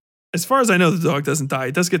get, as far as I know, the dog doesn't die.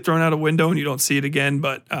 It does get thrown out a window and you don't see it again.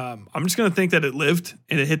 But I'm just going to think that it lived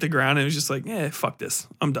and it hit the ground and it was just like, fuck this.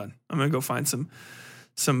 I'm done. I'm going to go find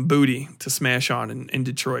some booty to smash on in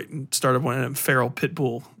Detroit and start up one of them feral pit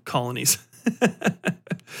bull colonies.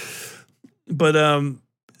 But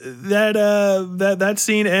that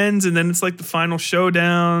scene ends and then it's like the final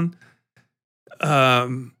showdown.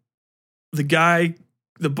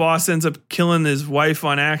 The boss ends up killing his wife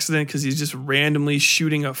on accident because he's just randomly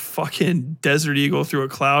shooting a fucking Desert Eagle through a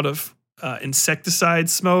cloud of insecticide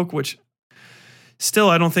smoke, which still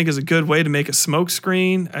I don't think is a good way to make a smoke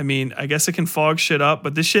screen. I mean, I guess it can fog shit up,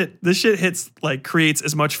 but this shit hits like creates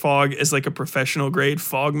as much fog as like a professional grade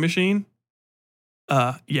fog machine.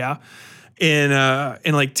 Yeah. In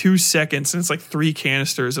like 2 seconds, and it's like 3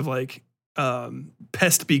 canisters of like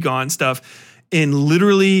pest be gone stuff in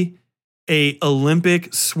literally a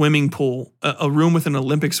Olympic swimming pool, a room with an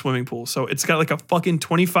Olympic swimming pool. So it's got like a fucking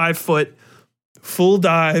 25-foot full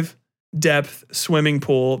dive depth swimming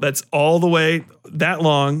pool that's all the way that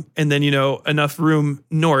long, and then enough room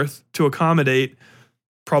north to accommodate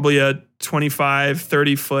probably a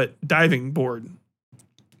 25-30-foot diving board.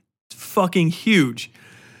 It's fucking huge.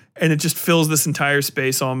 And it just fills this entire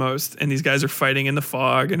space almost. And these guys are fighting in the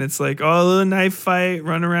fog. And it's like, oh, a little knife fight,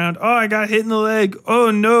 run around. Oh, I got hit in the leg.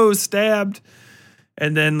 Oh, no, stabbed.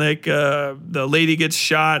 And then like the lady gets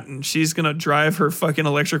shot and she's going to drive her fucking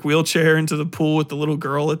electric wheelchair into the pool with the little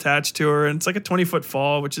girl attached to her. And it's like a 20-foot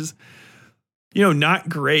fall, which is, not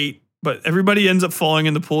great. But everybody ends up falling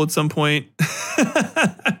in the pool at some point,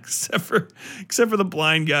 except for the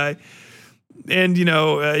blind guy. And,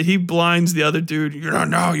 he blinds the other dude.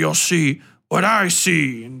 Now you'll see what I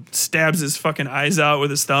see. And stabs his fucking eyes out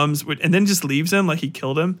with his thumbs. And then just leaves him like he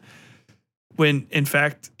killed him. When, in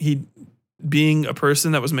fact, he, being a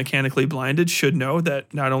person that was mechanically blinded, should know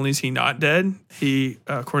that not only is he not dead, he,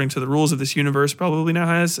 according to the rules of this universe, probably now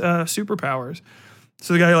has superpowers.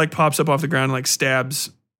 So the guy like pops up off the ground and like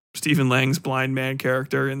stabs Stephen Lang's blind man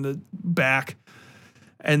character in the back.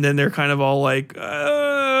 And then they're kind of all like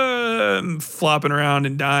flopping around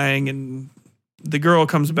and dying. And the girl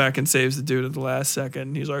comes back and saves the dude at the last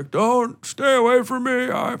second. He's like, don't stay away from me.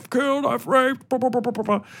 I've killed, I've raped.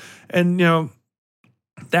 And,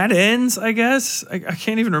 that ends, I guess. I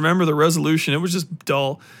can't even remember the resolution. It was just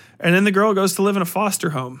dull. And then the girl goes to live in a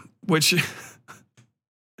foster home, which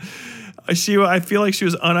I feel like she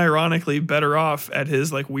was unironically better off at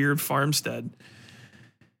his like weird farmstead.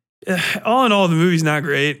 All in all, the movie's not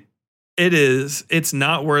great. It's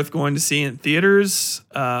not worth going to see in theaters.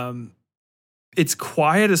 It's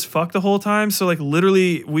quiet as fuck the whole time. So like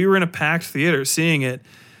literally we were in a packed theater seeing it.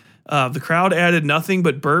 The crowd added nothing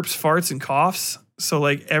but burps, farts, and coughs. So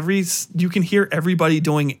like you can hear everybody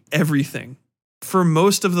doing everything for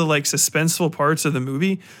most of the like suspenseful parts of the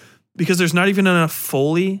movie because there's not even enough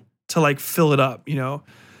Foley to like fill it up,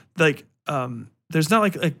 like, there's not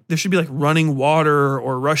like there should be like running water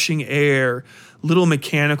or rushing air, little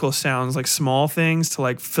mechanical sounds, like small things to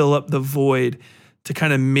like fill up the void to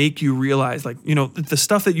kind of make you realize like, the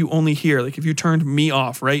stuff that you only hear, like if you turned me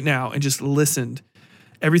off right now and just listened,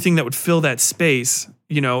 everything that would fill that space,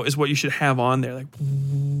 is what you should have on there. Like,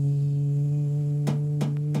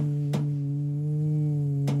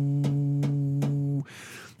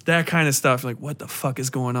 that kind of stuff. Like, what the fuck is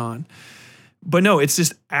going on? But no, it's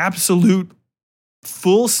just absolute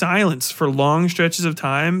full silence for long stretches of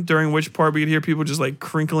time, during which part we could hear people just like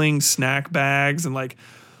crinkling snack bags and like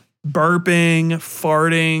burping,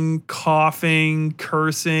 farting, coughing,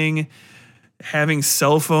 cursing, having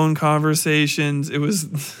cell phone conversations. It was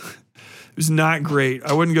not great.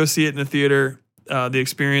 I wouldn't go see it in the theater. The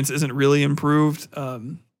experience isn't really improved.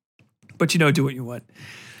 But do what you want.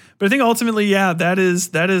 But I think ultimately, yeah, that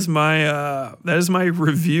is my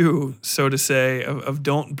review, so to say, of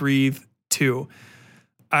Don't Breathe 2.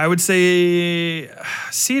 I would say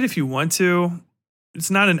see it if you want to. It's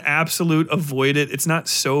not an absolute avoid it. It's not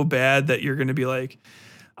so bad that you're going to be like,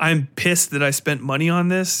 I'm pissed that I spent money on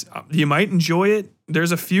this. You might enjoy it.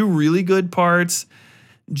 There's a few really good parts.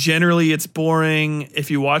 Generally, it's boring. If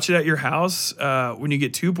you watch it at your house, when you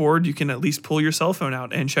get too bored, you can at least pull your cell phone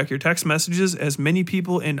out and check your text messages, as many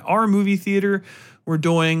people in our movie theater were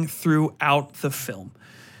doing throughout the film.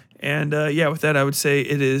 And yeah, with that, I would say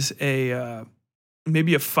it is a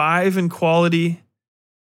maybe a 5 in quality,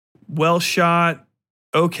 well shot,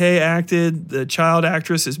 okay acted. The child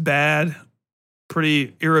actress is bad,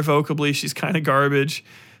 pretty irrevocably. She's kind of garbage.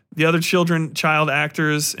 The other child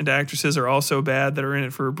actors and actresses are also bad that are in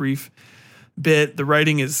it for a brief bit. The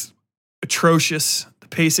writing is atrocious. The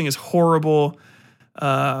pacing is horrible.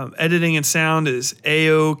 Editing and sound is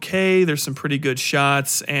A-okay. There's some pretty good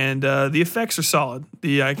shots, and the effects are solid.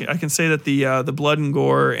 I can say that the blood and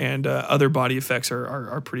gore and other body effects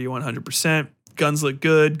are pretty 100%. Guns look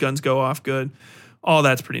good. Guns go off good. All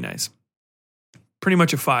that's pretty nice. Pretty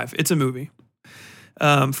much a 5. It's a movie.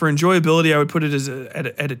 For enjoyability, I would put it as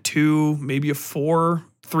at a 2, maybe a 4,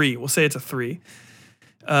 3. We'll say it's a 3.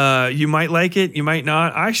 You might like it, you might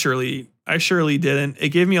not. I surely didn't. It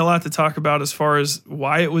gave me a lot to talk about as far as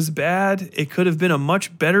why it was bad. It could have been a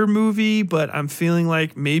much better movie, but I'm feeling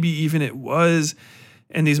like maybe even it was,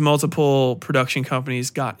 and these multiple production companies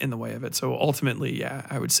got in the way of it. So ultimately, yeah,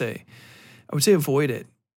 I would say avoid it.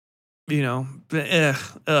 You know,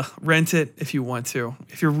 rent it if you want to,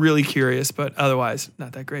 if you're really curious, but otherwise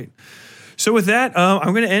not that great. So with that,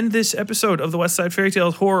 I'm going to end this episode of the West Side Fairy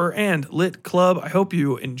Tales Horror and Lit Club. I hope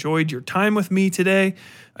you enjoyed your time with me today.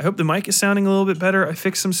 I hope the mic is sounding a little bit better. I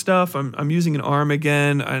fixed some stuff. I'm using an arm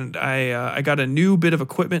again, and I got a new bit of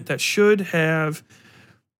equipment that should have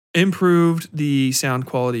improved the sound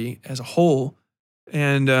quality as a whole.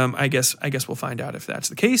 And I guess we'll find out if that's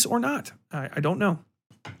the case or not. I don't know.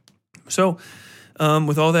 So,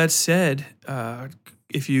 with all that said,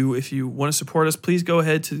 if you want to support us, please go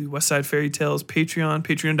ahead to the Westside Fairy Tales Patreon,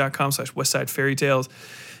 patreon.com/westsideFairyTales.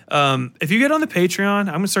 If you get on the Patreon, I'm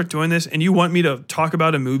going to start doing this, and you want me to talk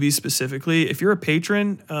about a movie specifically, if you're a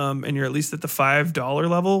patron, and you're at least at the $5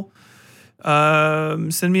 level,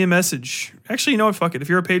 send me a message. Actually, you know what? Fuck it. If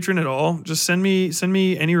you're a patron at all, just send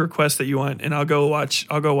me any request that you want, and I'll go watch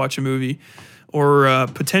a movie. Or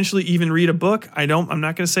potentially even read a book. I'm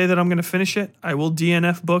not going to say that I'm going to finish it. I will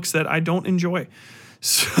DNF books that I don't enjoy.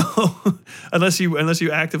 So unless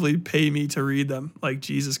you actively pay me to read them, like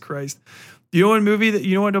Jesus Christ. You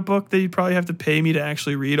know what a book that you probably have to pay me to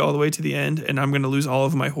actually read all the way to the end, and I'm going to lose all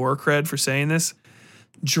of my horror cred for saying this?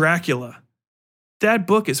 Dracula. That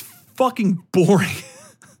book is fucking boring.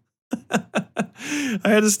 I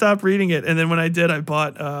had to stop reading it, and then when I did, I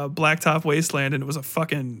bought Blacktop Wasteland, and it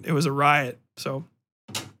was a riot. So,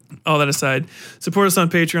 all that aside, support us on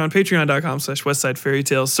Patreon,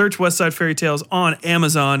 patreon.com/westsideFairyTales. Search Westside Fairy Tales on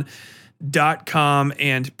Amazon.com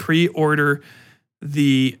and pre-order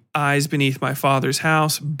The Eyes Beneath My Father's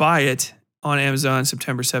House. Buy it on Amazon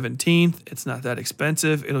September 17th. It's not that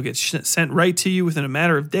expensive. It'll get sent right to you within a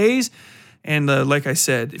matter of days. And like I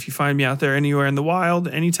said, if you find me out there anywhere in the wild,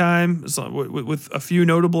 anytime, with a few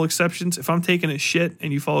notable exceptions, if I'm taking a shit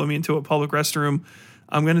and you follow me into a public restroom,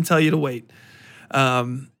 I'm going to tell you to wait.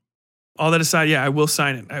 All that aside, yeah, I will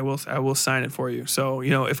sign it. I will sign it for you. So,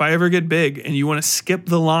 if I ever get big and you want to skip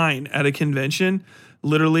the line at a convention,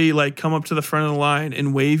 literally like come up to the front of the line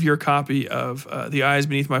and wave your copy of The Eyes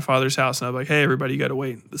Beneath My Father's House. And I'm like, hey, everybody, you got to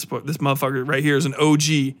wait. This motherfucker right here is an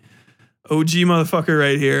OG motherfucker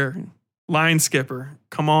right here. Line skipper.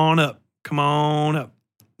 Come on up.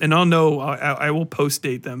 And I'll know, I will post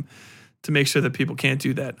date them to make sure that people can't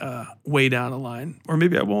do that way down the line. Or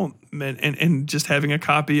maybe I won't. And just having a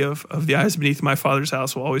copy of The Eyes Beneath My Father's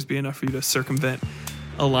House will always be enough for you to circumvent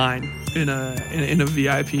a line in a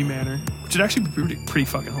VIP manner, which would actually be pretty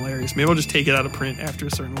fucking hilarious. Maybe I'll just take it out of print after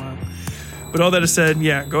a certain while. But all that is said,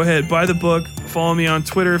 yeah, go ahead, buy the book, follow me on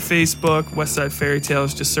Twitter, Facebook, Westside Fairy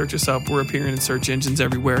Tales, just search us up. We're appearing in search engines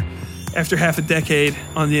everywhere. After half a decade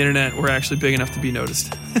on the internet, we're actually big enough to be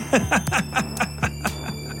noticed.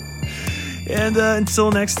 And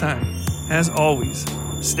until next time, as always,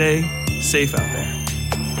 stay safe out there.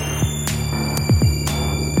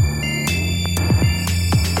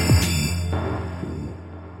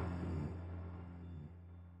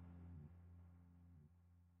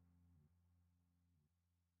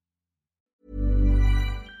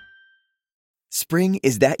 Spring,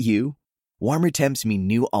 is that you? Warmer temps mean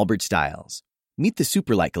new Allbirds styles. Meet the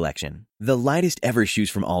Superlight Collection, the lightest ever shoes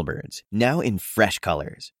from Allbirds, now in fresh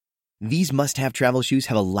colors. These must-have travel shoes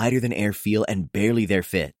have a lighter-than-air feel and barely their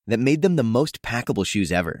fit that made them the most packable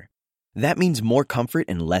shoes ever. That means more comfort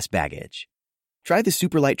and less baggage. Try the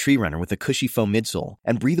Superlight Tree Runner with a cushy foam midsole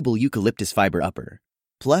and breathable eucalyptus fiber upper.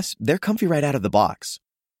 Plus, they're comfy right out of the box.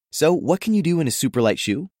 So, what can you do in a Superlight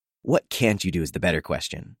shoe? What can't you do is the better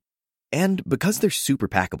question. And because they're super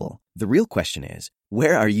packable, the real question is,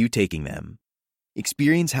 where are you taking them?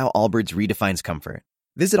 Experience how Allbirds redefines comfort.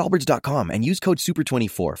 Visit Allbirds.com and use code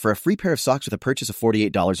SUPER24 for a free pair of socks with a purchase of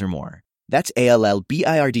 $48 or more. That's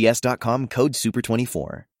ALLBIRDS.com, code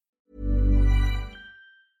SUPER24.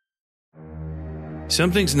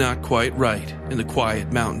 Something's not quite right in the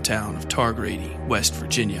quiet mountain town of Targrady, West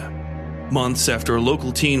Virginia. Months after a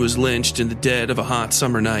local teen was lynched in the dead of a hot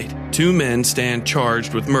summer night, two men stand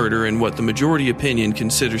charged with murder in what the majority opinion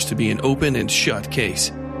considers to be an open and shut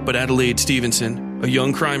case. But Adelaide Stevenson, a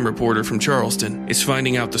young crime reporter from Charleston, is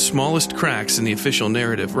finding out the smallest cracks in the official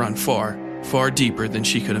narrative run far, far deeper than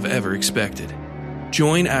she could have ever expected.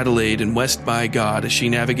 Join Adelaide in West by God as she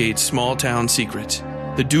navigates small-town secrets,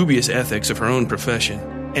 the dubious ethics of her own profession,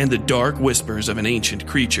 and the dark whispers of an ancient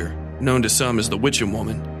creature, known to some as the Witchem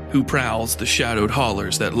Woman, who prowls the shadowed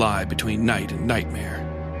hollers that lie between night and nightmare.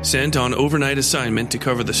 Sent on overnight assignment to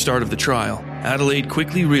cover the start of the trial, Adelaide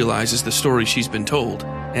quickly realizes the story she's been told,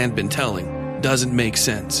 and been telling, doesn't make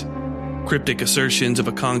sense. Cryptic assertions of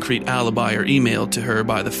a concrete alibi are emailed to her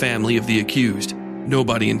by the family of the accused.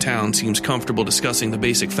 Nobody in town seems comfortable discussing the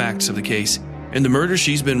basic facts of the case, and the murder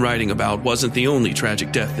she's been writing about wasn't the only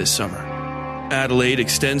tragic death this summer. Adelaide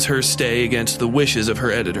extends her stay against the wishes of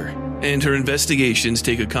her editor, and her investigations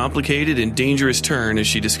take a complicated and dangerous turn as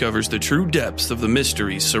she discovers the true depths of the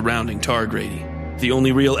mysteries surrounding Targrady. The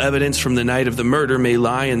only real evidence from the night of the murder may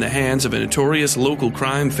lie in the hands of a notorious local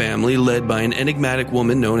crime family led by an enigmatic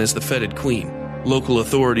woman known as the Fetid Queen. Local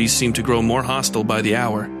authorities seem to grow more hostile by the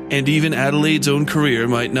hour, and even Adelaide's own career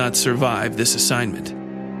might not survive this assignment.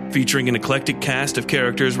 Featuring an eclectic cast of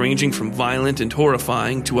characters ranging from violent and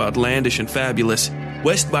horrifying to outlandish and fabulous,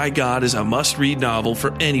 West by God is a must-read novel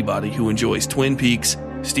for anybody who enjoys Twin Peaks,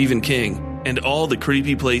 Stephen King, and all the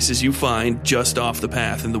creepy places you find just off the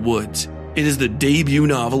path in the woods. It is the debut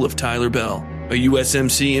novel of Tyler Bell, a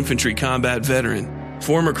USMC infantry combat veteran,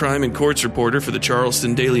 former crime and courts reporter for the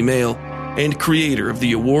Charleston Daily Mail, and creator of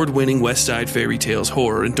the award-winning West Side Fairy Tales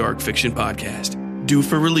horror and dark fiction podcast. Due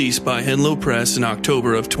for release by Henlow Press in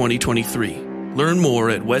October of 2023. Learn more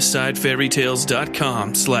at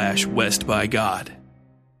westsidefairytales.com/westbygod.